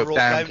drop the rope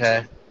down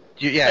to...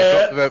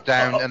 drop the rope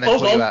down and then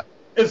pull you up.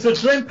 Is the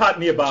drain pipe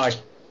nearby?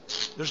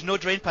 There's no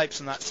drain pipes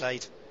on that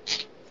side.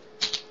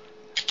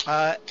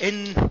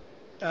 In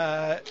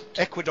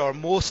Ecuador,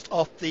 most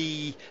of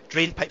the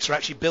drain pipes are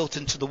actually built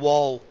into the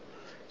wall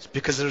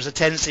because there's a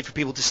tendency for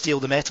people to steal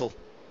the metal.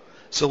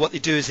 So what they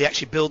do is they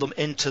actually build them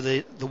into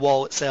the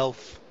wall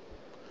itself.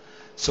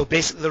 So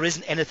basically there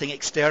isn't anything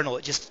external.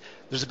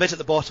 There's a bit at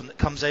the bottom that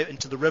comes out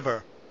into the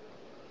river.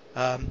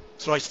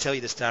 Sorry to tell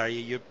you this, Daria.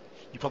 You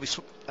probably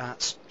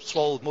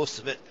swallowed most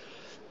of it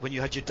when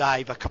you had your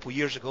dive a couple of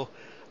years ago.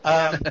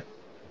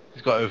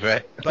 He's got over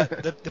it.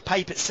 But the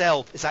pipe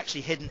itself is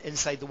actually hidden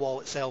inside the wall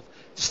itself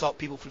to stop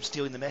people from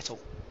stealing the metal.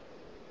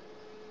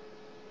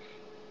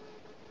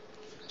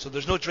 So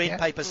there's no drain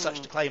pipe as such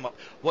to climb up.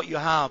 What you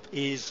have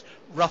is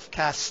rough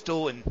cast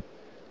stone,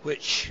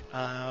 which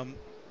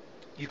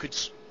you could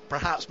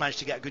perhaps manage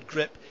to get a good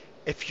grip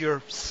if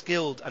you're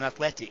skilled and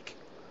athletic.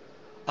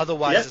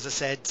 Otherwise, as I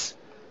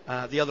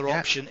said, the other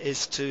option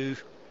is to...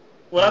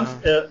 Well, I'm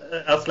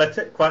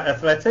quite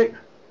athletic.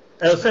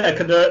 I was saying I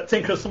could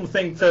think of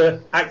something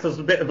to act as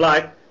a bit of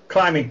like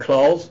climbing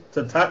claws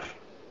to attach.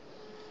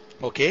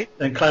 Okay.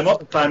 And climb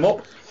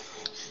up.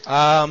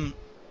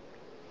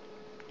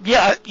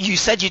 Yeah, you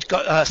said you'd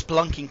got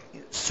spelunking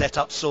set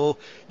up, so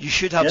you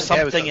should have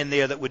something in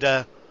there that would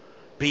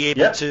be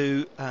able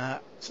to...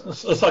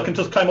 So I can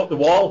just climb up the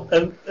wall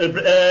and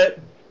lower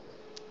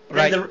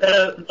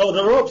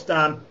the ropes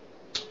down.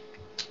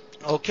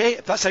 Okay,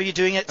 if that's how you're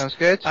doing it. Sounds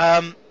good.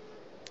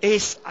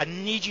 Ace, I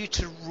need you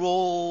to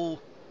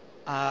roll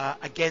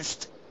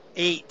against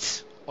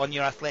 8 on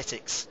your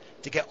athletics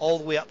to get all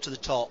the way up to the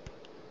top.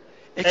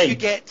 If you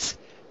get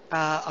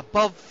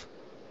above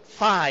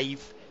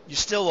 5, you're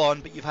still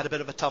on, but you've had a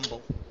bit of a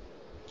tumble.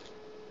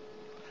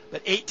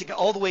 But 8 to get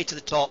all the way to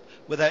the top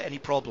without any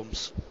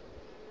problems.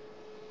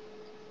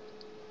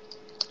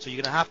 So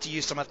you're going to have to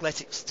use some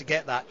athletics to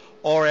get that,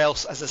 or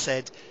else, as I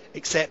said,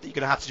 except that you're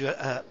going to have to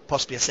do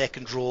possibly a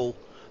second roll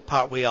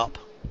part way up.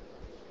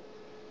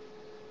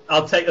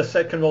 I'll take a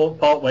second roll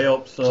part way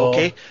up. So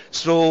okay,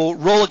 so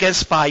roll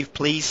against 5,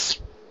 please.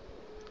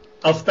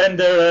 I'll spend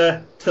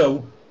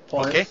 2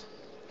 points. Okay.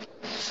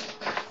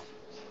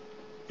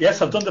 Yes,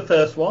 I've done the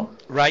first one.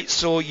 Right,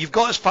 so you've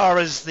got as far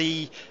as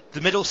the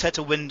middle set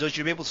of windows.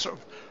 You're able to sort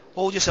of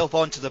hold yourself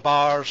onto the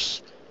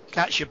bars,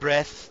 catch your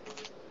breath.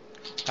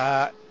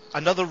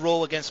 Another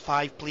roll against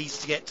 5, please,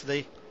 to get to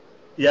the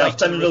I'll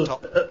spend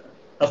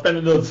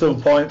another 2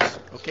 points.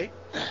 Okay.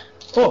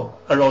 Oh,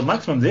 I rolled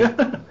maximum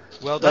there.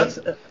 Well done.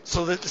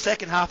 So the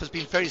second half has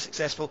been very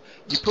successful.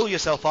 You pull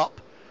yourself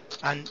up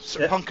and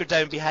sort of hunker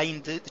down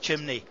behind the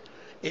chimney.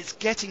 It's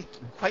getting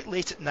quite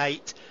late at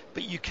night,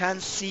 but you can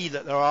see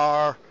that there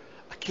are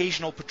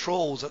occasional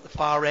patrols at the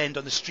far end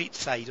on the street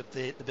side of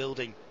the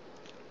building.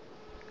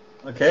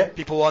 Okay.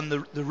 People on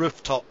the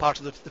rooftop, part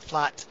of the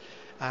flat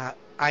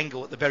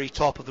angle at the very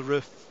top of the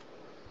roof.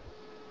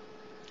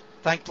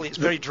 Thankfully, it's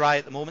very dry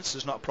at the moment, so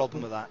there's not a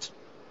problem with that.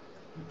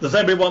 Does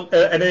anybody want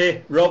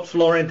any ropes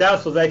lowering down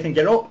so they can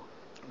get up?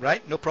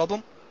 Right, no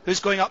problem. Who's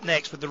going up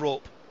next with the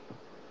rope?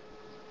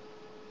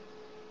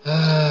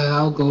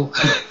 I'll go.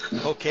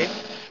 Okay.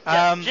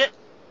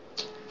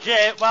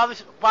 Jay,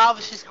 while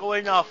this is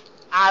going off,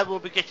 I will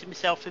be getting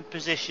myself in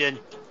position.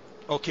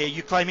 Okay,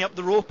 you climbing up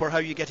the rope, or how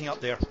are you getting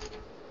up there?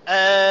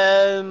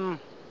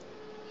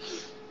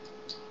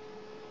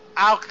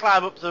 I'll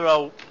climb up the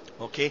rope.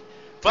 Okay.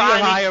 But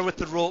you're higher with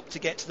the rope to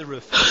get to the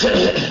roof.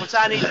 But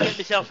I need to get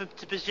myself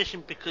into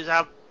position because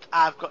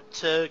I've got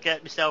to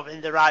get myself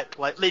in the right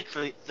place,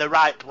 literally the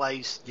right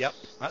place. Yep,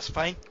 that's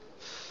fine.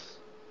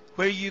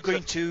 Where are you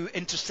going to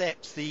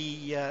intercept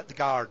the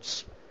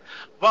guards?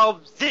 Well,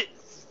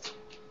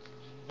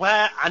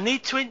 where I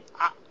need to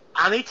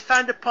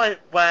find a point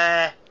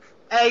where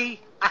A,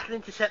 I can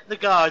intercept the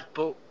guard,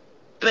 but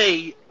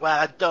B, where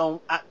I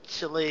don't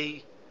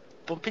actually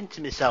bump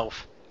into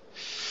myself.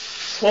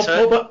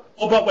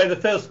 But when the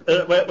first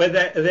when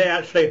they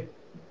actually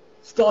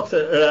start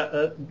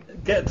to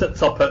get to the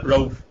top of the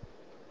roof.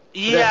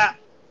 Yeah.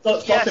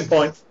 Starting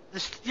point.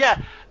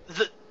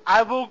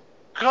 I will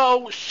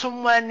go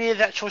somewhere near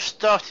the actual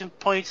starting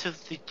point of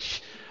the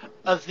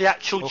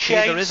actual chase.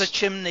 Okay, there is a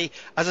chimney.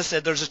 As I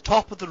said, there's a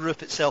top of the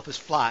roof itself is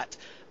flat,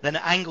 then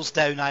it angles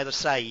down either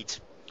side.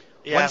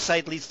 Yeah. One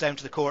side leads down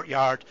to the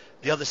courtyard,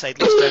 the other side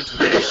leads down to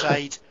the other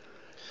side.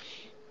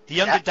 The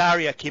younger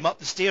Daria came up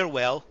the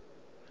stairwell,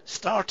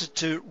 started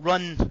to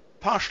run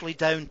partially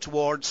down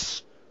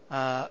towards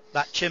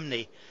that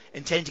chimney,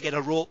 intending to get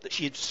a rope that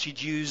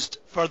she'd used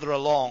further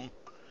along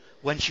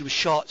when she was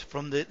shot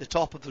from the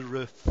top of the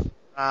roof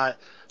and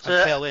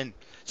fell in.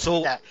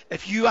 So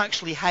if you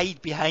actually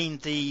hide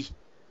behind the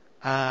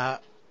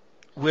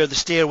where the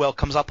stairwell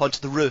comes up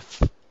onto the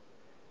roof,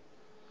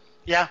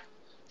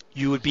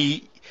 you'd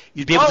be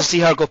able to see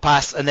her go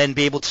past and then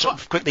be able to sort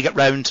of quickly get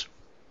round.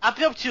 I'll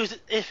be able to use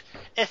it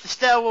if the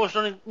stairwell's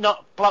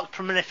not blocked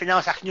from anything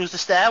else. I can use the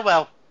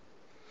stairwell.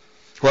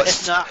 Well,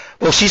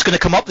 she's going to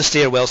come up the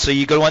stairwell, so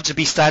you're going to want to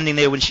be standing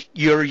there when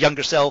your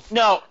younger self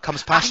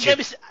comes past you.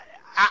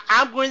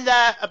 I'm going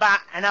there about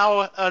an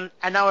hour and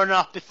a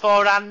half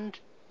beforehand,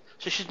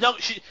 so she's not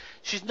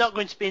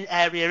going to be in the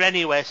area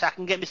anyway. So I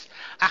can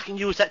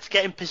use that to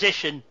get in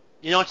position.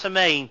 You know what I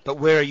mean? But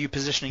where are you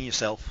positioning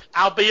yourself?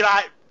 I'll be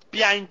right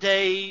behind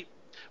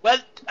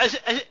as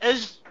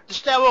the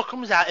stairwell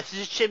comes out. If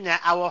there's a chimney,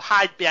 I will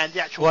hide behind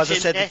the actual chimney. Well, as I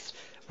said,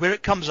 where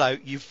it comes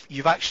out,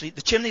 you've actually,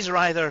 the chimneys are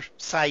either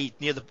side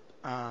near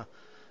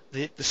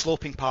the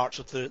sloping parts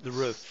of the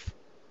roof.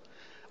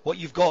 What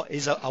you've got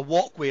is a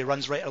walkway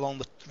runs right around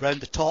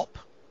the top,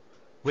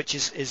 which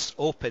is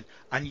open,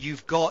 and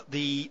you've got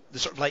the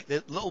sort of like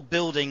the little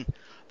building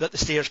that the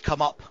stairs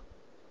come up,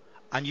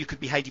 and you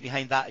could be hiding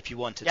behind that if you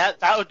wanted. Yeah,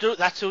 that'll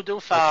do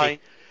fine.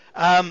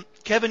 Okay.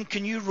 Kevin,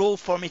 can you roll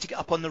for me to get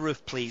up on the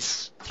roof,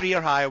 please? 3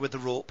 or higher with the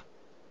rope.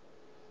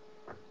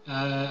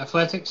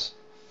 Athletics?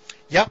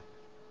 Yep.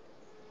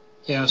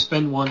 Yeah, I'll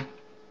spend 1.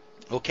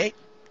 Okay.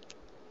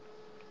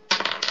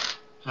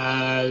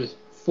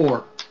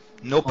 4.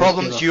 No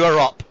problems, you are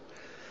up.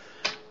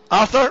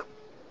 Arthur,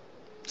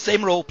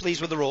 same roll, please,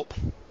 with the rope.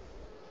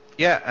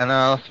 Yeah, and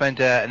I'll spend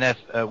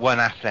 1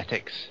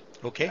 athletics.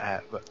 Okay.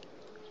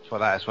 For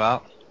that as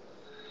well.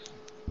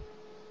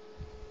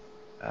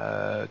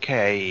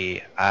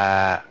 Okay.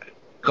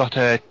 Got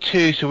a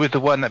 2, so with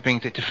the 1 that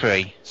brings it to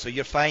 3. So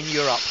you're fine,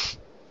 you're up.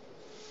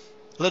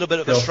 A little bit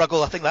of a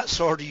struggle. I think that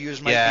sword you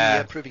use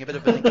might be proving a bit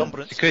of an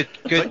encumbrance. Good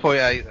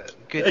point.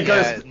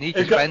 Need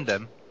to spend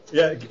them.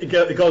 Yeah,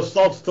 it goes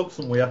sword stuck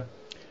somewhere.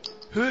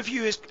 Who of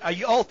you are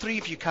you all 3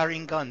 of you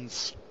carrying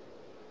guns?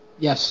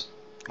 Yes.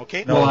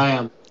 Okay. No, I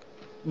am.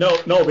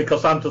 No,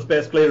 because I'm just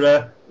basically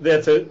there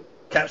to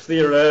catch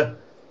the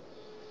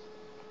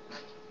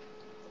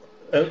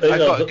I've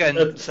got a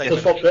gun.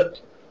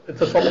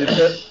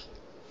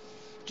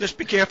 Just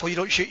be careful you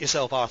don't shoot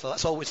yourself, Arthur.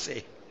 That's all we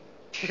say.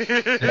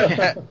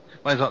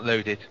 Mine's not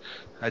loaded.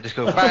 I just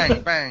go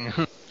bang, bang.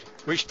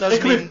 Which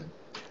does mean...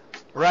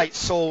 Right,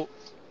 so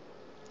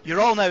you're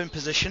all now in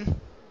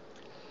position.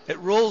 It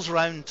rolls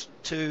round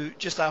to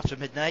just after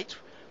midnight,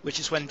 which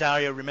is when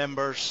Daria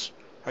remembers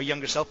her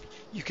younger self.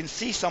 You can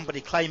see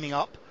somebody climbing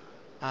up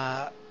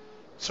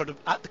sort of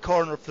at the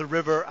corner of the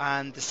river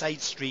and the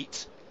side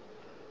street,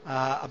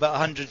 about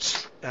 100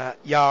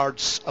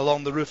 yards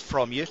along the roof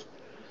from you.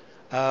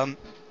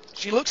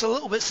 She looks a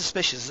little bit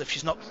suspicious, as if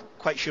she's not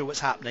quite sure what's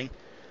happening.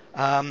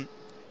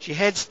 She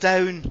heads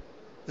down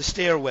the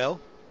stairwell.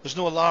 There's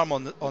no alarm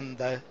on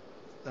the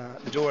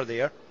door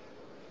there.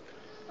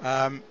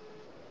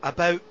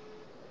 About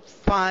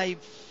 5-6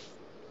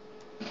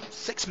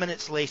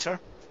 minutes later,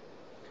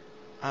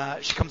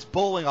 she comes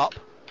bowling up.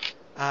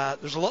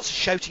 There's lots of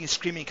shouting and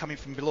screaming coming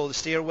from below the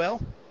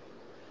stairwell.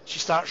 She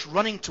starts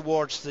running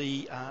towards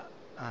the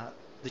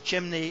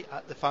chimney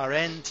at the far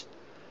end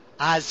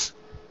as,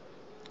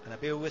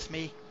 and bear with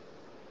me,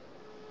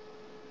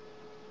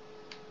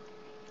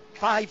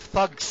 5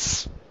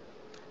 thugs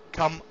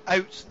come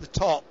out the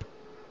top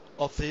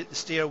of the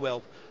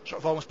stairwell,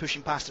 sort of almost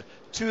pushing past her.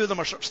 2 of them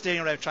are sort of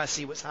staring around trying to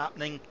see what's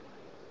happening.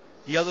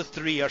 The other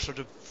 3 are sort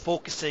of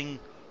focusing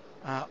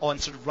on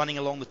sort of running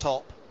along the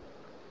top.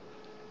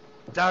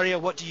 Daria,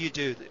 what do you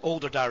do? The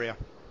older Daria.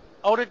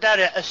 Older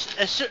Daria, as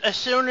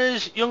soon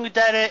as younger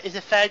Daria is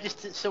a fair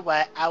distance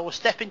away, I will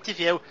step into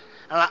view,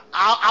 and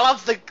I'll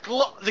have the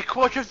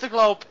quarter of the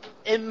globe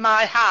in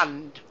my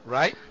hand.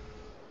 Right.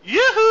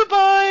 Yoo-hoo,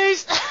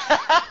 boys!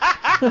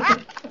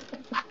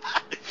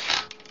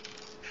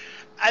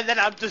 And then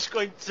I'm just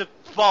going to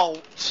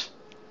bolt.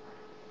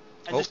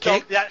 And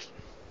okay.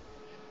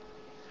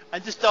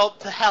 Just hope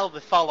to hell they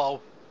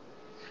follow.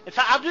 In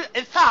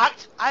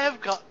fact, I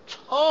have got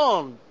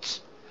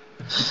taunt.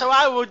 So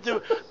I would do...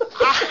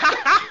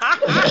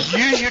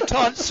 Use your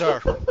taunt,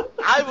 sir.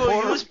 I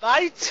will use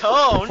my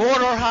taunt. 4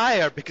 or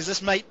higher, because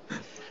this might...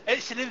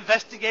 It's an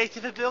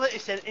investigative ability.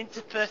 It's an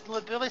interpersonal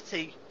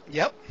ability.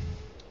 Yep.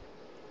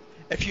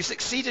 If you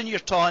succeed in your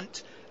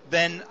taunt,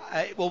 then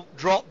it will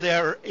drop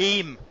their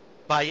aim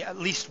by at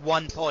least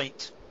 1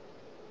 point.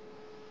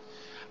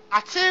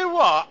 I tell you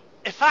what,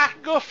 if I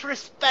can go for a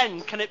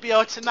spend, can it be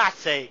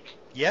automatic?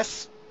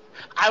 Yes?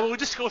 I will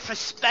just go for a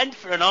spend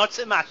for an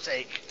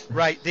automatic.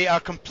 Right, they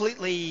are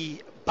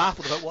completely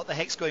baffled about what the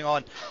heck's going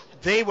on.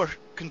 They were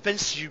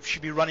convinced you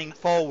should be running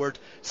forward.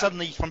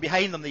 Suddenly, from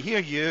behind them, they hear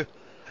you,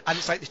 and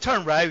it's like they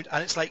turn round,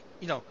 and it's like,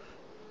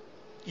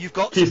 you've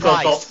got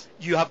surprise.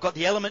 You have got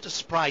the element of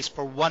surprise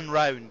for 1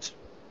 round.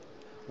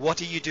 What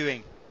are you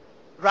doing?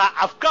 Right,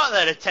 I've got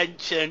their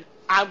attention.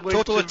 I'm going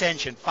Total to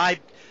attention. 5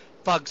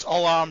 thugs,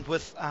 all armed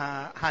with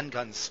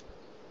handguns.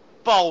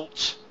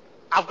 bolt.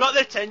 I've got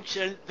their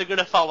attention. They're going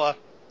to follow.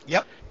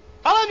 Yep.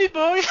 Follow me,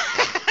 boy.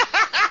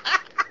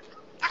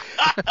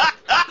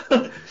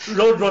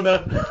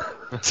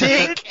 Roadrunner.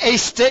 Take a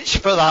stitch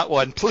for that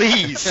one,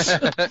 please.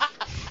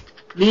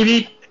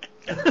 Maybe.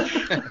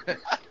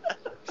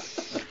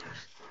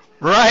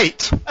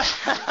 Right.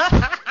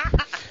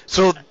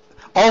 So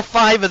all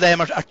 5 of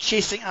them are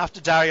chasing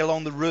after Daria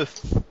along the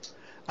roof,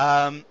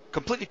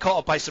 completely caught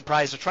up by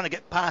surprise. They're trying to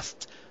get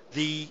past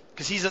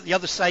because he's at the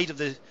other side of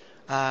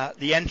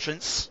the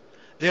entrance.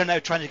 They're now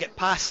trying to get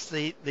past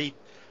the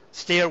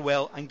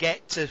stairwell and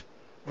get to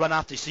run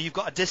after you. So you've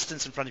got a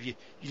distance in front of you.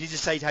 You need to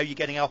decide how you're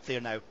getting up there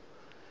now.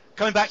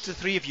 Coming back to the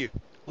 3 of you,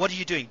 what are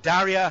you doing?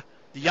 Daria,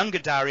 the younger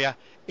Daria,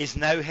 is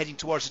now heading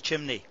towards the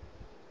chimney.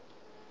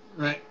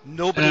 Right.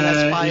 Nobody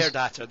has fired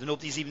at her.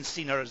 Nobody's even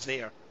seen her as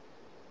there.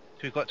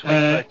 So we've got to wait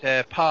for it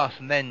to pass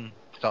and then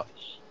start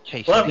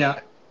chasing. Well, Yeah.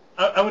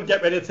 I would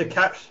get ready to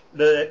catch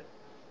the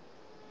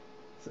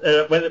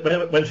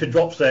when she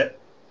drops it.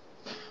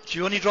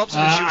 She only drops it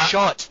when she was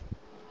shot.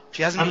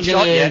 She hasn't I'm been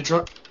shot yet.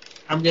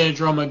 I'm gonna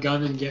draw my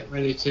gun and get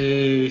ready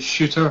to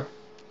shoot her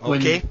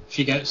Okay. when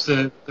she gets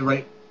the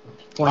right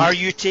point. Are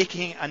you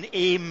taking an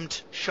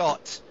aimed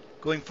shot,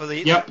 going for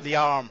the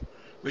arm,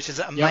 which is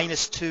at a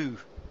 -2?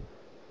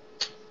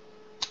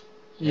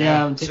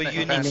 Yeah. I'm So taking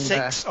you need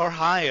 6 or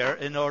higher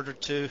in order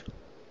to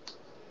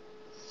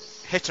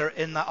hit her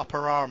in that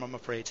upper arm, I'm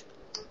afraid.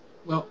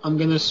 Well, I'm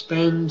gonna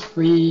spend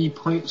 3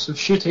 points of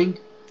shooting.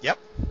 Yep.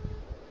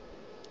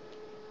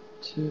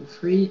 2,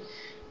 3.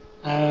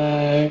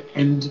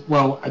 And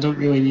well, I don't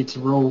really need to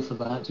roll for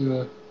that,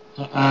 do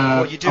I?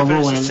 Well, you do I'll for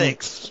roll instance anyway.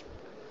 6.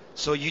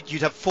 So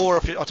you'd have 4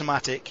 of your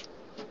automatic.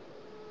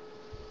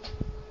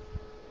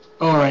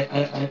 All right,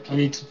 I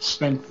need to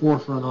spend 4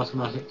 for an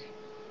automatic.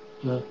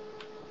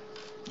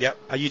 Yep.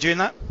 Are you doing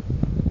that?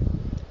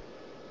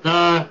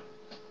 I'll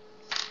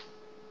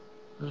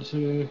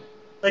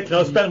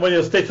spend one of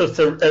your stitches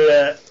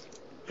to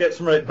get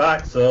some right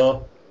back.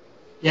 So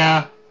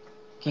Yeah.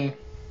 Okay.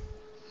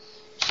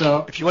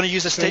 So If you want to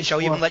use a stitch, I'll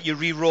four. even let you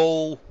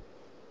re-roll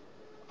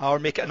or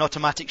make it an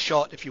automatic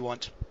shot if you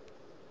want.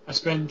 I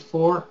spend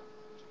 4.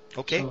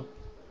 Okay.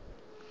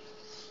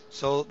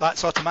 So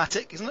that's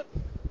automatic, isn't it?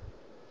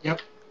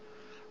 Yep.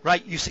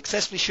 Right, you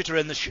successfully shoot her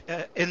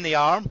in the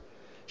arm.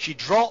 She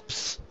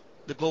drops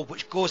the globe,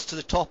 which goes to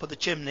the top of the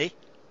chimney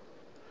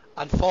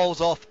and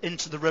falls off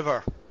into the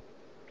river.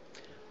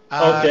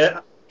 okay,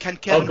 Can I'll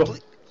Kevin go.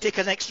 take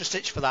an extra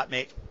stitch for that,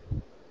 mate?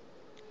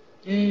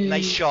 Yay.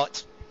 Nice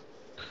shot.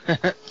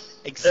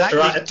 Exactly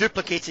Right.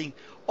 duplicating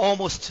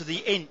almost to the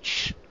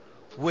inch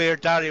where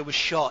Daria was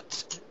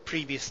shot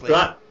previously.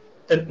 right.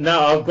 And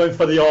now I'm going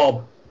for the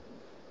orb.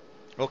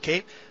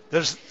 Okay,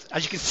 as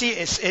you can see,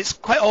 it's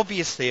quite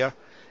obvious there.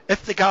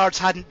 If the guards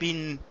hadn't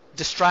been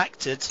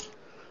distracted,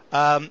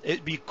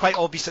 it'd be quite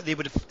obvious that they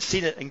would have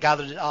seen it and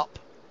gathered it up.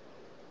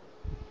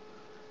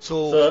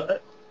 So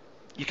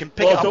you can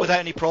pick it up without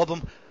any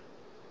problem.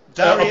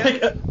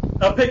 Daria,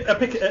 I'll pick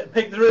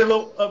the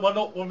real one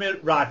up with my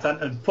right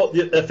hand and put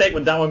the fake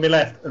one down with my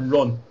left and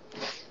run.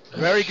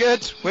 very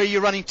good. Where are you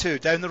running to?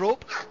 Down the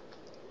rope?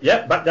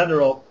 Yep, back down the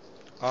rope.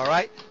 All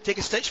right, take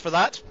a stitch for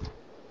that.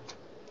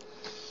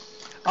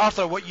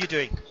 Arthur, what are you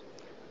doing?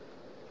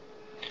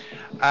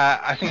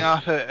 I think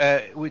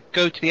Arthur would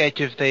go to the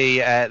edge of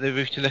the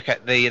roof to look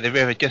at the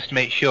river just to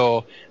make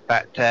sure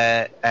that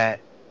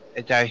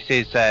Darius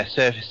is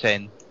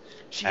surfacing.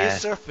 She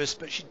is surface,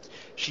 but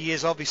she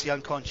is obviously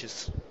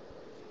unconscious.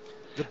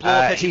 The blow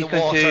of hitting the he's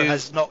going water to-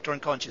 has knocked her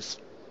unconscious.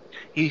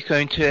 He's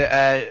going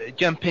to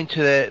jump into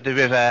the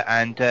river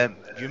and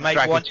You might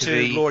drag want her to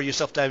the... lower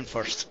yourself down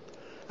first.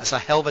 That's a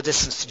hell of a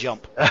distance to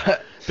jump.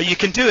 But you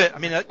can do it. I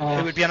mean, it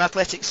would be an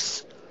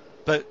athletics,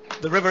 but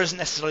the river isn't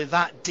necessarily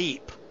that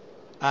deep,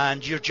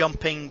 and you're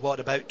jumping,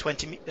 about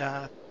 20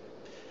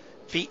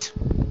 feet?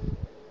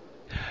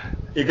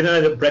 You're going to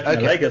end up breaking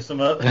a leg or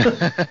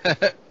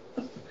something.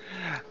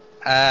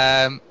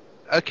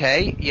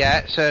 Okay,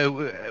 yeah,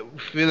 so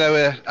we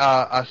lower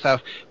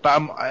ourselves,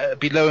 but I'd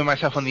be lowering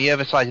myself on the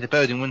other side of the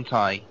building, wouldn't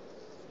I?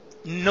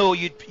 No,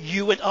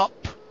 you went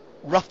up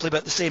roughly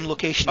about the same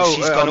location as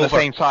she's on gone the over.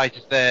 same side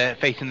as the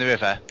facing the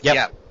river.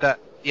 Yep.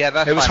 Yeah,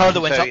 that's It was fine. her that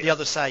went So- up the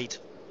other side.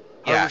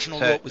 Her Yeah, original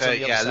rope was on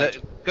the other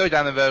side. go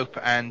down the rope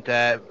and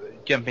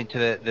jump into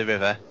the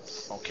river.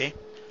 Okay,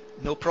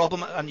 no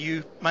problem. And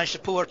you managed to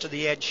pull her to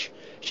the edge.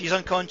 She's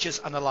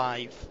unconscious and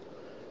alive,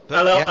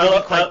 but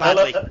bleeding quite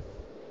badly.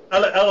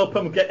 I'll help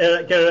him get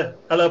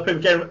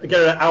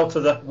her out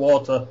of the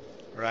water.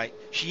 Right.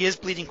 She is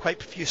bleeding quite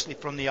profusely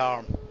from the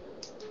arm.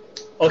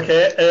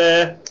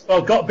 Okay.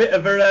 Well, got a bit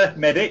of a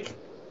medic,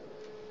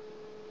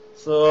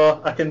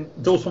 so I can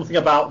do something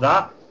about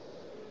that.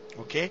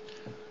 Okay.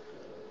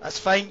 That's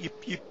fine.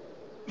 You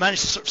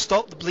managed to sort of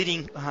stop the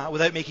bleeding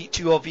without making it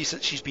too obvious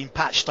that she's been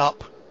patched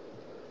up.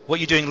 What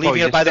are you doing?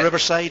 Leaving her by the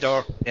riverside,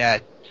 or? Yeah.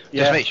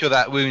 Just make sure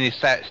that wound is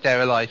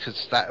sterilised,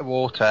 because that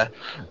water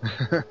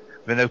with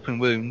an open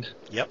wound.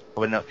 Yep.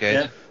 Probably not good.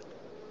 Yeah.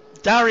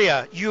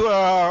 Daria,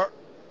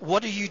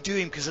 what are you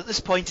doing? Because at this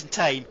point in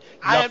time,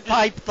 you have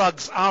 5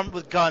 thugs armed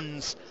with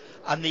guns,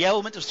 and the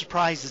element of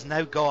surprise is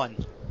now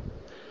gone.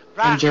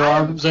 Right, And your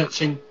arm's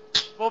itching.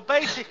 Well,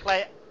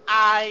 basically,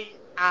 I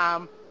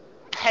am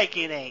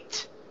pegging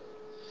it.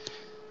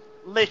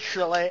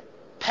 Literally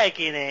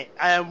pegging it.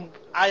 I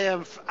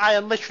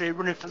am literally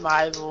running for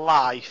my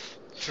life.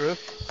 True.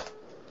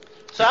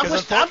 So I'm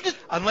just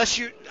unless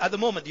you, at the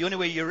moment, the only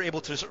way you're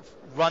able to sort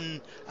of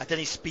run at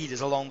any speed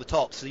is along the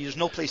top, so there's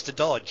no place to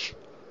dodge.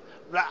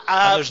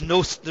 And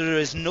there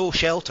is no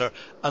shelter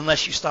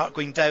unless you start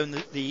going down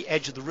the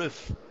edge of the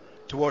roof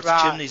towards the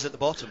chimneys at the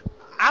bottom.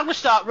 I'm gonna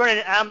start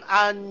running, and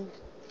I'm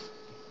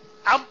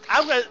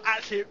gonna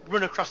actually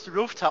run across the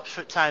rooftops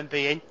for the time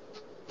being.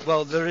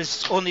 Well, there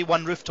is only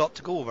one rooftop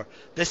to go over.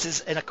 This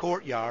is in a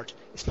courtyard.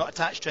 It's not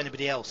attached to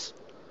anybody else.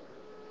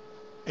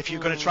 If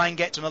you're going to try and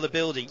get to another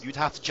building, you'd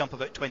have to jump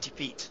about 20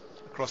 feet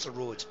across a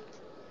road.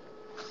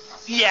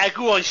 Yeah,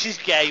 go on, she's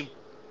game.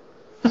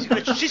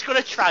 She's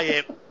gonna try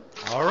it.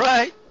 All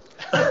right.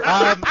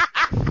 I'm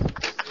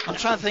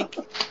trying to think.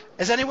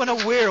 Is anyone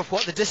aware of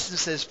what the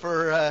distance is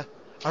for a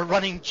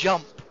running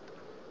jump?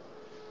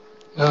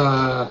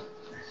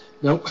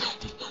 Nope.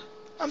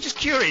 I'm just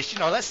curious.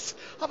 Let's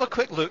have a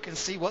quick look and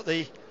see what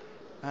the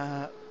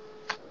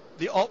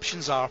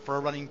options are for a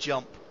running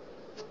jump.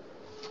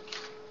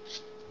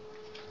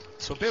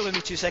 So bear with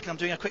me 2 seconds. I'm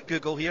doing a quick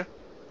Google here.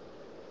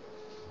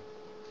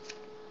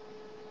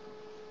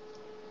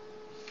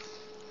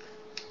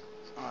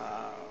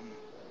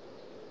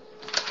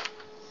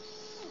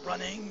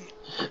 Running.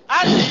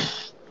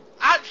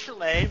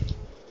 Actually,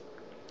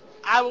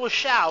 I will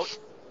shout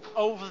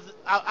over.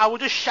 I will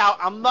just shout.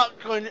 I'm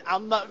not going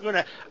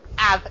to.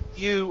 Have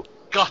you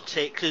got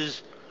it?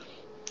 Because.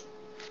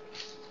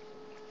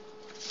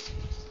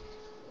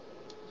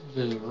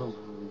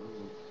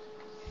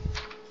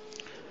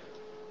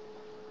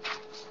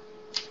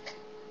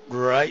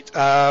 Right.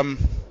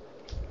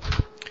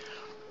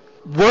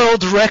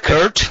 World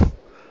record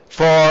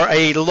for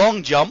a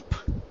long jump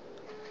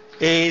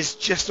is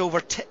just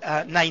over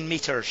 9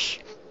 meters.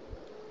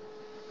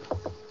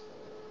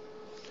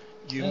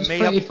 That's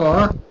pretty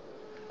far.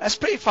 That's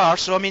pretty far.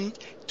 So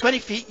 20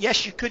 feet.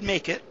 Yes, you could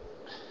make it.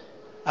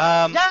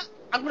 Yeah,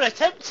 I'm going to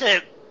attempt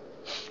it.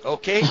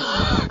 Okay.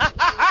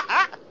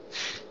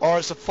 Or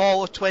it's a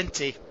fall of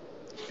 20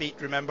 feet.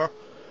 Remember.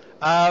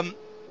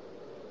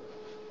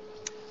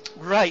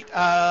 Right,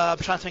 I'm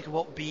trying to think of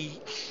what would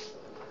be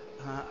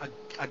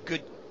a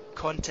good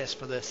contest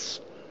for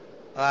this.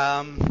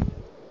 I'm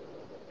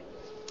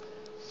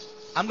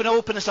going to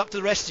open this up to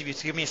the rest of you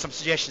to give me some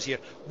suggestions here.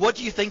 What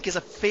do you think is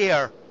a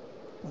fair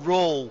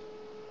roll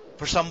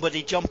for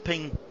somebody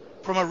jumping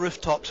from a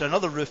rooftop to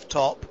another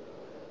rooftop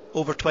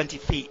over 20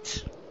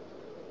 feet?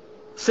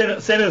 Same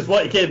as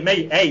what you gave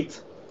me,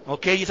 8.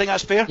 Okay, you think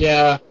that's fair?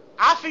 Yeah.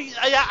 I think.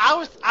 Yeah,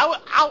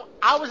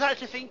 I was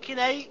actually thinking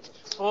 8.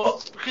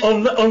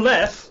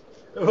 Unless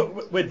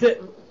we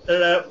did,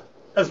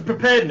 as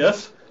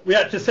preparedness, we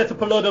actually set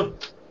up a load of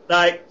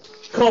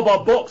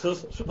cardboard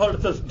boxes for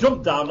us to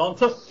jump down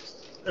onto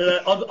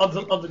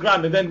on the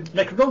ground and then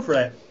make a run for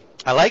it.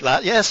 I like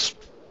that. Yes.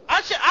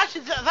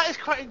 Actually, that is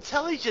quite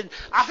intelligent.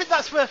 I think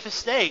that's worth a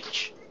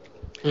stage.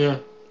 Yeah.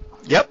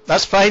 Yep,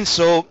 that's fine.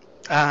 So,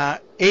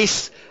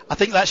 Ace, I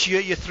think that's you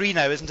at your 3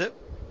 now, isn't it?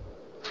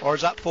 Or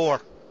is that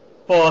 4?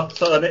 4.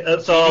 So you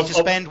need to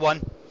spend 1.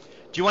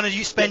 Do you want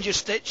to spend your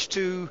stitch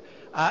to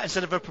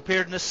instead of a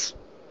preparedness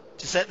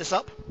to set this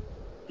up?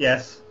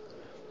 Yes.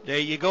 There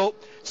you go.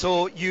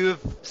 So you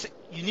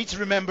need to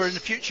remember in the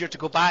future to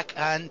go back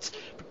and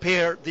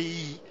prepare the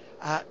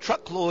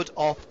truckload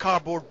of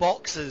cardboard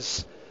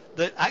boxes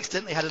that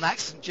accidentally had an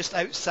accident just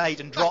outside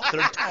and dropped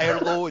their entire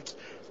load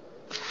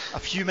a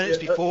few minutes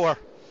before.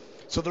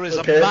 So there is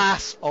a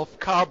mass of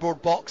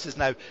cardboard boxes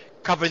now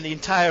covering the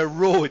entire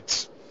road,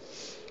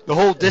 the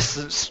whole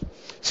distance.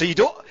 So you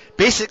don't.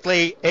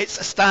 Basically, it's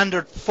a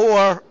standard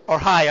 4 or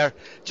higher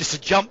just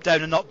to jump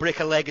down and not break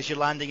a leg as you're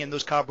landing in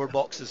those cardboard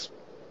boxes.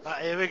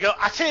 Right, here we go.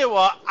 I tell you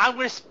what, I'm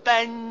going to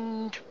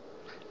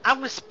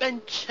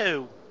spend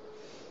 2.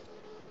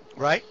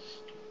 Right.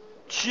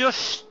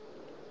 Just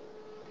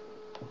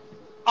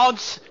for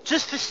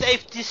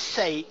safety's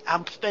sake,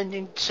 I'm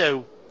spending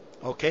 2.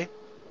 Okay.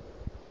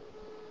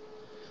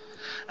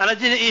 And I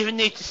didn't even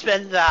need to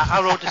spend that.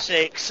 I rolled a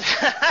 6.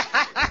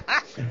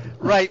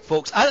 Right,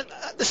 folks.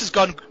 This has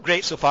gone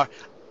great so far.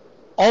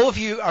 All of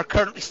you are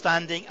currently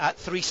standing at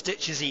 3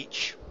 stitches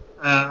each.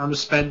 I'm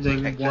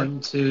spending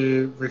 1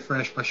 to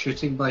refresh my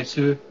shooting by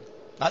 2.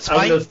 That's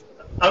fine. I'm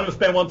going to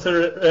spend one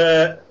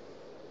to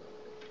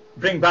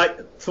bring back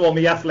to all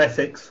my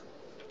athletics.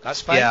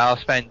 That's fine. Yeah,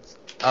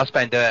 I'll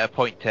spend a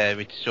point to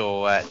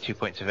restore 2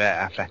 points of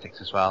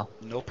athletics as well.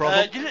 No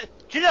problem. Do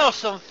you know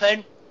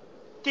something?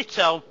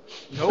 Ditto.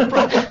 No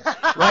problem.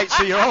 Right,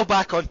 so you're all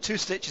back on 2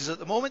 stitches at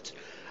the moment.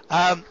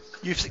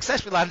 You've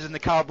successfully landed in the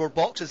cardboard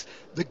boxes.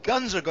 The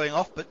guns are going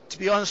off, but to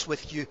be honest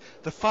with you,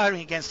 they're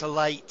firing against a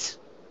light,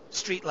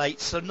 street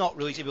lights, so not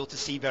really able to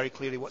see very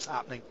clearly what's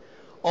happening.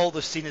 All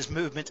they've seen is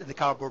movement in the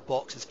cardboard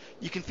boxes.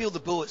 You can feel the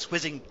bullets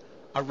whizzing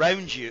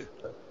around you,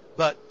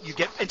 but you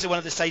get into one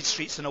of the side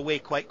streets and away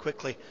quite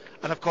quickly.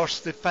 And of course,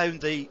 they've found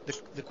the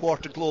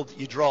quarter globe that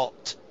you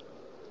dropped.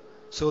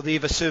 So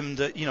they've assumed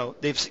that,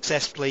 they've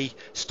successfully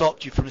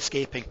stopped you from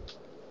escaping.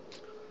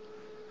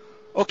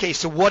 Okay,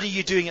 so what are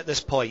you doing at this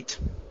point?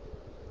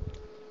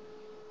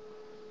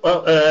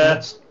 Well,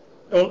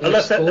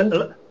 unless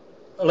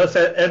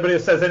anybody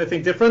says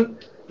anything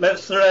different,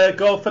 let's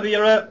go for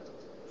the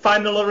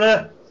final.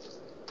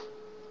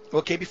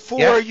 Okay,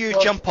 before you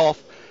jump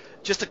off,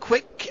 just a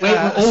quick...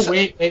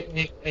 Wait.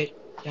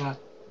 Yeah.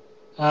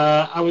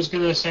 I was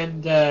going to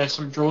send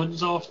some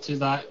drones off to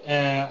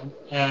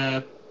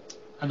that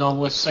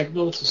anomalous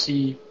signal to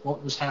see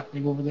what was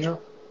happening over there.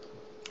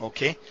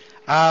 Okay.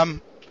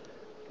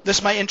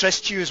 This might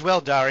interest you as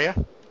well, Daria.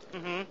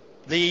 Mm-hmm.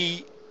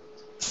 The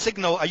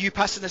signal, are you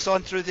passing this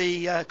on through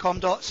the comm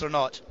dots or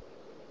not?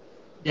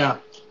 Yeah.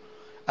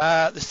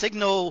 The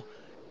signal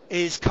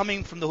is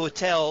coming from the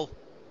hotel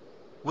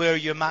where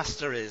your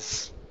master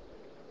is,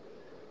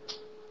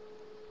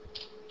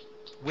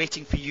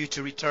 waiting for you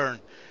to return.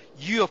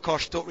 You, of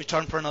course, don't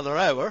return for another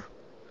hour,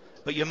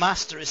 but your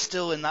master is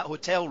still in that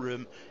hotel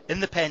room in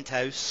the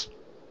penthouse,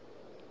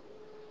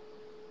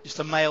 just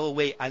a mile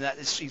away, and that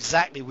is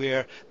exactly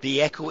where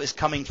the echo is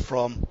coming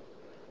from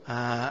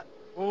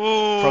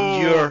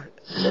your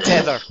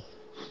tether,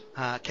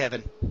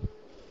 Kevin.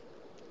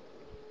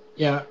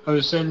 Yeah, I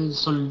was sending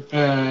some.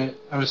 I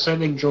was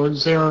sending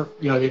drones there.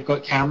 They've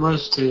got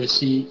cameras to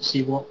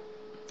see what.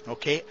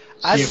 Okay.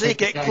 As they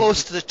get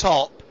close to the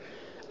top,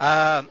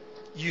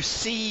 you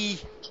see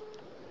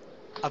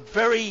a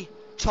very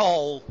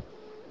tall,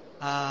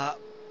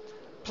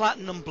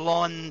 platinum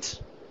blonde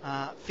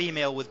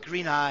female with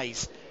green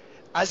eyes.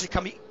 As they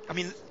come,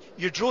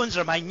 your drones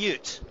are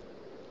minute,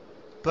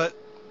 but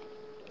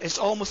it's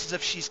almost as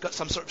if she's got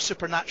some sort of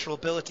supernatural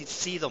ability to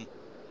see them.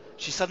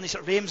 She suddenly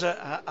sort of aims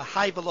a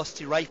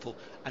high-velocity rifle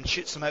and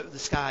shoots them out of the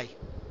sky.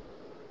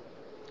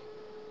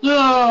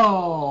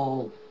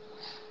 No!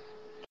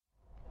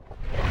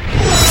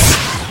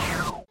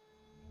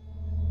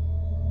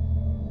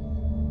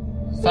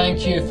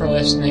 Thank you for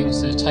listening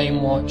to the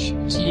Timewatch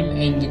Team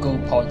Indigo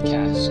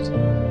podcast.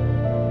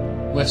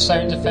 With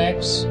sound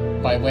effects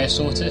by Wes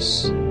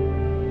Otis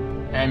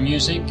and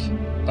music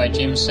by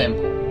James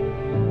Semple.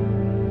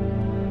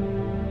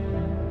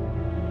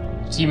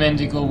 Team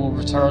Indigo will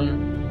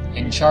return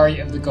in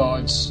Chariot of the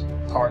Gods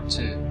Part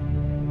 2.